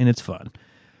good and it's fun.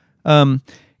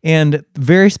 And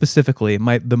very specifically,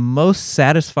 the most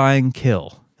satisfying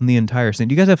kill in the entire scene.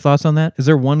 Do you guys have thoughts on that? Is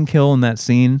there one kill in that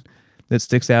scene that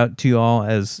sticks out to you all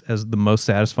as the most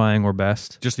satisfying or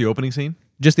best? Just the opening scene?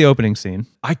 Just the opening scene.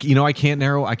 I can't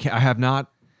narrow. I have not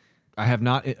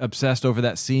obsessed over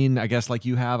that scene. I guess like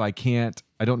you have. I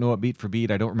don't know it beat for beat.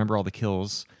 I don't remember all the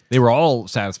kills. They were all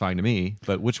satisfying to me,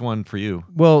 but which one for you?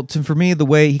 Well, for me, the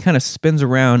way he kind of spins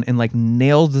around and like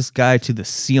nails this guy to the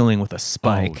ceiling with a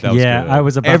spike. Oh, that was good. I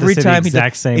was about to say the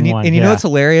exact same one. And you know what's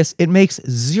hilarious? It makes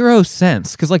zero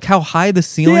sense because like how high the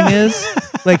ceiling is,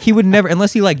 like he would never,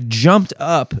 unless he like jumped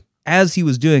up as he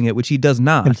was doing it, which he does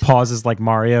not. And pauses like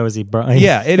Mario as he...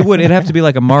 It'd have to be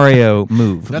like a Mario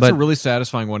move. That's a really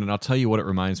satisfying one, and I'll tell you what it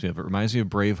reminds me of. It reminds me of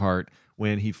Braveheart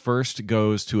when he first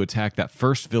goes to attack that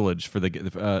first village for with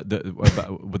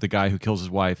the guy who kills his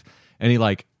wife, and he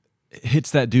like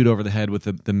hits that dude over the head with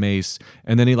the mace,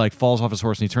 and then he like falls off his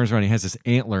horse and he turns around and he has this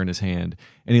antler in his hand,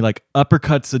 and he like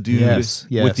uppercuts a dude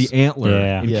with the antler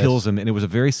and kills him, and it was a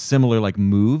very similar like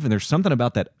move, and there's something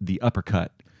about the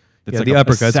uppercut. It's like the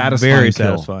uppercut's very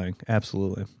kill. satisfying.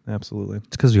 Absolutely. It's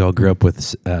because we all grew up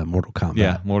with Mortal Kombat.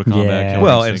 Yeah, Mortal Kombat. Yeah. Killer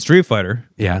Well, Instinct. and Street Fighter.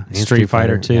 Yeah, Street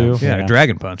Fighter too. Yeah,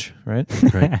 Dragon Punch, right?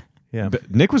 Right. Yeah.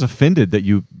 But Nick was offended that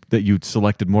you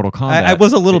selected Mortal Kombat. I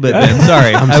was a little bit, Ben.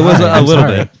 Sorry. I was a little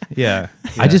bit. Yeah.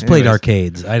 I just played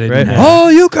arcades. I didn't. Right? Oh,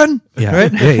 you can. Yeah.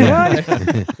 Right?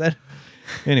 Yeah.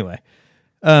 Anyway.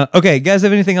 Okay, guys,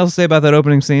 have anything else to say about that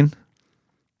opening scene?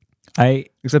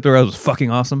 Except the rose was fucking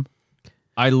awesome.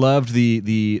 I loved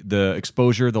the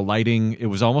exposure, the lighting. It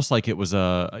was almost like it was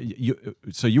so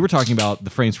you were talking about the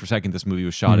frames per second this movie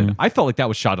was shot in. I felt like that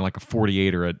was shot in like a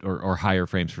 48 or higher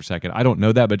frames per second. I don't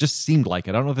know that, but it just seemed like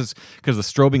it. I don't know if it's because the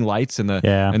strobing lights and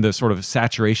the sort of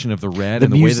saturation of the red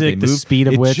and the music, way that they move, the speed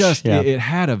of which it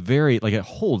had a very it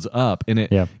holds up, and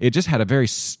it just had a very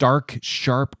stark,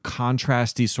 sharp,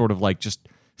 contrasty sort of like just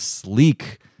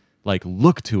sleek like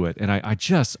look to it. And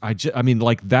I mean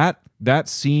like that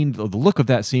scene, the look of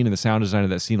that scene and the sound design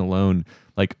of that scene alone,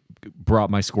 like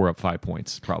brought my score up 5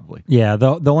 points probably. Yeah,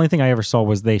 the only thing I ever saw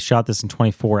was they shot this in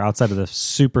 24 outside of the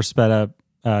super sped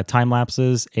up time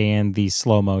lapses and the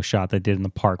slow mo shot they did in the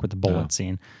park with the bullet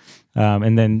scene.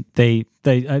 And then they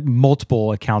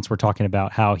multiple accounts were talking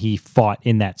about how he fought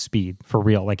in that speed for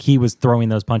real. Like he was throwing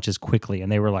those punches quickly,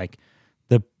 and they were like,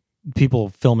 the people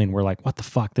filming were like, "What the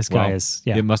fuck? This guy is."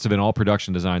 Yeah, it must have been all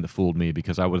production design that fooled me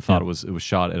because I would have thought it was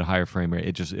shot at a higher frame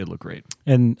rate. It looked great.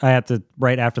 And I have to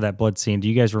right after that blood scene. Do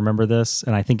you guys remember this?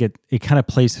 And I think it kind of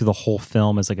plays through the whole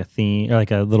film as like a theme, or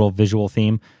like a little visual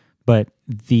theme. But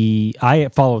I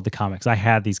followed the comics. I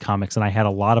had these comics, and I had a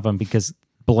lot of them because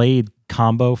Blade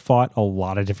combo fought a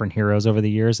lot of different heroes over the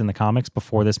years in the comics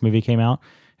before this movie came out.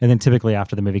 And then typically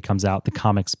after the movie comes out, the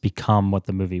comics become what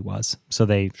the movie was. So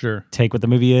they take what the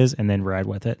movie is and then ride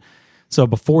with it. So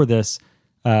before this,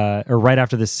 or right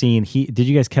after this scene, did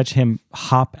you guys catch him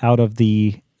hop out of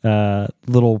the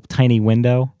little tiny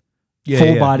window?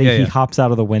 Full body, he hops out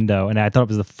of the window. And I thought it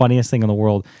was the funniest thing in the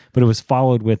world, but it was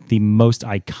followed with the most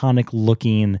iconic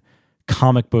looking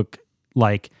comic book.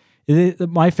 Like,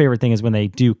 my favorite thing is when they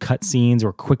do cut scenes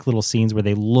or quick little scenes where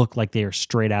they look like they are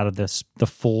straight out of the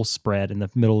full spread in the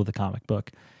middle of the comic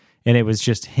book. And it was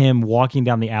just him walking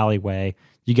down the alleyway.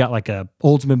 You got like a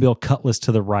Oldsmobile Cutlass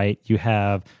to the right. You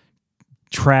have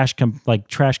trash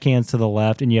cans to the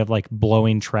left, and you have like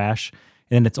blowing trash.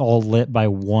 And it's all lit by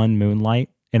one moonlight.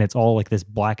 And it's all like this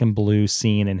black and blue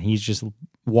scene. And he's just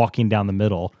walking down the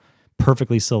middle,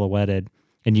 perfectly silhouetted.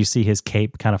 And you see his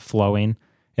cape kind of flowing.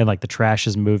 And like the trash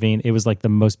is moving. It was like the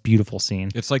most beautiful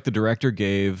scene. It's like the director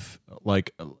gave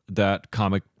like that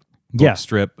comic book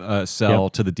strip cell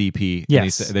to the DP.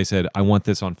 Yes. And they said, I want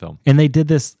this on film. And they did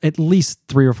this at least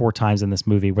 3 or 4 times in this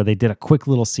movie where they did a quick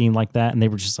little scene like that. And they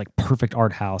were just like perfect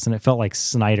art house. And it felt like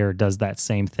Snyder does that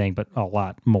same thing, but a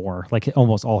lot more. Like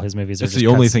almost all his movies are it's just the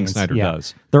only cut thing scenes. Snyder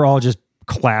does. They're all just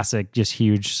classic, just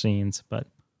huge scenes. But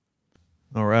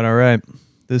All right.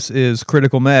 This is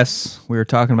Critical Mess. We are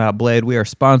talking about Blade. We are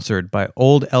sponsored by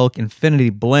Old Elk Infinity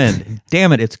Blend.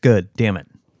 Damn it, it's good. Damn it.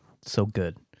 It's so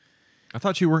good. I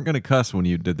thought you weren't going to cuss when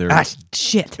you did their...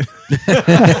 Shit.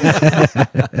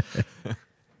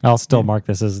 I'll still mark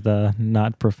this as the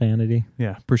not profanity.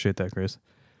 Yeah, appreciate that, Chris.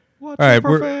 What's All right,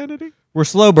 profanity? We're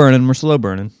slow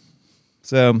burning.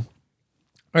 So,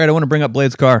 all right, I want to bring up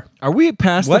Blade's car. Are we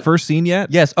past the first scene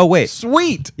yet? Yes. Oh, wait.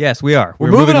 Sweet. Yes, we are.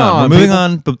 We're moving on. We're moving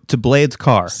on to Blade's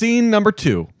car. Scene number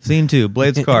 2. Scene 2,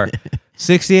 Blade's car.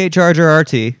 68 Charger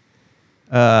RT.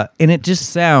 And it just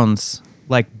sounds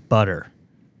like butter.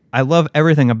 I love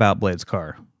everything about Blade's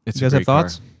car. It's you guys a have great car.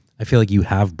 thoughts? I feel like you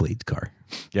have Blade's car.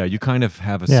 Yeah, you kind of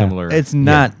have a similar... It's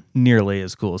not nearly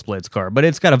as cool as Blade's car, but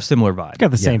it's got a similar vibe. It's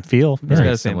got the same feel. It's got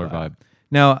a similar vibe.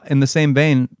 Now, in the same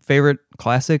vein, favorite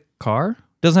classic car?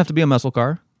 Doesn't have to be a muscle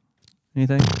car.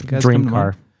 Anything? You guys Dream come to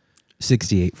car. mind?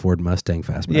 68 Ford Mustang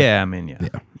Fastback. Yeah, I mean, yeah.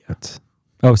 That's,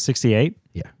 Oh, 68?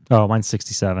 yeah. Oh, mine's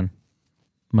 67.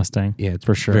 Mustang. Yeah, it's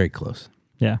for sure. very close.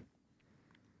 Yeah.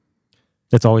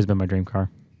 It's always been my dream car.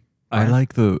 I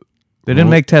like the... They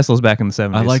didn't make Teslas back in the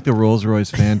 70s. I like the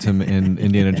Rolls-Royce Phantom in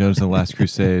Indiana Jones and the Last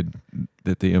Crusade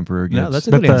that the Emperor gets. No, that's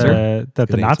a good answer. That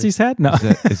the Good Nazis had? No.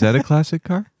 Is that a classic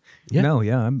car? Yeah. No,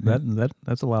 yeah,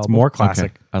 that's allowable. It's more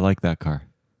classic. Okay. I like that car.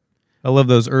 I love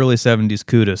those early 70s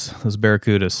Cudas, those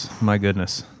Barracudas. My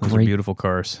goodness. Those are Great. beautiful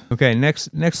cars. Okay, next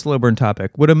slow burn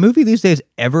topic. Would a movie these days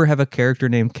ever have a character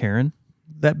named Karen?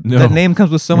 That name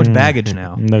comes with so much baggage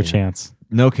now. No chance.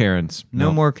 No Karens.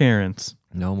 No more Karens.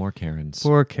 No more Karens.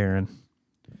 Poor Karen.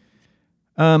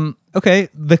 Okay,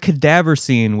 the cadaver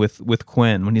scene with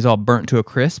Quinn when he's all burnt to a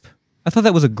crisp. I thought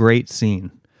that was a great scene.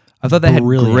 I thought that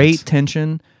Brilliant. had great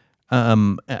tension.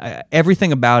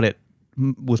 Everything about it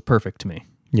was perfect to me.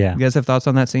 Yeah. You guys have thoughts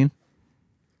on that scene?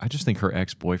 I just think her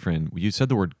ex-boyfriend, you said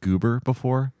the word goober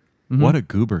before. What a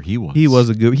goober he was. He was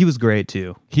he was great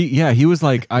too. He was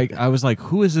like, I was like,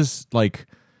 who is this like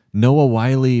Noah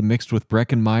Wiley mixed with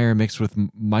Breckenmeyer mixed with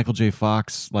Michael J.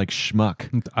 Fox, like schmuck.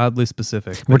 It's oddly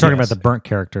specific. We're talking yes. about the burnt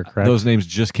character, correct? Those names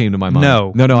just came to my mind.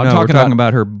 No, I'm we're talking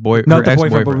about her boy. Not her the boyfriend,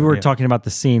 ex-boyfriend. but we were Yeah. talking about the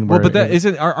scene where. Well, but that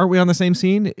isn't. Aren't we on the same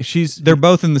scene? They're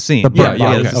both in the scene. The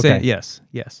yeah, it's the okay. same-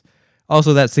 yes.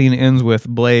 Also, that scene ends with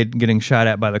Blade getting shot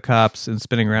at by the cops and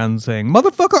spinning around and saying,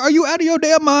 "Motherfucker, are you out of your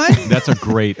damn mind?" That's a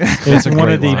great. it's a one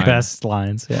great of the line. best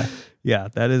lines. Yeah. Yeah,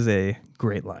 that is a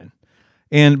great line.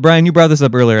 And Brian, you brought this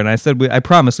up earlier, and I said I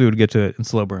promised we would get to it in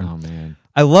slow burn. Oh man.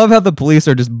 I love how the police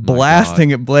are just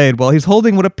blasting at Blade while he's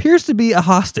holding what appears to be a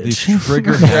hostage. These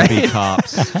trigger happy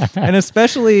cops. And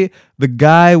especially the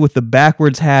guy with the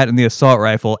backwards hat and the assault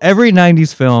rifle. Every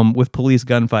 90s film with police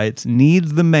gunfights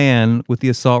needs the man with the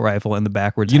assault rifle and the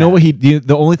backwards You hat. know what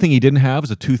the only thing he didn't have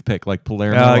was a toothpick like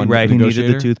Palermo. Oh, on right, he needed the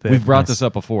Negotiator. toothpick. We've brought Yes. this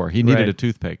up before. He needed Right. a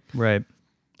toothpick. Right.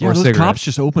 Yeah, Or those cigarette. cops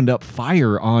just opened up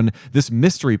fire on this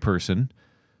mystery person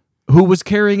who was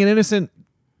carrying an innocent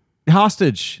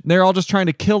hostage. They're all just trying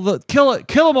to kill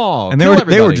them all. And they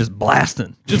were just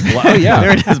blasting. oh yeah. They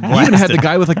were just You even had the blasting.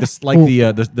 guy with like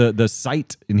the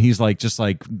sight, and he's like just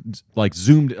like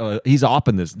zoomed. He's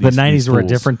opping this. The these 90s were a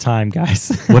fools. different time, guys.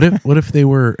 What if they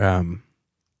were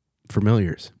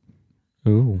familiars?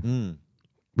 Ooh.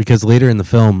 Because later in the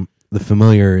film, the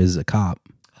familiar is a cop.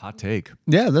 Hot take.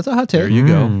 Yeah, that's a hot take. There you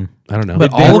go. I don't know.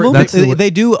 But They all were- of them, that's they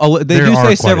do there say are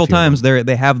quite a several few of times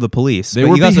they have the police. They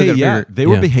but were you also gotta figure- they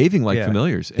were Yeah. behaving like Yeah.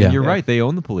 familiars, and Yeah. you're Yeah. right. They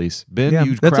own the police. Ben, Yeah,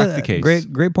 you that's cracked a the case.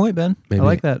 great point, Ben. Maybe. I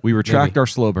like that. We retract our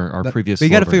slow burn, our previous. But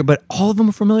you got to slow figure. burn. But all of them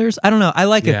are familiars. I don't know. I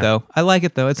like it Yeah. though. I like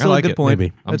it though. It's I still like a good it. point.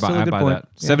 Maybe. That's still a I good buy point. that.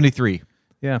 Yeah. 73.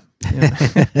 Yeah.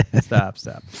 Stop.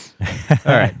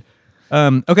 All right.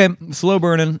 Okay. Slow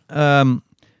burning.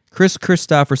 Kris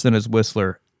Kristofferson as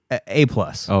Whistler. A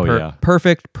plus. Oh, yeah.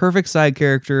 Perfect side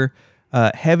character.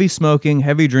 Heavy smoking,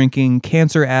 heavy drinking,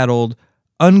 cancer addled,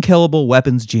 unkillable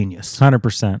weapons genius.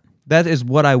 100%. That is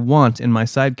what I want in my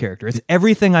side character. It's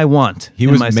everything I want. He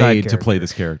in was my side made to character. play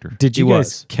this character. Did you He guys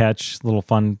was. catch little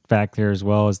fun fact there as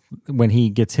well as when he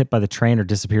gets hit by the train or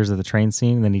disappears at the train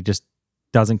scene, and then he just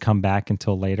doesn't come back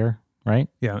until later, right?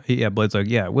 Yeah. Blade's like,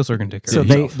 yeah, Whistler can take care So of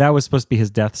himself. that was supposed to be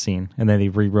his death scene, and then they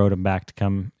rewrote him back to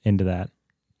come into that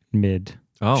mid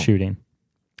shooting.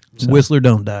 Whistler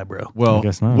don't die, bro. Well, I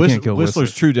guess not. Can't kill Whistler's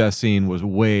Whistler. true death scene was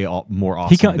way more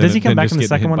awesome. Does he come than back just in the getting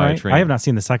second hit one? by a Right? train. I have not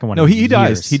seen the second one. No, in he dies.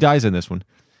 years. He dies in this one,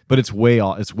 but it's way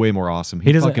more awesome.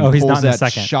 He doesn't- fucking he's pulls not in the that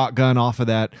second. shotgun off of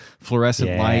that fluorescent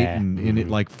Yeah. light, and it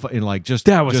like just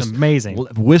That was just amazing.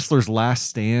 Whistler's last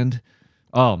stand.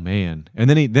 Oh man! And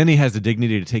then he has the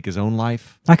dignity to take his own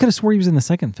life. I could have swore he was in the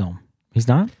second film. He's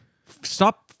not?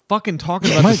 Stop fucking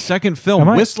talking about the second film. Am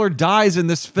I- Whistler dies in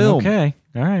this film. Okay.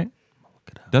 All right.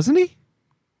 Doesn't he?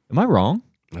 Am I wrong?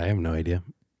 I have no idea.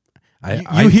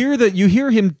 You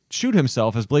hear him shoot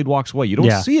himself as Blade walks away. You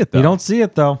don't see it though. You don't see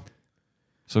it though.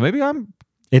 So maybe I'm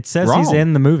It says he's Wrong.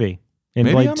 in the movie in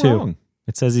maybe Blade I'm 2. wrong.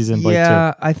 It says he's in Blade 2.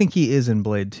 Yeah, I think he is in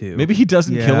Blade 2. Maybe he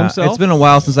doesn't kill himself. It's been a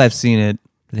while since I've seen it.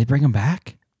 Did they bring him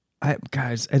back?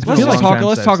 Guys, it's been Let's a long just talk. time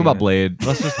Let's since talk I've about seen Blade.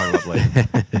 Let's just talk about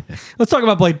Blade. Let's talk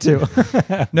about Blade 2.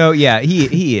 it. No, yeah,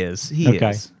 he is. He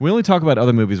Okay. is. We only talk about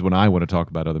other movies when I want to talk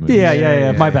about other movies.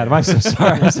 yeah. My bad. I'm so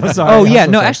sorry. I'm so sorry. Oh I'm yeah,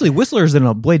 so no, sorry. actually, Whistler's in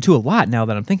a Blade 2 a lot now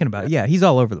that I'm thinking about it. Yeah, he's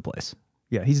all over the place.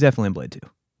 Yeah, he's definitely in Blade 2. All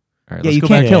right, Yeah, let's you go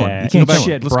can't back. kill him. Yeah, You can't Go back- kill him.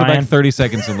 Shit, let's go Brian. back 30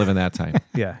 seconds and live in that time.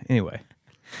 Yeah. Anyway.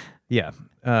 Yeah.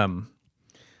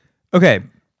 Okay.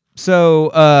 So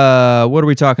what are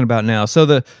we talking about now?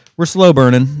 So we're slow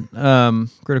burning.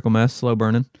 Critical Mess, slow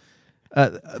burning.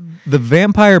 The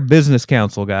Vampire Business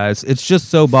Council, guys. It's just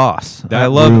so boss. That I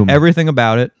love room. everything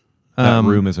about it. That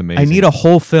room is amazing. I need a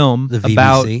whole film The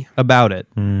about VBC?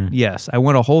 it. Yes, I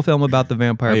want a whole film about the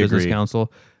Vampire I Business agree.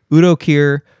 Council. Udo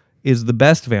Kier is the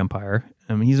best vampire.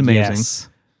 I mean, he's amazing. Yes.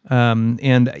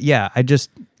 And yeah,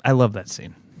 I love that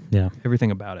scene. Yeah.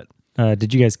 Everything about it.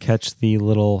 Did you guys catch the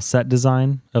little set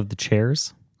design of the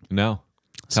chairs? No.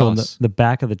 So Tell in us. the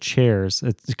back of the chairs,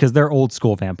 it's because they're old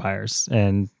school vampires,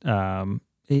 and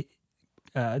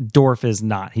Dorf is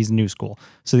not. He's new school.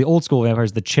 So the old school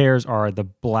vampires, the chairs are the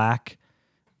black.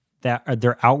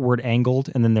 They're outward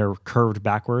angled and then they're curved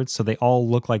backwards, so they all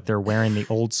look like they're wearing the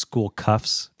old school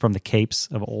cuffs from the capes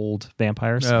of old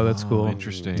vampires. Oh, that's cool.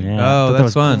 Interesting. Yeah, I Oh, thought that that's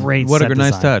was fun. great What a set nice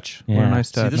design. touch. What Yeah. a nice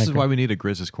See, touch. this is why we need a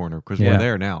Grizz's Corner, because Yeah. we're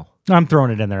there now. I'm throwing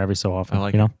it in there every so often. I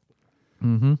like you know.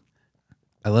 Mm-hmm.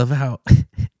 I love how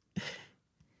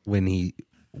when he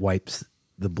wipes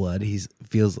the blood, he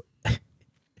feels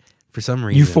for some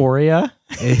reason Euphoria.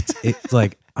 It's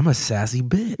like I'm a sassy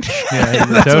bitch. Yeah,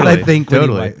 That's what I think. when he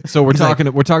Totally. wipes- So we're He's like-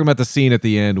 talking about the scene at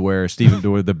the end where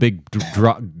the big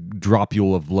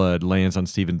dropule of blood lands on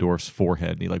Stephen Dorff's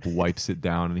forehead, and he like wipes it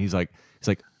down, and he's like,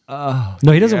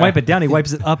 No, he doesn't wipe it down. He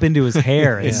wipes it up into his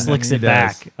hair and slicks it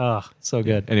back. Oh, so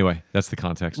good. Anyway, that's the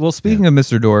context. Well, speaking of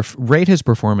Mr. Dorf, rate his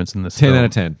performance in this 10 film. out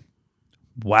of 10.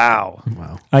 Wow.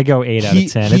 I go 8 out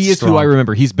of 10. He It's is strong. who I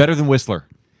remember. He's better than Whistler.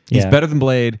 He's Yeah. better than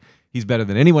Blade. He's better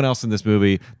than anyone else in this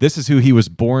movie. This is who he was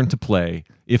born to play,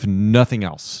 if nothing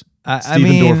else.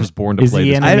 Stephen Dorff was born to Is play he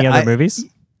this in movie. any other movies?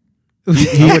 I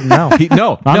wouldn't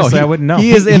know. Honestly, I wouldn't know.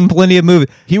 He is in plenty of movies.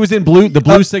 He was in the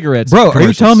blue cigarettes. Bro, are you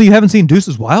commercials. telling me you haven't seen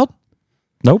Deuces Wild?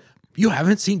 Nope. You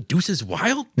haven't seen Deuces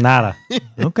Wild? Nada.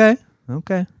 Okay.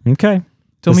 Okay.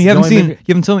 Tell me you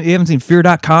haven't seen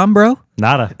Fear.com, bro?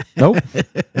 Nada. Nope.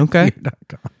 Okay.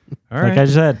 All right. Like I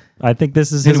said, I think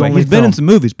this is his Anyway, only he's been film. in some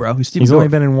movies, bro. He's only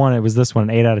been in one. It was this one,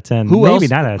 8 out of 10. Who Maybe else?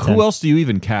 9 out of 10. Who else do you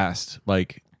even cast?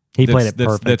 Like He played it that's,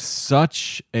 perfect. That's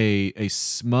such a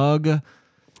smug,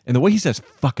 and the way he says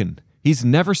 "fucking," he's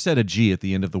never said a G at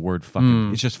the end of the word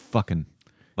 "fucking." It's just "fucking."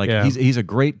 Like Yeah. he's a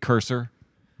great cursor.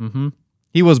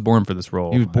 He was born for this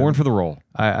role. He was born for the role.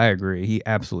 I agree. He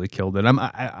absolutely killed it.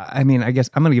 I mean, I guess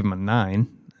I'm gonna give him a 9.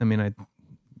 I mean,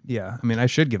 I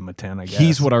should give him a 10. I guess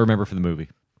He's what I remember from the movie.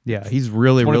 Yeah, he's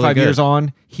really 25 good. years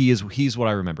on, he's what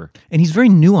I remember. And he's very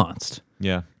nuanced.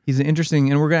 Yeah. He's an interesting,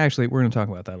 and we're gonna talk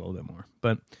about that a little bit more.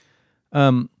 But,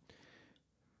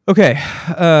 okay.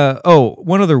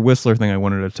 One other Whistler thing I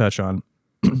wanted to touch on.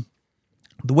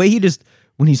 The way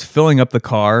when he's filling up the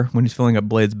car, when he's filling up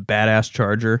Blade's badass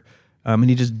Charger, and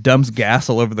he just dumps gas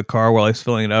all over the car while he's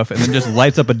filling it up, and then just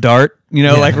lights up a dart,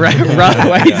 right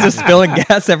while he's just spilling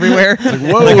gas everywhere.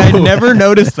 Whoa. Like, I never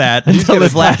noticed that until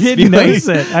this last I viewing. didn't notice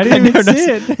it. I didn't even never see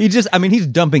noticed- it. He's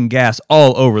dumping gas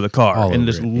all over the car All and over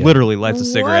just it, yeah. literally lights a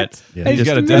cigarette. Yeah. And He's just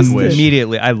got a death wish.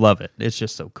 immediately. I love it. It's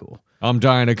just so cool. I'm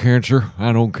dying of cancer.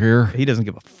 I don't care. He doesn't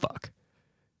give a fuck.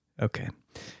 Okay.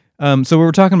 So we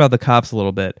were talking about the cops a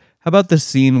little bit. How about this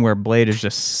scene where Blade is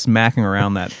just smacking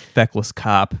around that feckless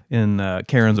cop in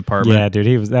Karen's apartment? Yeah, dude.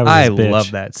 That was I his bitch.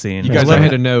 love that scene. You guys, I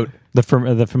had a note. The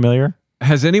familiar?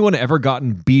 Has anyone ever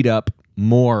gotten beat up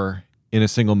more in a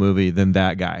single movie than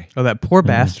that guy? Oh, that poor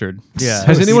bastard. Yeah.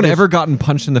 Has anyone ever gotten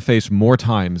punched in the face more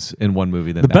times in one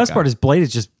movie than The that best guy? part is Blade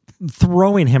is just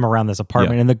throwing him around this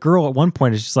apartment, Yeah. and the girl at one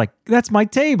point is just like, "That's my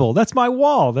table. That's my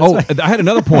wall." That's I had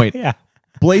another point. yeah.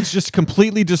 Blade's just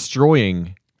completely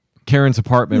destroying Karen's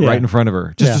apartment Yeah. right in front of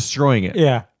her, just Yeah. destroying it.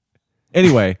 Yeah.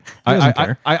 Anyway, doesn't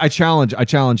care. I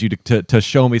challenge you to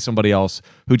show me somebody else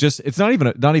who just it's not even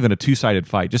a 2-sided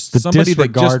fight, just The somebody that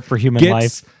disregard just for human gets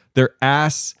life. their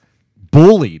ass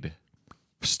bullied,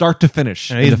 start to finish.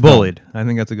 And in he's the film. bullied. I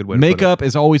think that's a good way to put it. Makeup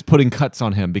is always putting cuts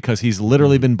on him because he's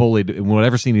literally been bullied in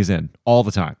whatever scene he's in all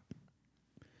the time.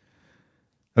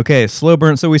 Okay, slow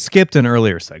burn. So we skipped an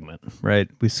earlier segment, right?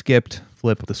 We flipped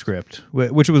the script,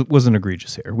 which wasn't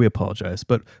egregious here. We apologize.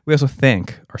 But we also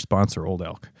thank our sponsor, Old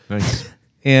Elk. Nice.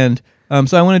 And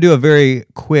so I want to do a very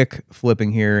quick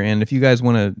flipping here. And if you guys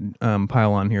want to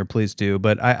pile on here, please do.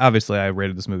 But I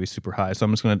rated this movie super high. So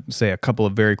I'm just going to say a couple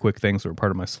of very quick things that were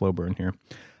part of my slow burn here.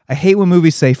 I hate when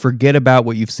movies say, forget about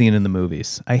what you've seen in the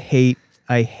movies. I hate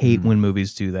when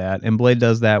movies do that. And Blade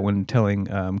does that when telling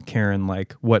Karen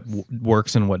like what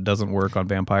works and what doesn't work on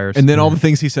vampires. And then all the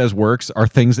things he says works are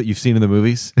things that you've seen in the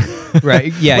movies.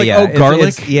 Right. Yeah. Like, yeah. oh,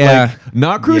 garlic. Yeah. Like,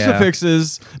 not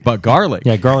crucifixes, but garlic.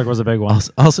 Yeah, garlic was a big one.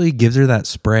 Also, he gives her that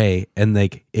spray, and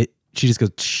she just goes,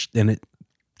 "Shh," and it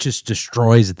just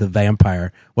destroys the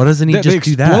vampire. Why doesn't he They just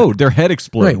do that? explode. Their head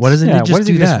explodes. Right. Why doesn't Yeah, he just why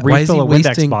doesn't do he just that? Why is he refill a Windex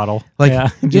wasting bottle? Like, Yeah,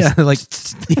 yeah, like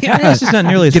It's just not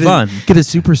nearly as get fun. get a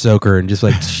super soaker and just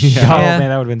like Oh Yeah. man,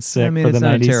 that would have been sick I mean, for it's the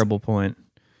not 90s. a terrible point.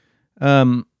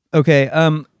 Okay.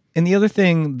 And the other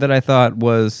thing that I thought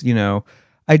was,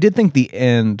 I did think the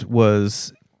end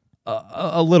was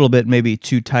a little bit maybe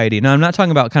too tidy. Now I'm not talking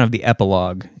about kind of the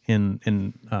epilogue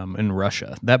in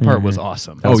Russia. That part was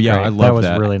awesome. Oh, yeah, Great. I love was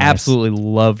that. really nice. Absolutely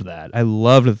loved that. I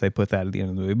loved that they put that at the end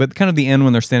of the movie. But kind of the end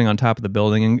when they're standing on top of the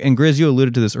building, and Grizz, you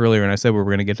alluded to this earlier, and I said we were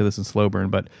going to get to this in slow burn,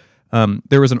 but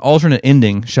there was an alternate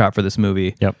ending shot for this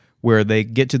movie. Yep. Where they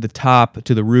get to the top,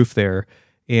 to the roof there,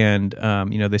 and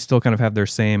they still kind of have their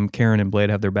same, Karen and Blade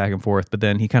have their back and forth, but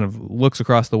then he kind of looks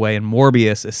across the way, and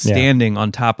Morbius is standing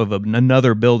on top of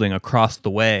another building across the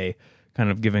way, kind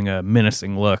of giving a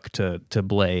menacing look to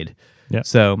Blade. Yep.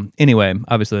 So anyway,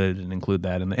 obviously they didn't include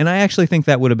that, and I actually think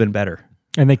that would have been better.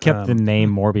 And they kept the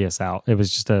name Morbius out. It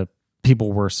was just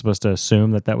people were supposed to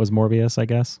assume that was Morbius, I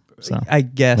guess. So I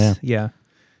guess, yeah.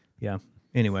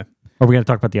 Anyway, are we going to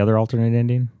talk about the other alternate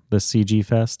ending, the CG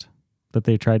fest that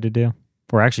they tried to do,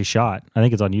 or actually shot? I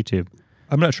think it's on YouTube.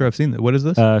 I'm not sure I've seen that. What is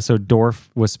this? So Dorf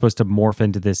was supposed to morph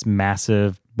into this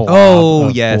massive blob Oh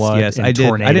of yes, blood yes, and I did. I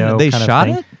tornado didn't. They kind of shot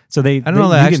thing. it. So I don't know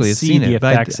that I actually have see seen the it,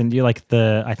 but effects and you like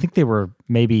I think they were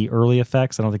maybe early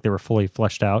effects. I don't think they were fully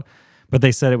fleshed out, but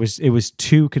they said it was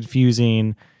too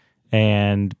confusing.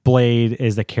 And Blade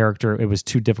is the character. It was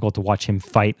too difficult to watch him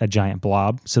fight a giant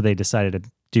blob, so they decided to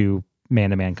do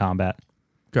man-to-man combat.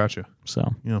 Gotcha.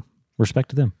 So, Yeah. Respect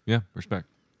to them. Yeah, respect.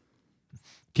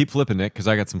 Keep flipping, Nick, because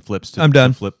I got some flips to I'm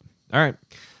done. to flip. All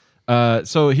right.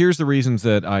 So here's the reasons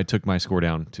that I took my score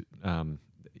down. To,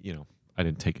 I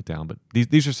didn't take it down, but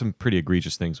these are some pretty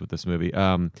egregious things with this movie.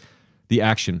 The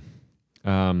action,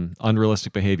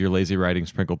 unrealistic behavior, lazy writing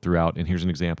sprinkled throughout. And here's an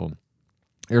example.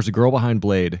 There's a girl behind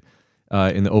Blade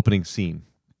in the opening scene,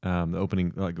 the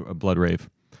opening blood rave.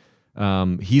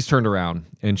 He's turned around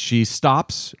and she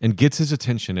stops and gets his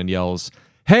attention and yells,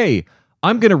 "Hey,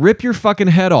 I'm going to rip your fucking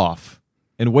head off,"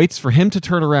 and waits for him to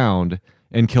turn around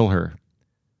and kill her.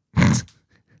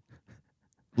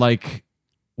 Like,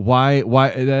 why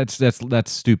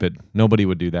that's stupid. Nobody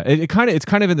would do that. It's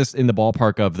kind of in the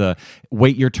ballpark of the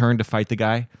wait your turn to fight the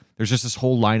guy. There's just this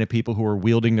whole line of people who are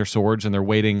wielding their swords and they're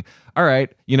waiting. All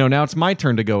right, now it's my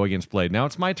turn to go against Blade. Now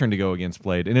it's my turn to go against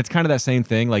Blade. And it's kind of that same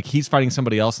thing. Like he's fighting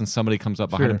somebody else and somebody comes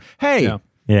up behind him. Hey! Yeah.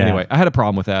 Anyway, I had a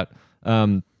problem with that.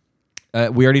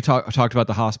 We already talked about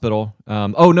the hospital.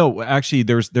 Oh no, actually,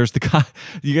 there's the guy.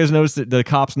 You guys noticed that the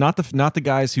cops, not the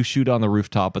guys who shoot on the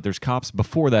rooftop, but there's cops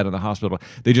before that in the hospital.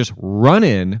 They just run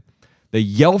in, they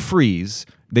yell freeze,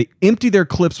 they empty their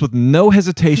clips with no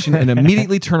hesitation, and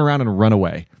immediately turn around and run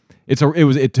away. It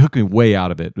took me way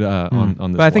out of it on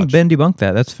this. But I think watch. Ben debunked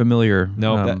that. That's familiar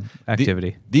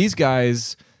activity. These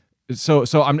guys. So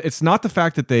it's not the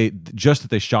fact that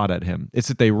they shot at him. It's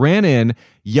that they ran in,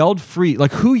 yelled freeze.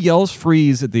 Like who yells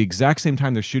freeze at the exact same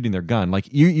time they're shooting their gun? Like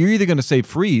you're either going to say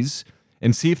freeze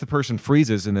and see if the person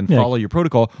freezes and then follow your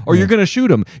protocol, or you're going to shoot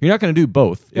them. You're not going to do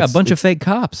both. Yeah, a bunch of fake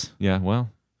cops. Yeah, well,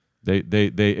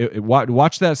 they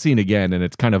watch that scene again, and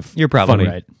it's kind of You're probably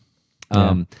funny.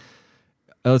 right.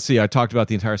 Let's see. I talked about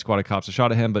the entire squad of cops that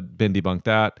shot at him, but Ben debunked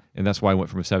that, and that's why I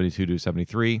went from a 72 to a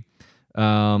 73.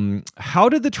 How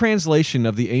did the translation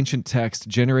of the ancient text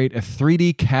generate a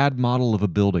 3D CAD model of a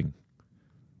building?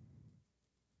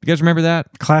 You guys remember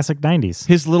that? Classic 90s.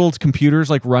 His little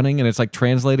computer's like running and it's like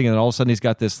translating, and then all of a sudden he's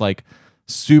got this like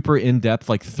super in-depth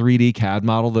like 3D CAD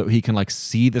model that he can like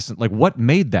see this. Like what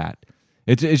made that?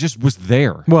 It just was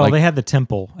there. Well, like, they had the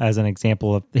temple as an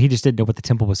example of. He just didn't know what the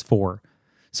temple was for.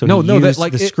 So No, he no, used that,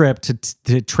 like, the script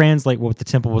to translate what the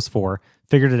temple was for,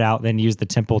 figured it out, then used the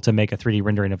temple to make a 3D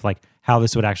rendering of like how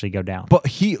this would actually go down. But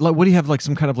what do you have, like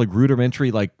some kind of like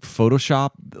rudimentary like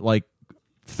Photoshop like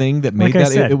thing that made like I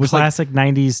that? said, It was classic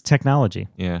 90s technology.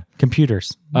 Yeah.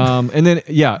 Computers. And then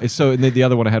so and then the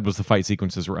other one I had was the fight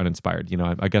sequences were uninspired.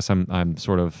 I guess I'm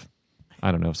sort of,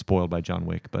 I don't know, spoiled by John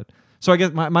Wick, but so I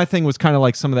guess my thing was kind of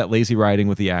like some of that lazy writing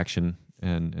with the action,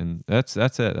 and that's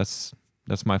it.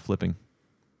 That's my flipping.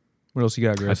 What else you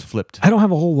got, I Chris? flipped. I don't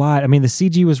have a whole lot. I mean, the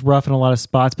CG was rough in a lot of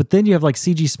spots, but then you have like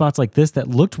CG spots like this that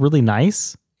looked really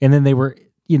nice, and then they were,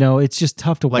 it's just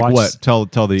tough to watch. Like what? Tell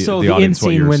the So the the end audience what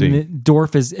you scene were when seeing.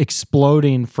 Dorf is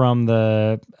exploding from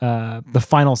the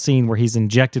final scene where he's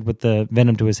injected with the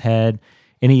venom to his head,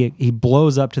 and he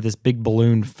blows up to this big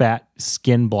balloon fat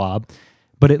skin blob.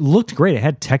 But it looked great. It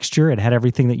had texture. It had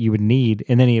everything that you would need,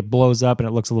 and then he blows up and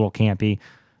it looks a little campy.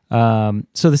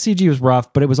 So the CG was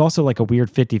rough, but it was also like a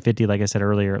weird 50-50, like I said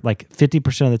earlier. Like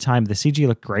 50% of the time, the CG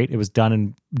looked great. It was done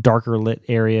in darker lit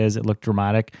areas. It looked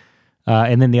dramatic.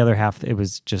 And then the other half, it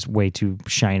was just way too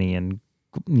shiny and,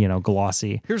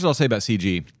 glossy. Here's what I'll say about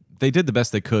CG. They did the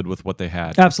best they could with what they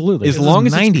had. Absolutely. As long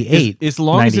as 98. As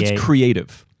long as 98. it's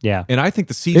creative. Yeah. And I think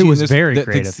the CG It was in this, very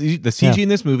creative. The CG in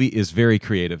this movie is very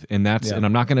creative, and and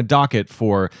I'm not going to dock it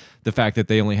for the fact that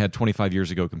they only had 25 years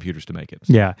ago computers to make it.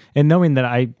 Yeah. And knowing that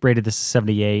I rated this a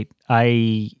 78,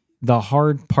 the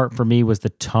hard part for me was the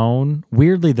tone.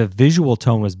 Weirdly, the visual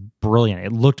tone was brilliant.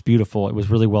 It looked beautiful. It was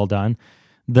really well done.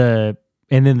 And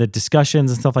then the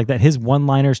discussions and stuff like that, his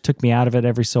one-liners took me out of it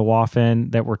every so often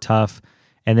that were tough.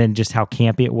 And then just how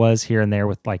campy it was here and there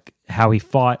with like how he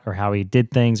fought or how he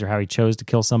did things or how he chose to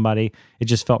kill somebody. It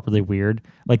just felt really weird.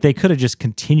 Like they could have just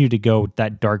continued to go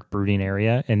that dark brooding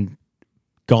area and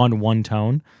gone one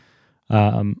tone.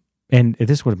 And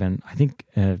this would have been, I think,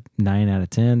 a 9 out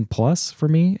of 10 plus for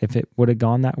me if it would have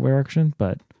gone that direction.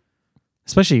 But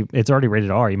especially it's already rated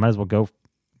R. You might as well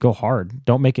go hard.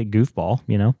 Don't make it goofball,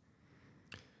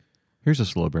 Here's a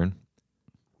slow burn.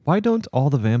 Why don't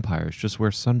all the vampires just wear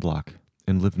sunblock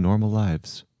and live normal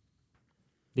lives?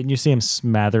 Didn't you see him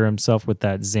smother himself with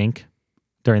that zinc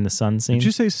during the sun scene? Did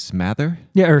you say smother?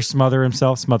 Yeah, or smother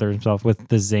himself with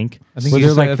the zinc. I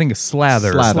think it's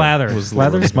slather. Slather.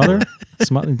 Smother?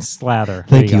 Slather.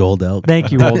 Thank you, old elk.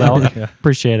 Thank you, old elk.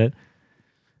 Appreciate it.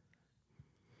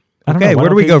 I don't Okay, know. where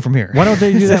do we go from here? Why don't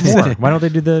they do that more? Why don't they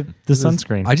do the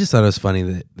sunscreen? I just thought it was funny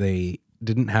that they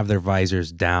didn't have their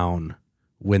visors down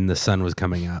when the sun was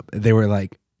coming up. They were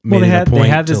like, they had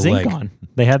the to, zinc like, on.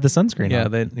 They had the sunscreen Yeah,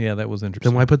 on. that was interesting.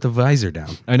 Then why put the visor down?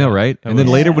 I know, right? And then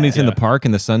later when he's in Yeah. the park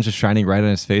and the sun's just shining right on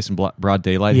his face in broad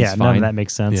daylight, Yeah, he's none fine. of that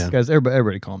makes sense. Yeah. Guys,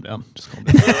 everybody calm down. Just calm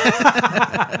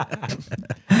down.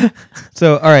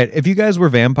 So, all right, if you guys were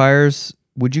vampires,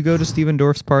 would you go to Steven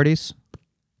Dorff's parties?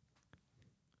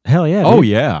 Hell yeah. Oh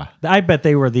dude. yeah, I bet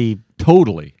they were the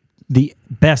totally.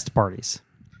 best parties.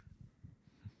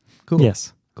 Cool.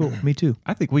 Yes. Cool. Me too.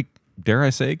 I think we, dare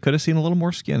I say, could have seen a little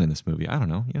more skin in this movie. I don't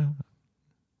know. You know,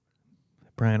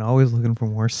 Brian, always looking for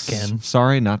more skin.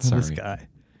 Sorry, not This sorry. guy.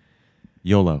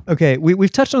 YOLO. Okay,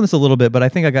 we've touched on this a little bit, but I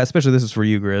think I got, especially this is for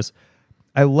you, Grizz.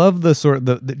 I love the sort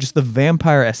of just the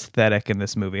vampire aesthetic in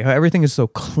this movie. How everything is so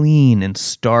clean and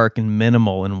stark and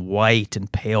minimal and white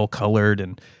and pale colored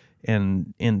and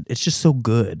it's just so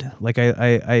good. Like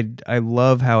I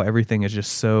love how everything is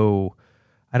just so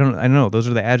I don't know. Those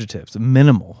are the adjectives.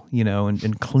 Minimal,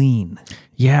 and clean.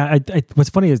 Yeah. What's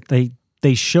funny is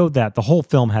they showed that the whole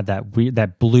film had that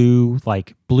blue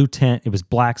tint. It was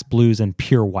blacks, blues, and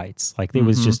pure whites. Like it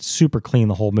was just super clean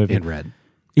the whole movie. In red.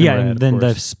 Yeah, red, and then of the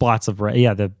course. spots of red.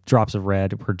 Yeah, the drops of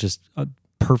red were just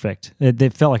perfect. They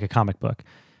felt like a comic book.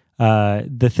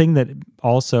 The thing that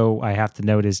also I have to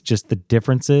note is just the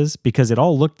differences, because it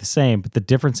all looked the same, but the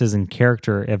differences in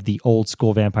character of the old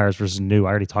school vampires versus new. I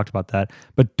already talked about that.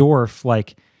 But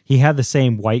Dorff, he had the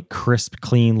same white, crisp,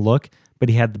 clean look, but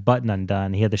he had the button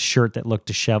undone. He had the shirt that looked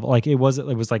disheveled. Like it was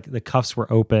like the cuffs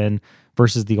were open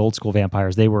versus the old school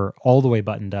vampires. They were all the way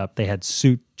buttoned up. They had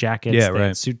suit jackets, Yeah, they right.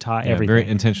 had suit tie, Yeah, everything. very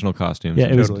intentional costumes. Yeah,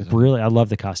 it was Totally. really. I love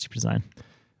the costume design.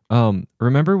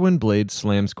 Remember when Blade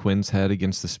slams Quinn's head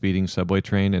against the speeding subway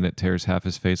train and it tears half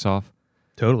his face off?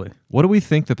 Totally. What do we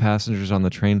think the passengers on the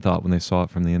train thought when they saw it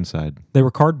from the inside? They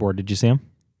were cardboard. Did you see them?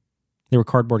 They were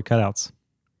cardboard cutouts.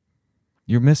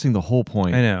 You're missing the whole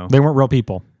point. I know. They weren't real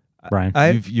people,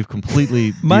 Brian. You've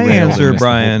completely My derailed and answer, missed the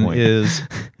whole Brian, point. is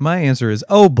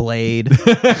oh, Blade.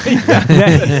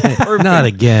 Not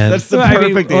again. That's the I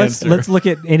mean, perfect let's, answer. let's look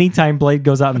at any time Blade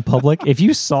goes out in public. If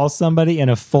you saw somebody in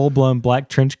a full-blown black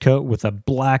trench coat with a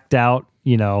blacked out, I'd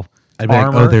be like,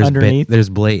 armor there's underneath. there's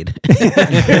Blade.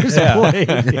 There's Blade.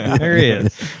 Yeah. There he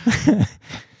is.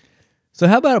 So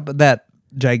how about that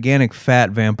gigantic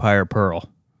fat vampire Pearl?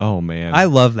 Oh man, I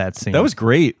love that scene. that was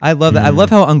great. I love that. I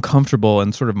love how uncomfortable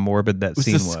and sort of morbid that It was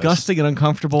scene disgusting and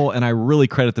uncomfortable, and I really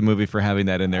credit the movie for having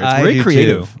that in there. It's I very do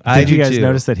creative. too. I Did you do guys too.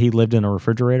 notice that he lived in a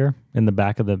refrigerator in the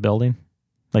back of the building?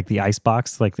 Like the ice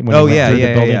box? Like when Oh, he went yeah, through yeah,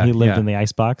 the building, yeah, he lived yeah. in the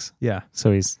ice box. Yeah.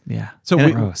 So he's, So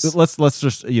And let's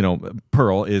just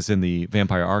Pearl is in the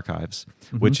Vampire Archives,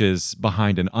 which is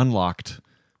behind an unlocked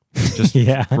just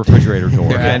Yeah. refrigerator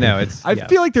door. Yeah, I know. It's. I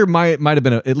feel like there might have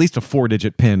been at least a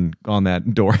 4-digit pin on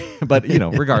that door, but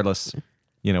regardless,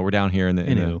 we're down here in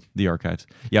the archives.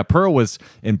 Yeah, Pearl was,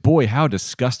 and boy, how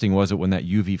disgusting was it when that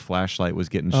UV flashlight was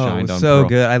getting shined on so Pearl.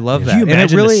 good. I love that. Can you And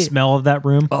imagine it really, the smell of that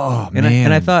room? Oh and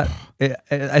man, I thought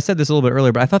I said this a little bit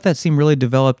earlier, but I thought that scene really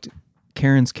developed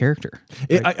Karen's character.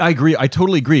 I agree. I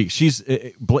totally agree. She's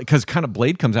because kind of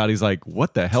Blade comes out. He's like,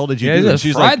 "What the hell did you Yeah, do?" he And just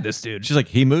she's fried like, this dude. She's like,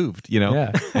 "He moved,"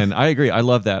 Yeah. And I agree. I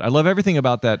love that. I love everything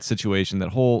about that situation. That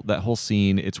whole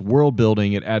scene. It's world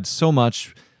building. It adds so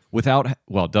much without.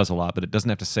 Well, it does a lot, but it doesn't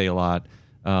have to say a lot.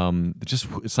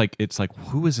 It's like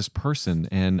who is this person?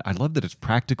 And I love that it's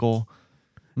practical.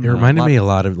 It reminded me a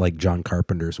lot of like John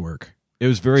Carpenter's work. It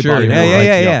was very Sure. body Yeah, horror. yeah, Like,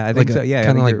 yeah, yeah. I think so. Yeah, I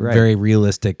kind think of like you're right. very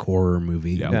realistic horror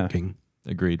movie Yeah. looking.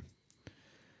 Agreed.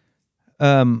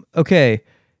 Okay.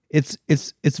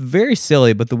 It's very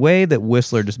silly, but the way that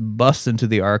Whistler just busts into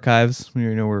the archives,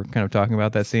 we're kind of talking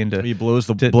about that scene He blows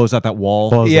out that wall.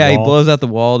 Blows the he wall. blows out the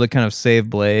wall to kind of save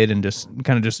Blade and just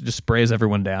sprays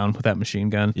everyone down with that machine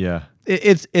gun. Yeah.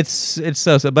 It's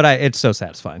so but it's so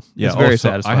satisfying. Yeah, it's very also,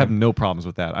 satisfying. I have no problems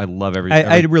with that. I love every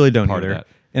I really don't part of either.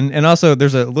 that. And also,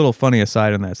 there's a little funny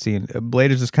aside in that scene.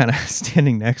 Blade is just kind of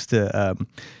standing next to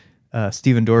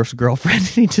Steven Dorff's girlfriend, and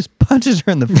he just punches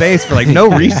her in the face for like no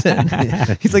reason.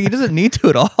 He's like, he doesn't need to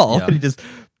at all. Yeah. He just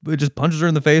punches her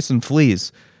in the face and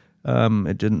flees.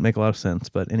 It didn't make a lot of sense,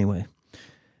 but anyway.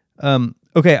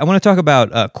 Okay, I want to talk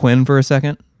about Quinn for a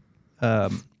second.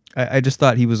 I just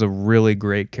thought he was a really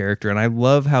great character, and I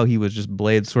love how he was just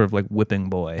Blade's sort of like whipping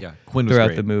boy Quinn was throughout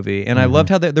great. the movie. And I loved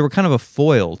how they were kind of a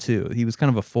foil, too. He was kind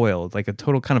of a foil, like a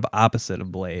total kind of opposite of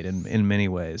Blade in many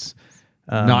ways.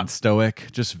 Not stoic,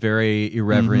 just very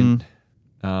irreverent.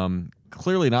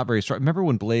 clearly not very strong. Remember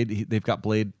when Blade? They've got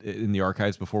Blade in the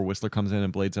archives before Whistler comes in,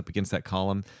 and Blade's up against that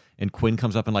column, and Quinn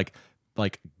comes up and like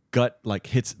gut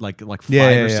hits like 5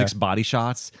 or 6 body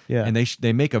shots. Yeah. And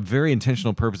they make a very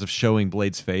intentional purpose of showing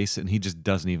Blade's face, and he just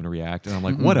doesn't even react. And I'm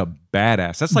like, what a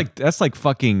badass. That's like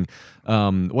fucking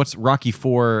what's Rocky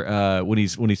 4 when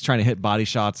he's trying to hit body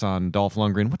shots on Dolph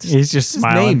Lundgren. What's He's just his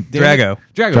smiling. name? Drago.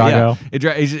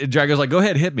 Yeah. Drago's like, go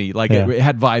ahead, hit me. Like it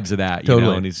had vibes of that. You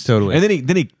know? And Totally. And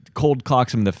then he cold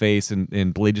clocks him in the face,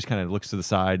 and Blade just kind of looks to the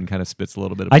side and kind of spits a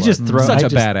little bit of blood. Such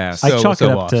a badass. I chalk it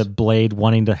up awesome. to Blade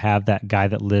wanting to have that guy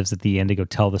that lives at the end to go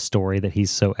tell the story that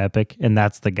he's so epic, and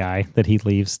that's the guy that he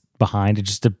leaves behind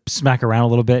just to smack around a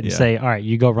little bit and say, all right,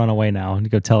 you go run away now and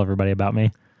go tell everybody about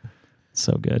me.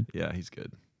 So good. Yeah, he's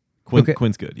good.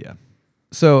 Quinn's good, yeah.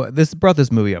 So this brought this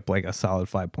movie up like a solid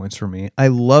 5 points for me. I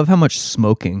love how much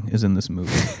smoking is in this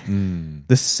movie.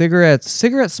 The cigarette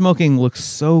smoking looks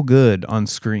so good on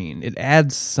screen. It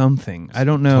adds something. I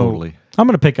don't know. Totally. I'm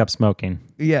going to pick up smoking.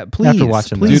 Yeah, please. After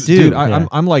watching please this. do. Dude,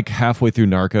 I'm like halfway through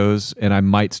Narcos, and I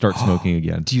might start smoking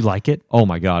again. Do you like it? Oh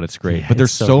my god, it's great! Yeah, but there's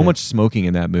it's so so good. much smoking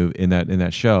in that movie, in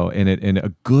that show, and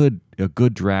a good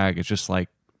drag. It's just like,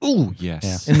 ooh,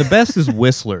 yes. And the best is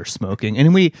Whistler smoking.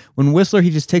 And when Whistler, he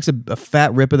just takes a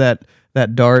fat rip of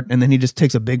that dart, and then he just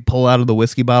takes a big pull out of the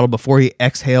whiskey bottle before he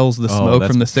exhales the smoke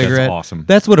from the cigarette. That's awesome.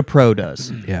 That's what a pro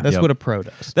does. Yeah. That's what a pro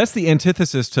does. That's the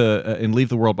antithesis to in Leave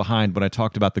the World Behind when I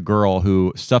talked about the girl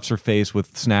who stuffs her face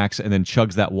with snacks and then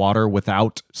chugs that water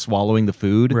without swallowing the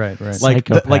food. Right. Like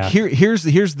Psychopath. here's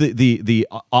the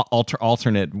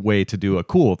alternate way to do a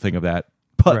cool thing of that.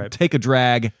 Take a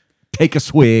drag, take a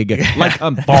swig, like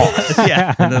a boss.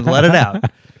 Yeah, and then let it out.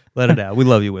 Let it out. We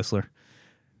love you, Whistler.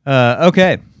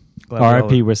 Okay.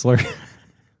 R.I.P. Whistler.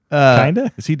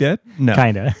 Kinda? Is he dead? No.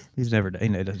 Kinda. He's never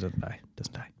died. No, he doesn't die.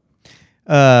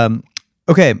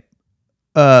 Okay.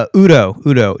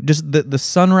 Udo. Just the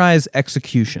sunrise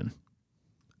execution.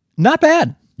 Not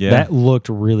bad. Yeah. That looked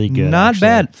really good. Not actually.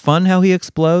 bad. Fun how he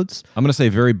explodes. I'm gonna say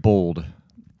very bold.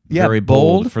 Yeah, very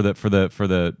bold for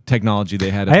the technology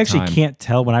they had at I the actually time. can't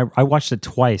tell when I watched it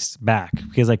twice back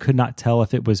because I could not tell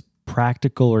if it was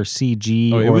practical or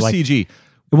CG. Oh, it or was like, CG.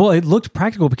 Well, it looked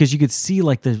practical because you could see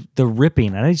like the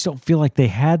ripping, and I just don't feel like they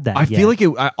had that. I feel like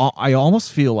I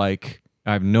almost feel like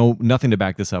I have nothing to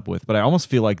back this up with, but I almost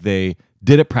feel like they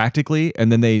did it practically,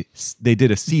 and then they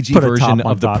did a CG Put a version top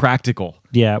on of the top. practical.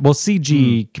 Yeah, well,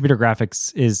 CG computer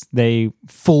graphics is they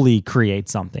fully create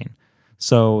something.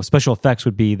 So special effects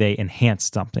would be they enhance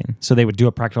something. So they would do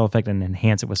a practical effect and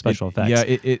enhance it with special effects. Yeah,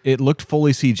 it looked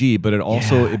fully CG, but it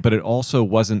also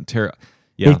wasn't terrible.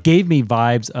 Yeah. It gave me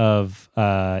vibes of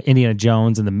Indiana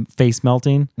Jones and the face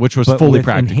melting, Which was but fully with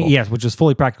practical. Yes, which was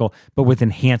fully practical, but with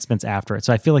enhancements after it.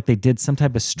 So I feel like they did some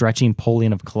type of stretching,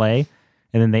 pulling of clay,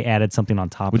 and then they added something on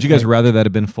top. Would of you guys it. rather that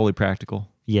have been fully practical?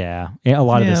 Yeah, a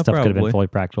lot of this Yeah, stuff could have been probably. fully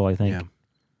practical. I think. Yeah.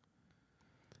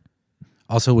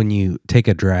 Also, when you take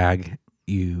a drag,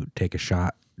 you take a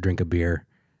shot, drink a beer,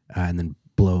 and then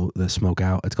blow the smoke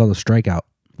out. It's called a strikeout.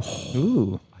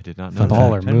 Ooh. I did not know that.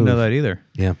 Baller I didn't move. know that either.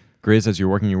 Yeah. Grizz, as you're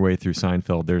working your way through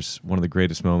Seinfeld, there's one of the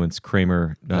greatest moments.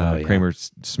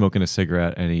 Kramer's smoking a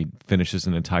cigarette, and he finishes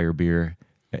an entire beer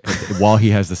while he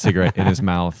has the cigarette in his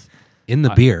mouth. In the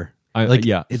beer.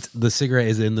 Yeah. It's the cigarette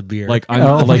is in the beer. Like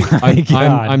Oh my God.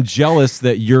 I'm jealous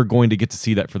that you're going to get to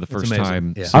see that for the first amazing.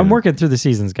 time. Yeah. I'm working through the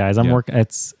seasons, guys. I'm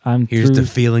here's through, to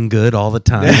feeling good all the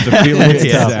time. The feeling It's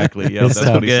tough. exactly. Yeah, It's that's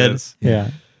tough. what he Good. says. Yeah,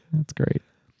 that's great.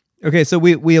 Okay, so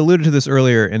we alluded to this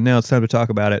earlier, and now it's time to talk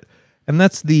about it. And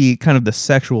that's the kind of the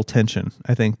sexual tension,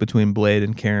 I think, between Blade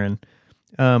and Karen.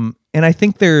 And I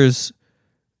think there's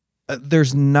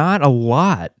not a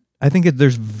lot. I think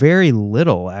there's very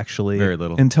little, actually. Very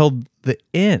little. Until the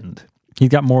end. He's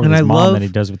got more with And his I mom love- than he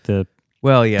does with the.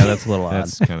 Well, yeah, that's a little odd.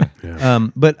 That's kind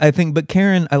of But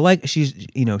Karen, I like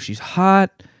she's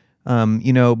hot,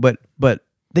 but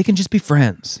they can just be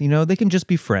friends. They can just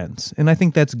be friends, and I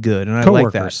think that's good. And I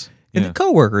like that. Coworkers. And the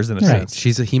coworkers in a sense,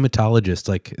 She's a hematologist.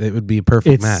 Like it would be a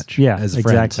perfect match. Yeah, as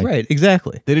exactly. friends. right?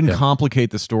 Exactly. They didn't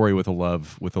complicate the story with a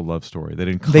love story. They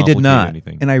didn't. They Complicate did not,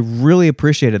 anything. and I really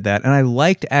appreciated that. And I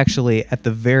liked actually at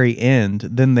the very end.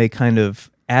 Then they kind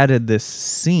of added this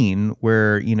scene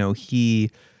where he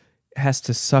has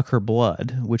to suck her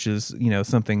blood, which is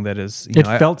something that is It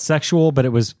felt sexual, but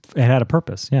it had a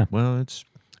purpose. Yeah. Well, it's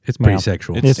It's pretty Well,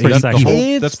 sexual. It's pretty that's the sexual.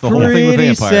 whole- that's the whole thing with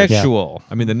pretty vampires. sexual.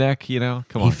 I mean, the neck. Come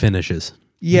He on. finishes.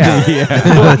 Yeah,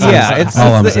 It's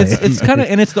all I'm it's kind of,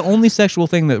 and it's the only sexual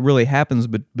thing that really happens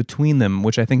between them,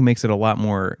 which I think makes it a lot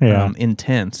more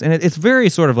intense. And it's very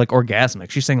sort of like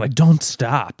orgasmic. She's saying like, "Don't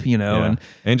stop," and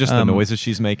just the noises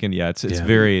she's making. Yeah, it's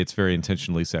very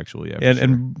intentionally sexual. Yeah,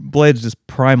 and Blade's just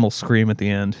primal scream at the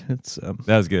end. It's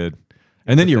that was good.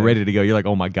 And then you're ready to go. You're like,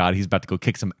 oh my God, he's about to go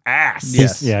kick some ass.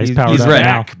 Yes, he's powered up ready.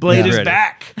 now. Blade is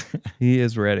back. He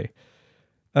is ready.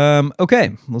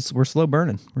 Okay, we're slow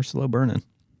burning.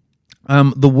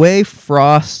 The way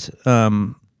Frost,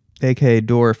 aka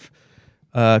Dorf,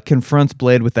 confronts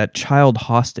Blade with that child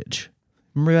hostage.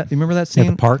 Remember that? You remember that scene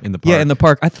at the park? Yeah, in the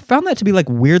park. I found that to be like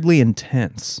weirdly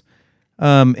intense.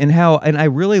 And I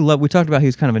really love. We talked about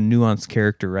he's kind of a nuanced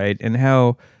character, right? And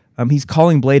how he's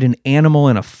calling Blade an animal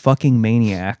and a fucking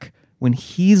maniac when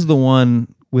he's the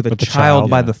one with a child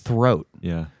by the throat.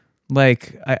 Yeah.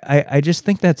 Like, I just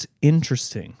think that's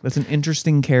interesting. That's an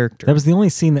interesting character. That was the only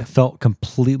scene that felt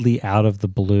completely out of the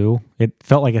blue. It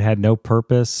felt like it had no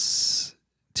purpose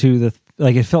to the...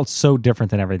 Like, it felt so different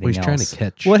than everything else. He's trying to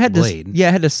catch it had Blade.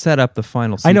 it had to set up the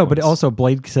final sequence. I know, but also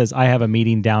Blade says, I have a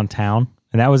meeting downtown.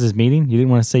 And that was his meeting? You didn't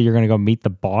want to say you're going to go meet the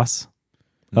boss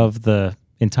of the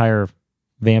entire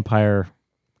vampire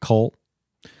cult?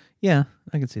 Yeah,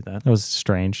 I can see that. That was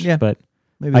strange. Yeah. But...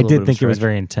 Maybe I did think it was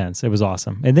very intense. It was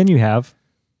awesome. And then you have ...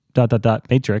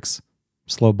 Matrix,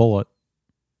 slow bullet.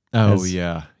 Oh,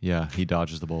 yeah. He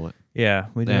dodges the bullet. Yeah,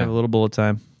 we do have a little bullet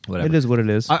time. Whatever. It is what it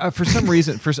is. For some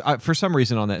reason, for some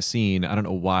reason on that scene, I don't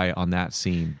know why on that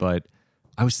scene, but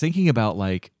I was thinking about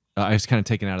like I was kind of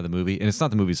taken out of the movie, and it's not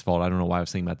the movie's fault. I don't know why I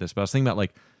was thinking about this, but I was thinking about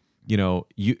like,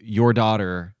 your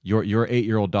daughter, your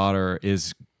 8-year-old daughter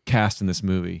is cast in this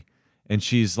movie, and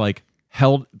she's like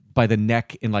held by the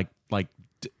neck and like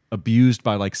abused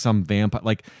by like some vampire.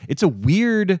 Like it's a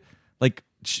weird, like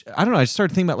I don't know. I just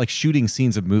started thinking about like shooting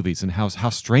scenes of movies and how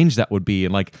strange that would be.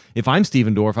 And like if I'm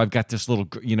Steven Dorff, I've got this little,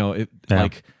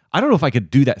 like I don't know if I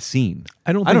could do that scene.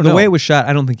 I don't know. The way it was shot,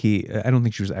 I don't think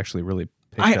she was actually really.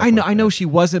 I know she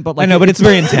wasn't, but like I know, but it's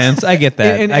very intense. I get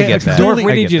that. I get that. Dorff,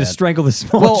 we need you to strangle this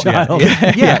small child.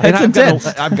 Yeah, and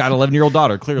I've got an 11-year-old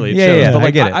daughter. Clearly, it shows. But like,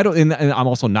 I get it. I don't, and I'm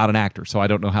also not an actor, so I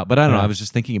don't know how. But I don't know. I was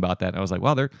just thinking about that, and I was like,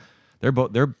 wow,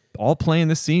 they're all playing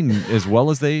this scene as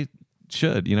well as they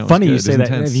should. Funny you say that.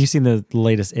 Have you seen the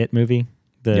latest It movie?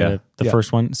 The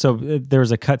first one. So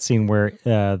there's a cutscene where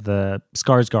the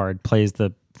Skarsgård plays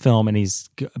the film, and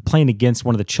he's playing against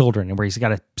one of the children, and where he's got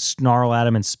to snarl at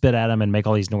him and spit at him and make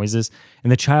all these noises.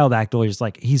 And the child actor is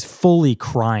like, he's fully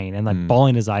crying and like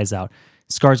bawling his eyes out.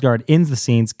 Skarsgård ends the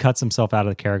scenes, cuts himself out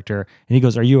of the character, and he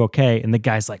goes, "Are you okay?" And the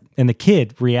guy's like, and the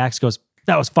kid reacts, goes,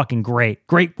 "That was fucking great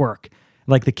work."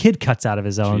 Like the kid cuts out of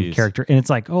his own character, and it's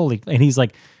like, holy, and he's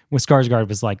like, when Skarsgård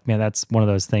was like, man, that's one of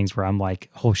those things where I'm like,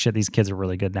 oh shit, these kids are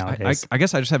really good nowadays. I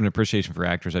guess I just have an appreciation for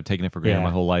actors. I've taken it for granted my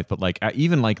whole life, but like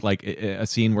even like a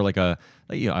scene where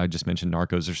I just mentioned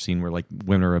Narcos, there's a scene where like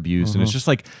women are abused, and it's just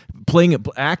like being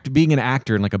an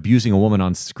actor and like abusing a woman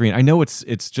on screen. I know it's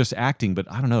just acting, but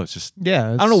I don't know. It's just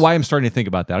I don't know why I'm starting to think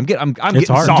about that. I'm getting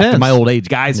soft in my old age,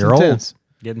 guys. You're old,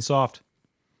 getting soft.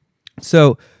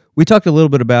 So we talked a little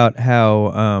bit about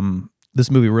how this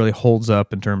movie really holds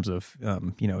up in terms of,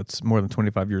 it's more than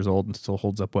 25 years old and still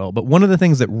holds up well. But one of the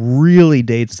things that really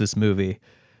dates this movie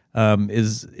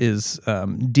is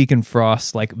Deacon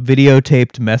Frost's like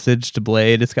videotaped message to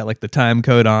Blade. It's got like the time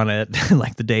code on it and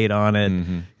like the date on it.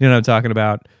 Mm-hmm. You know what I'm talking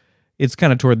about? It's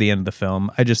kind of toward the end of the film.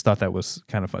 I just thought that was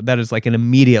kind of fun. That is like an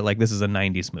immediate, like this is a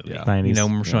 90s movie. Yeah. 90s,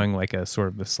 when we're showing like a sort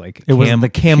of this like it was the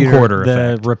camcorder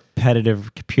effect. The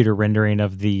repetitive computer rendering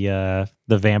of the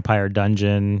vampire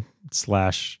dungeon /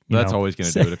 that's always going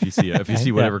to do it if you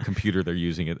see whatever computer they're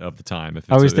using of the time. If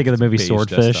it's I always think of the movie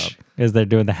Swordfish desktop. As they're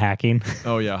doing the hacking.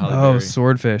 Oh yeah,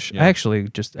 Swordfish. Yeah. I actually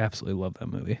just absolutely love that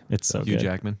movie. It's so Hugh good.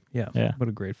 Jackman. Yeah, what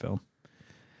a great film.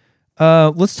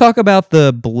 Let's talk about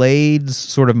the Blade's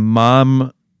sort of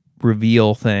mom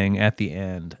reveal thing at the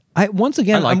end. I liked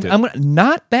it.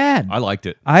 Not bad. I liked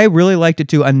it. I really liked it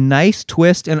too. A nice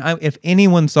twist, and if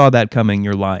anyone saw that coming,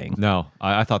 you're lying. No,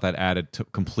 I thought that added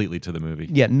completely to the movie.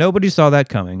 Yeah, nobody saw that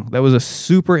coming. That was a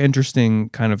super interesting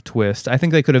kind of twist. I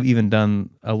think they could have even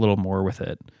done a little more with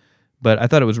it, but I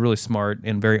thought it was really smart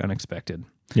and very unexpected.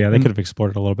 Yeah, they could have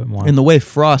explored it a little bit more. And the way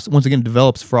Frost, once again,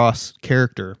 develops Frost's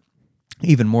character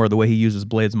even more, the way he uses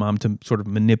Blade's mom to sort of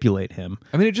manipulate him.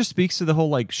 I mean, it just speaks to the whole,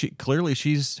 like, clearly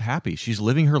she's happy. She's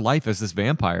living her life as this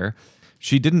vampire.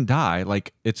 She didn't die.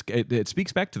 Like, it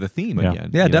speaks back to the theme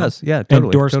again. Yeah, it does. Yeah, totally.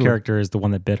 And Dorff's character is the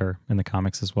one that bit her in the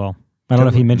comics as well. I don't know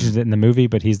if he mentions it in the movie,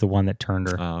 but he's the one that turned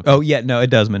her. Oh, yeah, no, it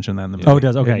does mention that in the movie. Oh, it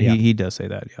does? Okay, He does say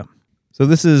that, yeah. So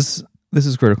this is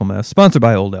Critical Mass, sponsored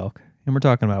by Old Elk, and we're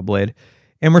talking about Blade.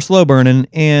 and we're slow burning.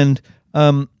 And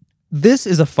this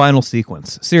is a final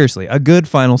sequence. Seriously, a good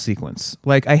final sequence.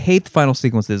 Like, I hate the final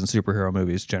sequences in superhero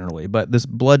movies generally, but this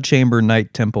blood chamber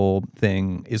night temple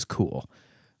thing is cool.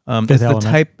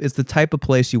 It's the type of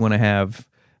place you want to have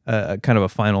kind of a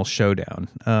final showdown.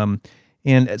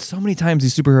 And so many times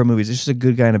these superhero movies, it's just a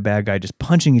good guy and a bad guy just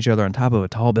punching each other on top of a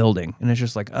tall building, and it's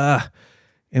just like,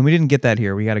 And we didn't get that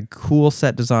here. We got a cool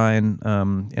set design,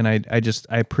 and I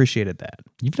appreciated that.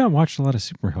 You've not watched a lot of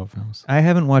superhero films. I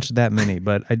haven't watched that many,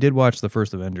 but I did watch the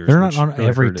first Avengers. They're not on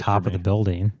every top of the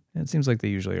building. It seems like they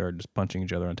usually are just punching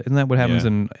each other. Isn't that what happens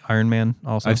in Iron Man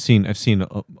also? I've seen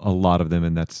a lot of them,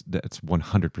 and that's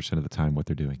 100% of the time what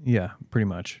they're doing. Yeah, pretty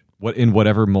much. In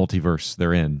whatever multiverse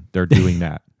they're in, they're doing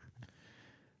that.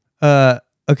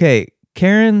 Okay,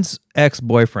 Karen's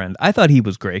ex-boyfriend. I thought he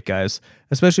was great, guys.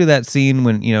 Especially that scene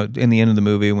when, in the end of the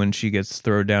movie when she gets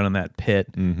thrown down in that pit.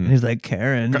 And he's like,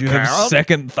 Karen, do you have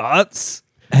second thoughts?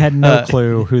 I had no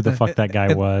clue who the fuck that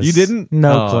guy was. You didn't?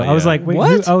 No clue. I was like, wait,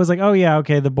 what? I was like, oh yeah,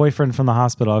 okay, the boyfriend from the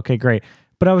hospital. Okay, great.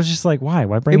 But I was just like, why?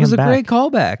 Why bring him back? It was a great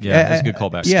callback. Yeah, it was a good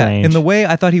callback. Yeah, Strange. in the way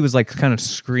I thought he was like kind of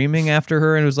screaming after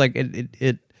her, and it was like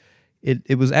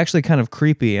it was actually kind of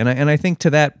creepy. And I think to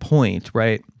that point,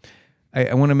 right?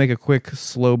 I want to make a quick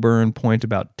slow burn point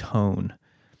about tone.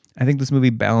 I think this movie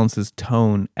balances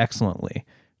tone excellently.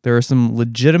 There are some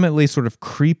legitimately sort of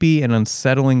creepy and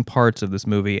unsettling parts of this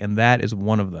movie, and that is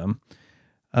one of them.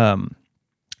 And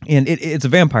it's a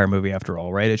vampire movie after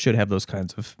all, right? It should have those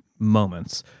kinds of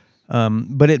moments.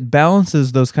 But it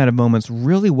balances those kind of moments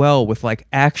really well with like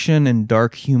action and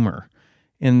dark humor.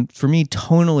 And for me,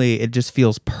 tonally, it just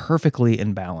feels perfectly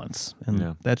in balance.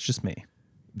 And that's just me.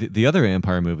 The other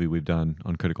vampire movie we've done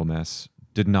on Critical Mass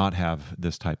did not have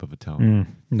this type of a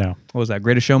tone. No. What was that?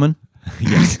 Greatest Showman?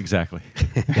 Yes, exactly.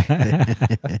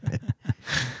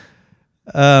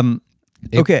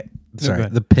 Okay. Sorry.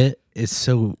 The pit is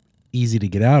so easy to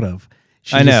get out of.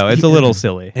 I know, it's a little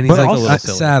silly. And he's like,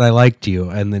 sad I liked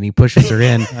you. And then he pushes her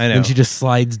in. I know. And she just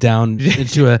slides down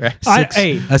into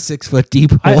a 6 foot deep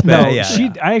I hole.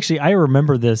 I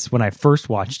remember this when I first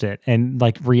watched it and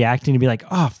like reacting to be like,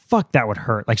 oh, fuck, that would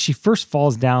hurt. Like she first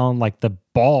falls down like the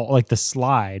ball, like the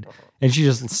slide, and she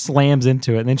just slams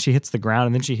into it. And then she hits the ground,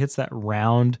 and then she hits that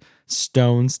round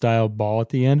stone style ball at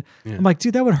the end. Yeah. I'm like,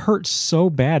 dude, that would hurt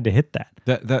so bad to hit that.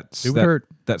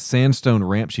 That sandstone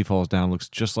ramp she falls down looks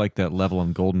just like that level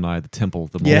in GoldenEye, the temple.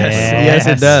 Yes,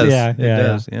 it does. Yeah, it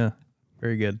does. Yeah,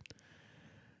 very good.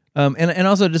 And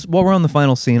also just while we're on the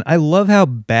final scene, I love how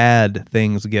bad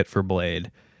things get for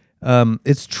Blade.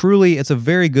 It's a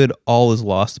very good all is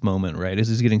lost moment, right? As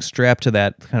he's getting strapped to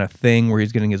that kind of thing where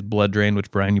he's getting his blood drained,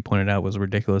 which Brian, you pointed out was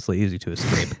ridiculously easy to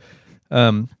escape.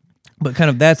 But kind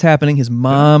of that's happening. His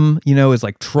mom, is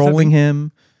like trolling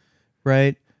him,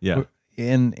 right? Yeah.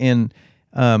 And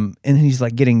he's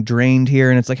like getting drained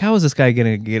here, and it's like, how is this guy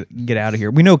gonna get out of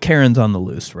here? We know Karen's on the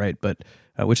loose, right? But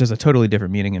which is a totally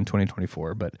different meaning in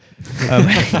 2024. But it's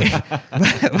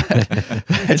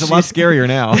a lot scarier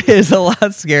now. It's a lot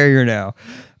scarier now.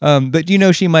 But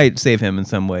she might save him in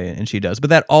some way, and she does. But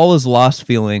that all is lost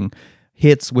feeling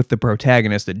hits with the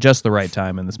protagonist at just the right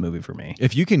time in this movie for me.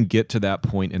 If you can get to that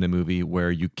point in a movie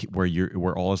where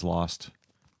all is lost,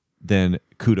 then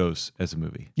kudos as a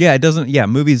movie. Yeah, it doesn't. Yeah,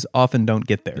 movies often don't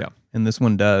get there, and this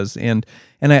one does. And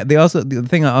the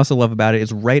thing I also love about it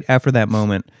is right after that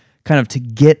moment, kind of to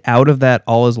get out of that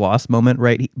all is lost moment,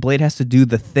 right? Blade has to do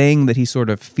the thing that he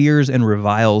sort of fears and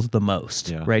reviles the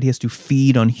most, right? He has to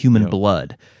feed on human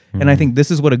blood. And I think this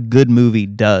is what a good movie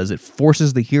does. It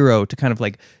forces the hero to kind of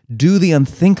like do the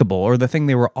unthinkable or the thing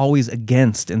they were always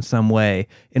against in some way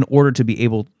in order to be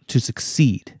able to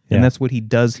succeed. And that's what he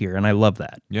does here. And I love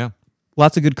that. Yeah.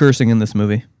 Lots of good cursing in this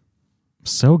movie.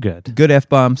 So good. Good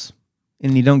F-bombs.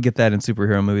 And you don't get that in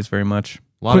superhero movies very much.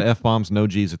 A lot of F-bombs, no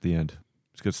G's at the end.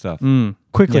 It's good stuff.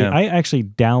 Quickly, I actually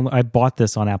I bought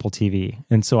this on Apple TV.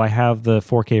 And so I have the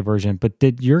 4K version. But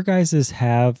did your guys'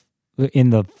 have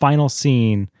in the final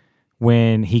scene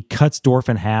when he cuts Dorf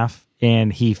in half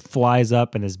and he flies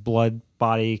up and his blood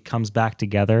body comes back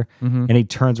together and he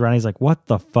turns around and he's like, what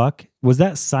the fuck? Was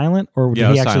that silent or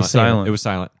did he actually say silent? It was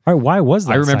silent. All right, why was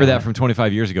that I remember silent? that from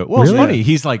 25 years ago. Well, really? It's funny.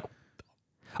 He's like,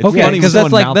 okay, because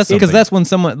that's when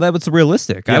someone that was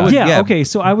realistic. Yeah. Okay,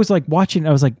 so I was like watching.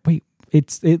 I was like, wait,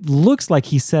 it looks like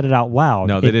he said it out loud.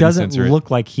 No, it doesn't look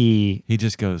like he. He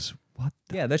just goes, what?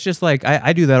 Yeah, that's just like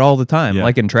I do that all the time. Yeah.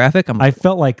 Like in traffic, I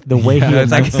felt like the way he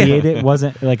enunciated it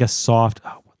wasn't like a soft.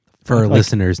 For our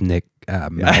listeners, Nick. Yeah,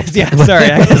 sorry,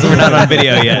 I guess we're not on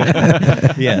video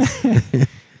yet. Yes.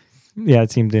 Yeah, it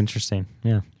seemed interesting.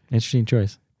 Yeah, interesting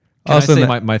choice. Can I say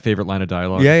my favorite line of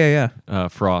dialogue? Yeah.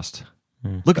 Frost.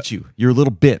 Look at you. You're a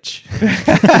little bitch.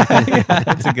 Yeah,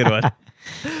 that's a good one.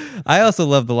 I also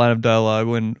love the line of dialogue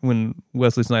when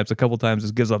Wesley Snipes a couple times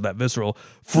just gives off that visceral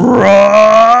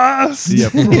Frost. Yeah,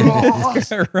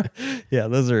 Frost. Yeah,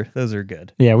 those are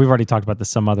good. Yeah, we've already talked about this.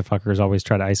 Some motherfuckers always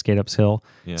try to ice skate uphill.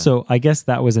 Yeah. So I guess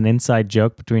that was an inside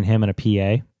joke between him and a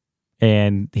PA,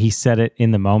 and he said it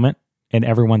in the moment, and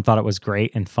everyone thought it was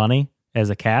great and funny as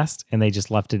a cast, and they just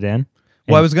left it in.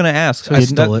 Well, I was going to ask. So I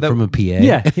stole it from a PA.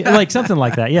 Yeah, like something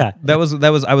like that. Yeah, that was.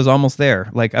 I was almost there.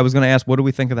 Like I was going to ask, what do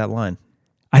we think of that line?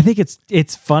 I think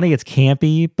it's funny, it's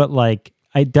campy, but like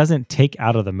it doesn't take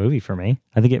out of the movie for me.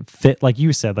 I think it fit, like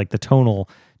you said, like the tonal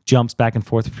jumps back and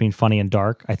forth between funny and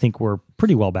dark. I think we're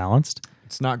pretty well balanced.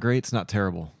 It's not great. It's not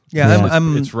terrible. Yeah,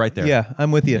 it's right there. Yeah,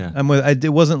 I'm with you. Yeah. It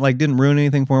wasn't like didn't ruin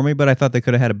anything for me, but I thought they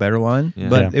could have had a better line. Yeah.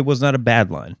 But it was not a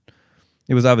bad line.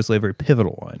 It was obviously a very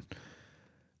pivotal line.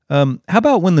 How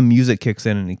about when the music kicks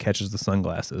in and he catches the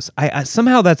sunglasses? I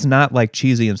somehow that's not like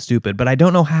cheesy and stupid, but I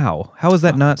don't know how. How is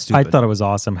that not stupid? I thought it was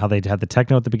awesome how they had the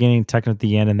techno at the beginning, techno at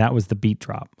the end, and that was the beat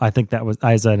drop. I think that was,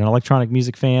 as an electronic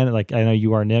music fan, like I know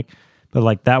you are, Nick, but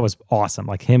like that was awesome.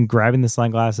 Like him grabbing the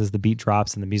sunglasses, the beat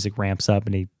drops, and the music ramps up,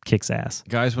 and he kicks ass.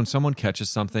 Guys, when someone catches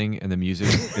something and the music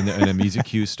and the music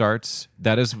cue starts,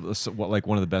 that is like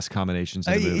one of the best combinations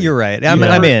in the movie. You're right. I'm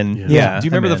in. Yeah. Do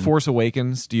you remember The Force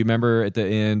Awakens? Do you remember at the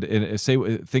end? And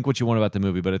think what you want about the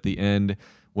movie, but at the end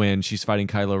when she's fighting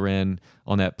Kylo Ren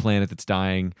on that planet that's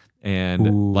dying, and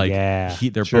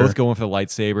they're both going for the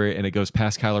lightsaber, and it goes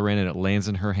past Kylo Ren and it lands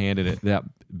in her hand, and at that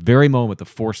very moment the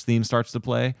Force theme starts to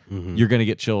play. You're going to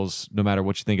get chills no matter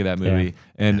what you think of that movie.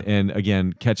 And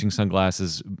again, catching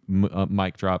sunglasses,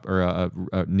 mic drop or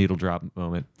a needle drop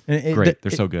moment. Great,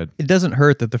 they're so good. It doesn't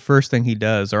hurt that the first thing he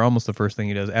does, or almost the first thing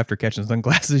he does after catching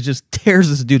sunglasses, just tears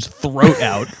this dude's throat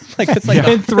out. Like it's like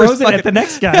and throws it at the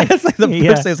next guy. It's like the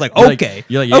first thing is like, okay,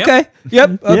 you're like, okay,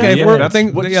 yep, okay. Yeah,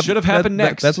 that's what should have happened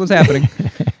next. That's what's happening.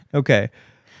 Okay.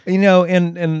 You know,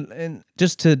 and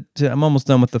just to I'm almost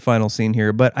done with the final scene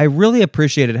here, but I really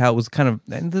appreciated how it was kind of,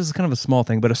 and this is kind of a small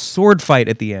thing, but a sword fight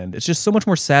at the end. It's just so much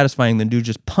more satisfying than dudes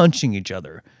just punching each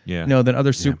other. Yeah. You know, than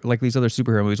other like these other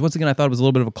superhero movies. Once again, I thought it was a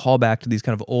little bit of a callback to these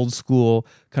kind of old school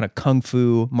kind of kung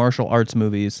fu martial arts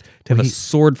movies to have a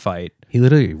sword fight. He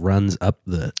literally runs up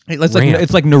the It's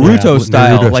ramp. like Naruto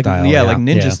style, Naruto like style, like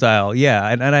ninja style,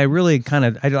 and I really kind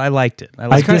of I liked it.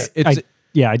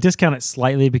 I discount it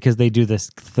slightly because they do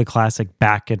the classic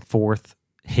back and forth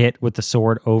hit with the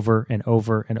sword over and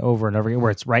over and over and over again,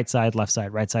 where it's right side, left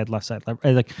side, right side, left side.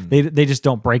 Like they just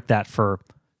don't break that for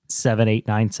 7, 8,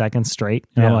 9 seconds straight.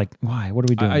 And I'm like, why? What are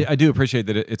we doing? I do appreciate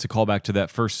that it's a callback to that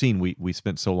first scene we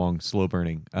spent so long slow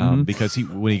burning because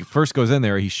when he first goes in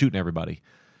there, he's shooting everybody.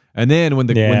 And then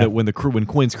when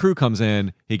Quinn's crew comes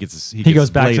in, he goes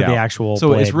back to the actual. So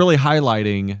Blade. it's really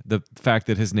highlighting the fact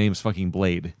that his name's fucking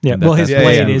Blade. Yeah, well, his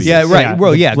Blade is right.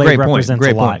 Well, Blade great point. Represents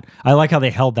Great a lot. point. I like how they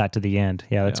held that to the end.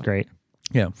 Yeah, that's great.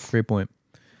 Yeah, great point.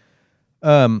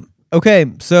 Okay,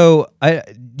 so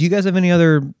do you guys have any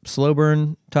other slow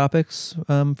burn topics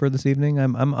for this evening?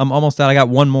 I'm almost out. I got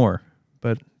one more,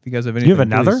 but if you guys have anything, You have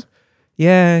another? please.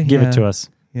 Yeah, Give it to us.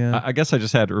 Yeah, I guess I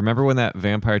just remember when that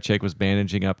vampire chick was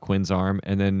bandaging up Quinn's arm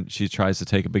and then she tries to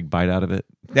take a big bite out of it?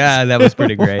 yeah, that was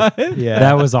pretty great. Yeah,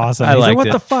 That was awesome. I He's like, liked what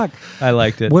it. the fuck? I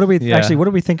liked it. What do we Yeah. what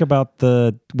do we think about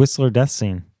the Whistler death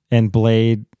scene and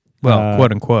Blade? Well,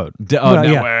 quote unquote. Quote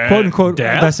unquote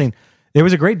death scene. It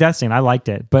was a great death scene. I liked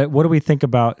it. But what do we think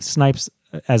about Snipes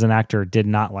as an actor? Did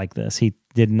not like this. He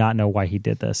did not know why he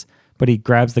did this. But he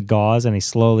grabs the gauze and he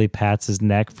slowly pats his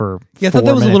neck for Yeah, I thought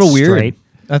that was a 4 little minutes weird. straight.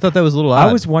 I thought that was a little odd.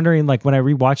 I was wondering, like, when I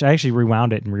rewatched, I actually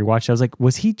rewound it and rewatched it. I was like,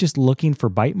 was he just looking for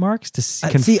bite marks to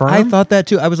confirm? See, I thought that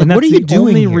too. I was like, And what are that's you the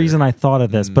doing only here? reason I thought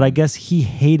of this, but I guess he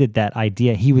hated that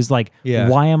idea. He was like, Yeah.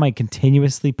 why am I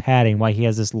continuously patting while he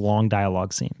has this long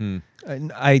dialogue scene?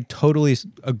 I totally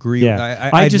agree.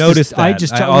 Yeah. I noticed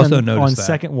that. I also on noticed that.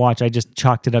 second watch, I just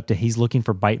chalked it up to he's looking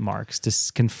for bite marks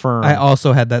to confirm. I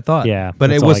also had that thought. Yeah, but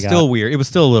that's it all was I got. still weird. It was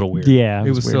still a little weird. Yeah, it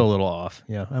was weird. still a little off.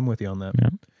 Yeah, I'm with you on that. Yeah.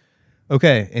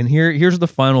 Okay, and here's the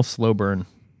final slow burn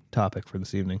topic for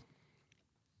this evening.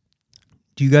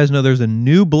 Do you guys know there's a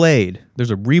new Blade?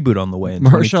 There's a reboot on the way in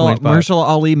 2025. Marshall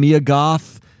Ali, Mia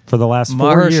Goth. for the last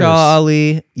 4 Mahershala years.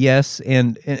 Ali, yes,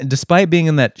 and despite being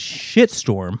in that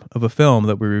shitstorm of a film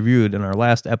that we reviewed in our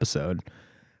last episode,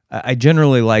 I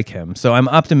generally like him, so I'm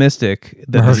optimistic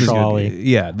that this is Mahershala gonna, Ali.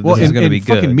 yeah, that this is going to be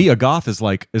good. Fucking Mia Goth is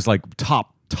like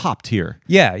top top tier.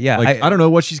 Yeah. Like I don't know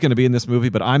what she's going to be in this movie,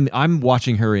 but I'm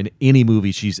watching her in any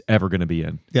movie she's ever going to be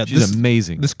in. Yeah, she's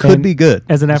amazing. This could be good.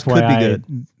 As an This could be FYI,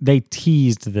 good. they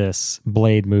teased this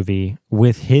Blade movie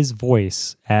with his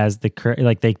voice as they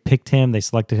picked him, they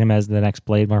selected him as the next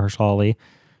Blade, Mahershala Ali,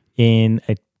 in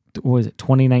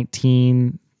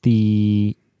 2019,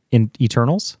 in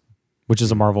Eternals, which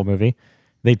is a Marvel movie.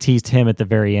 They teased him at the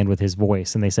very end with his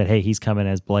voice, and they said, "Hey, he's coming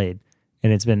as Blade."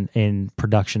 And it's been in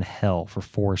production hell for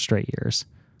 4 straight years.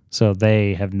 So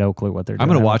they have no clue what they're doing. I'm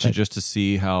going to watch it just to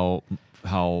see how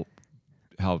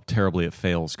terribly it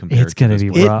fails compared It's going to to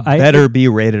this be Blade. rough. Better be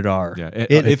rated R. Yeah,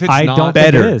 If it's I not don't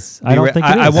better, think it is. I don't think it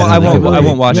is. I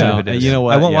won't watch it No, if it is. you know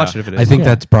what? I won't Yeah. watch it if it is. I think Yeah.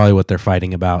 that's probably what they're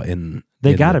fighting about in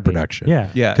They in got to the be production. Yeah.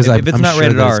 Yeah, because if it's I'm not sure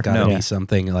rated there's R, got to no. be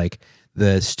something like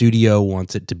the studio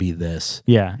wants it to be this.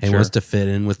 Yeah. and wants to fit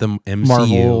in with the MCU.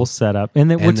 Marvel setup. And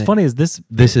then what's funny is this.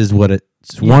 This is what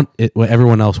what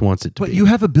everyone else wants it to But be. you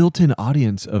have a built-in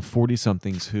audience of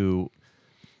 40-somethings who,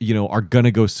 are going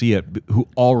to go see it, who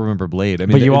all remember Blade. I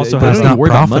mean, But you also they have- don't It's not worry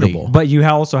about money. profitable. But you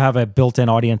also have a built-in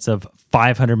audience of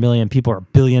 500 million people or a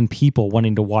billion people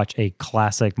wanting to watch a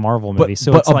classic Marvel movie.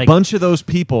 So but it's a like bunch of those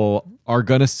people are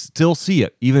going to still see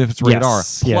it, even if it's rated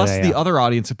Yes. R. Yeah, Plus yeah, the yeah. other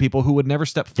audience of people who would never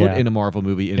step foot Yeah. in a Marvel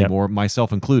movie anymore,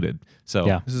 myself included. So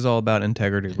Yeah. This is all about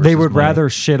integrity. they versus would money. rather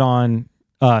shit on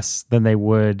us than they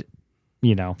would,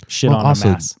 shit Well, on also,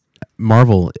 a mass.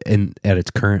 Marvel at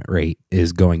its current rate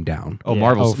is going down. Oh, Yeah.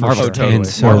 Marvel's Oh, for Marvel's sure. totally. And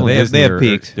so- Marvel and They have Disney are-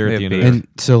 peaked. They're at They the have end of And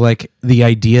so like the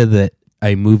idea that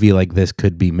a movie like this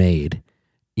could be made,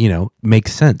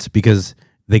 makes sense because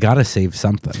they got to save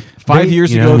something. 5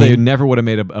 years you know ago, what I they mean? never would have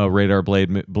made a radar Blade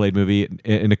movie.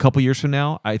 In a couple years from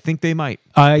now, I think they might.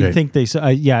 I Right. think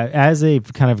as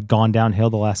they've kind of gone downhill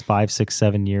the last 5, 6,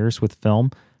 7 years with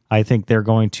film, I think they're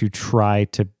going to try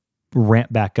to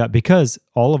ramp back up because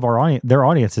all of their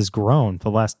audience has grown for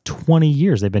the last 20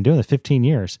 years. They've been doing this 15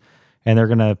 years, and they're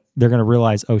gonna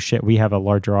realize, oh shit, we have a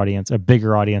larger audience, a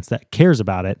bigger audience that cares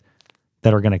about it,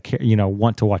 that are gonna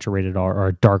want to watch a rated R or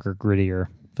a darker, grittier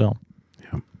film.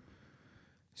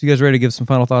 So you guys ready to give some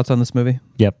final thoughts on this movie?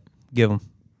 Yep. Give them.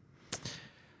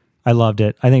 I loved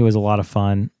it. I think it was a lot of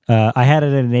fun. I had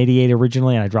it at an 88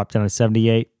 originally, and I dropped down to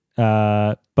 78.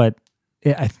 But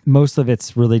most of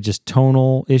it's really just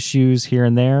tonal issues here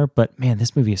and there. But man,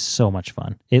 this movie is so much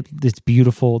fun. It's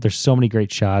beautiful. There's so many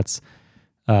great shots.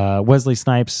 Wesley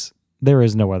Snipes, there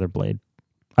is no other Blade.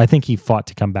 I think he fought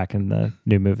to come back in the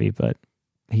new movie, but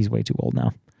he's way too old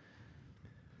now.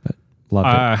 But loved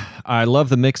it. I love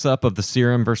the mix-up of the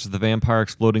serum versus the vampire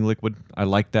exploding liquid. I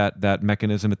like that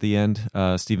mechanism at the end.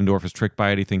 Steven Dorff is tricked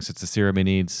by it. He thinks it's the serum he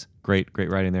needs. Great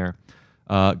writing there.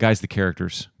 Guys, the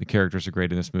characters are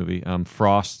great in this movie.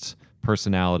 Frost's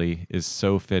personality is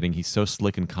so fitting. He's so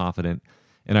slick and confident.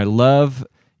 And I love,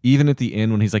 even at the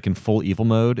end when he's like in full evil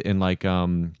mode and like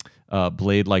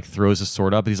Blade like throws his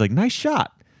sword up and he's like, nice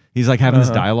shot. He's like having this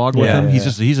dialogue with him.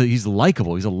 He's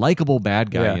likable. He's a likable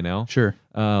bad guy, Sure.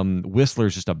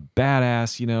 Whistler's just a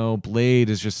badass, Blade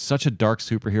is just such a dark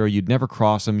superhero. You'd never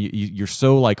cross him. You're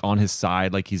so like on his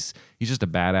side. Like he's just a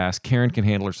badass. Karen can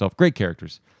handle herself. Great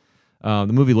characters. The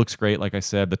movie looks great. Like I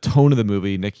said, the tone of the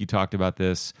movie, Nick, you talked about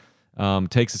this,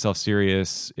 takes itself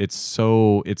serious. It's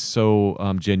so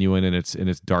genuine in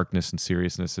its darkness and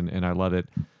seriousness. And I love it.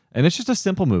 And it's just a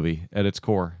simple movie at its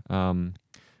core.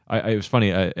 It was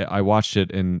funny. I watched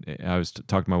it and I was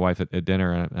talking to my wife at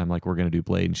dinner and I'm like, we're going to do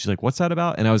Blade. And she's like, what's that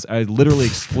about? And I literally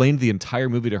explained the entire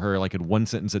movie to her like in one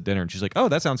sentence at dinner. And she's like, oh,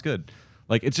 that sounds good.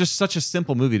 Like, it's just such a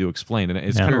simple movie to explain. And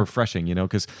it's kind of refreshing,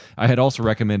 because I had also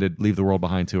recommended Leave the World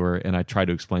Behind to her and I tried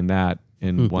to explain that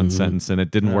in one sentence and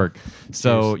it didn't work.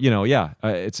 So,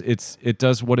 it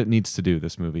does what it needs to do,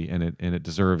 this movie. And it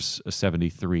deserves a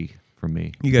 73 from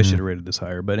me. You guys should have rated this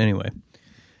higher, but anyway.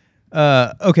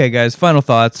 Okay, guys, final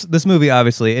thoughts. This movie,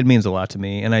 obviously, it means a lot to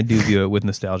me, and I do view it with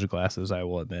nostalgia glasses, I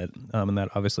will admit, and that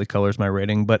obviously colors my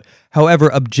rating. But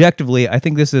however, objectively, I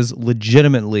think this is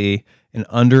legitimately an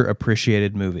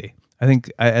underappreciated movie. I think,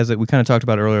 as we kind of talked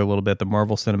about earlier a little bit, the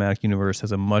Marvel Cinematic Universe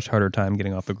has a much harder time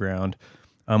getting off the ground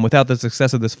without the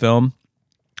success of this film,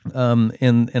 and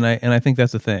I think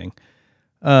that's the thing.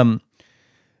 But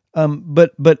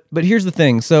here's the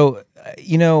thing. So,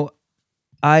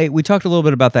 we talked a little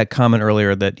bit about that comment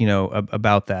earlier that,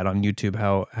 about that on YouTube,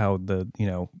 how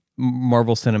the,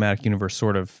 Marvel Cinematic Universe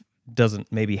sort of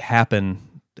doesn't maybe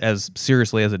happen as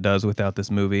seriously as it does without this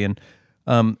movie. And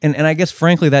I guess,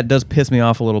 frankly, that does piss me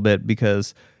off a little bit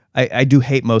because I do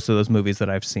hate most of those movies that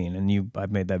I've seen, and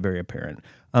I've made that very apparent.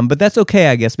 But that's okay,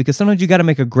 I guess, because sometimes you got to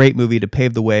make a great movie to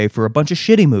pave the way for a bunch of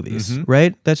shitty movies,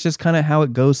 right? That's just kind of how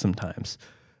it goes sometimes.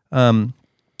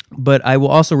 But I will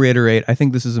also reiterate, I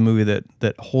think this is a movie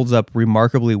that holds up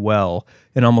remarkably well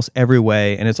in almost every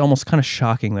way, and it's almost kind of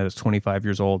shocking that it's 25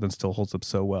 years old and still holds up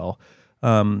so well.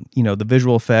 The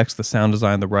visual effects, the sound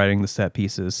design, the writing, the set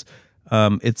pieces,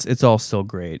 it's all still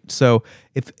great. So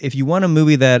if you want a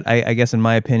movie that I guess in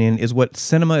my opinion is what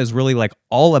cinema is really like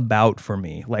all about for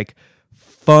me, like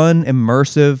fun,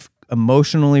 immersive,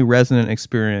 emotionally resonant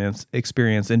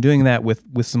experience, and doing that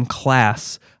with some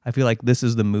class, I feel like this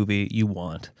is the movie you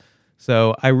want.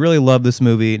 So I really love this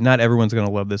movie. Not everyone's going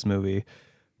to love this movie,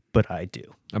 but I do.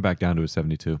 I'm back down to a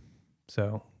 72.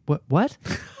 So what?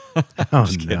 Oh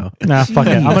no! Nah, fuck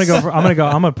it. I'm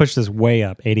gonna push this way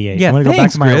up. 88. Yeah, I'm gonna go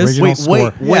back to my Chris. original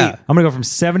score. Wait. I'm gonna go from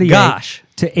 78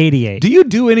 to 88. Do you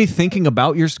do any thinking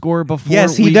about your score before?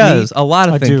 Yes, he does. A lot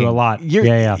of I thinking. do a lot.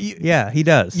 Yeah. He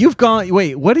does. You've gone.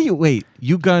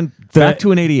 You've gone back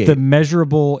to an 88. The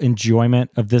measurable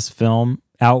enjoyment of this film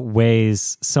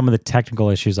outweighs some of the technical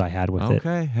issues I had with it.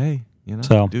 Okay, hey,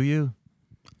 So- do you?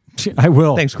 I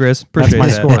will. Thanks, Chris. That's Appreciate my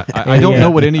that. score. I don't know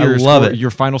what any of love it.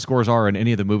 your final scores are in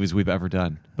any of the movies we've ever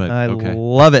done, but I okay.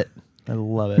 love it. I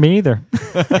love it. Me either.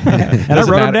 And I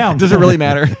wrote them down. Does it really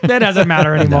matter? That doesn't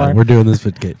matter anymore. No, we're doing this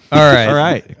for good. All right. All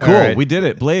right, cool. All right. We did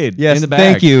it. Blade. Yes, in the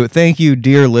bag. thank you,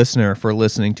 dear listener, for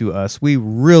listening to us. We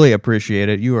really appreciate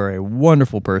it. You are a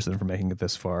wonderful person for making it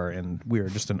this far, and we are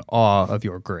just in awe of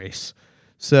your grace.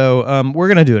 So we're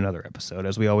going to do another episode,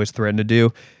 as we always threaten to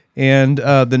do. And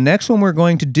the next one we're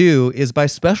going to do is by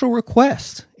special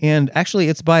request. And actually,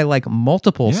 it's by like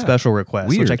multiple special requests,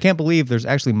 Weird. which I can't believe there's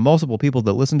actually multiple people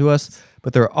that listen to us,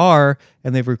 but there are,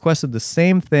 and they've requested the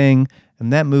same thing.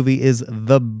 And that movie is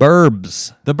The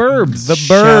Burbs. The Burbs. The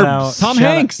Shout Burbs. out- Tom shout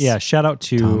out- Hanks. Yeah, shout out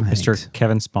to Tom Mr. Hanks.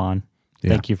 Kevin Spahn.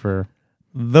 Thank you for...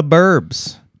 The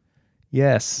Burbs.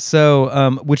 Yes.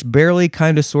 So, which barely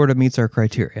kind of sort of meets our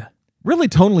criteria. Really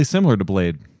tonally similar to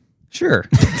Blade. Sure.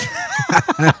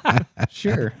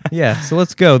 Sure. Yeah. So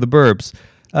let's go. The Burbs.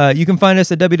 You can find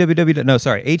us at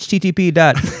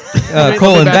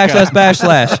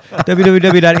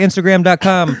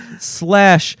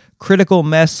http://www.instagram.com/critical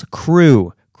mess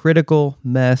crew. Critical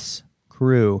mess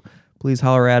crew. Please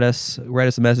holler at us, write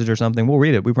us a message or something. We'll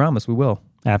read it. We promise we will.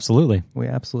 Absolutely. We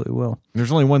absolutely will.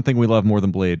 There's only one thing we love more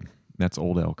than Blade. That's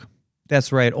Old Elk.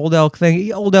 That's right. Old Elk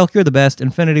thing. Old Elk, you're the best.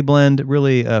 Infinity Blend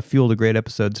really fueled a great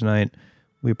episode tonight.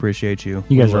 We appreciate you.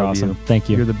 You guys We are love awesome. Thank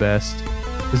you. You're the best.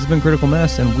 This has been Critical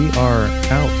Mess, and we are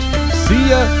out. See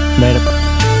ya. Later.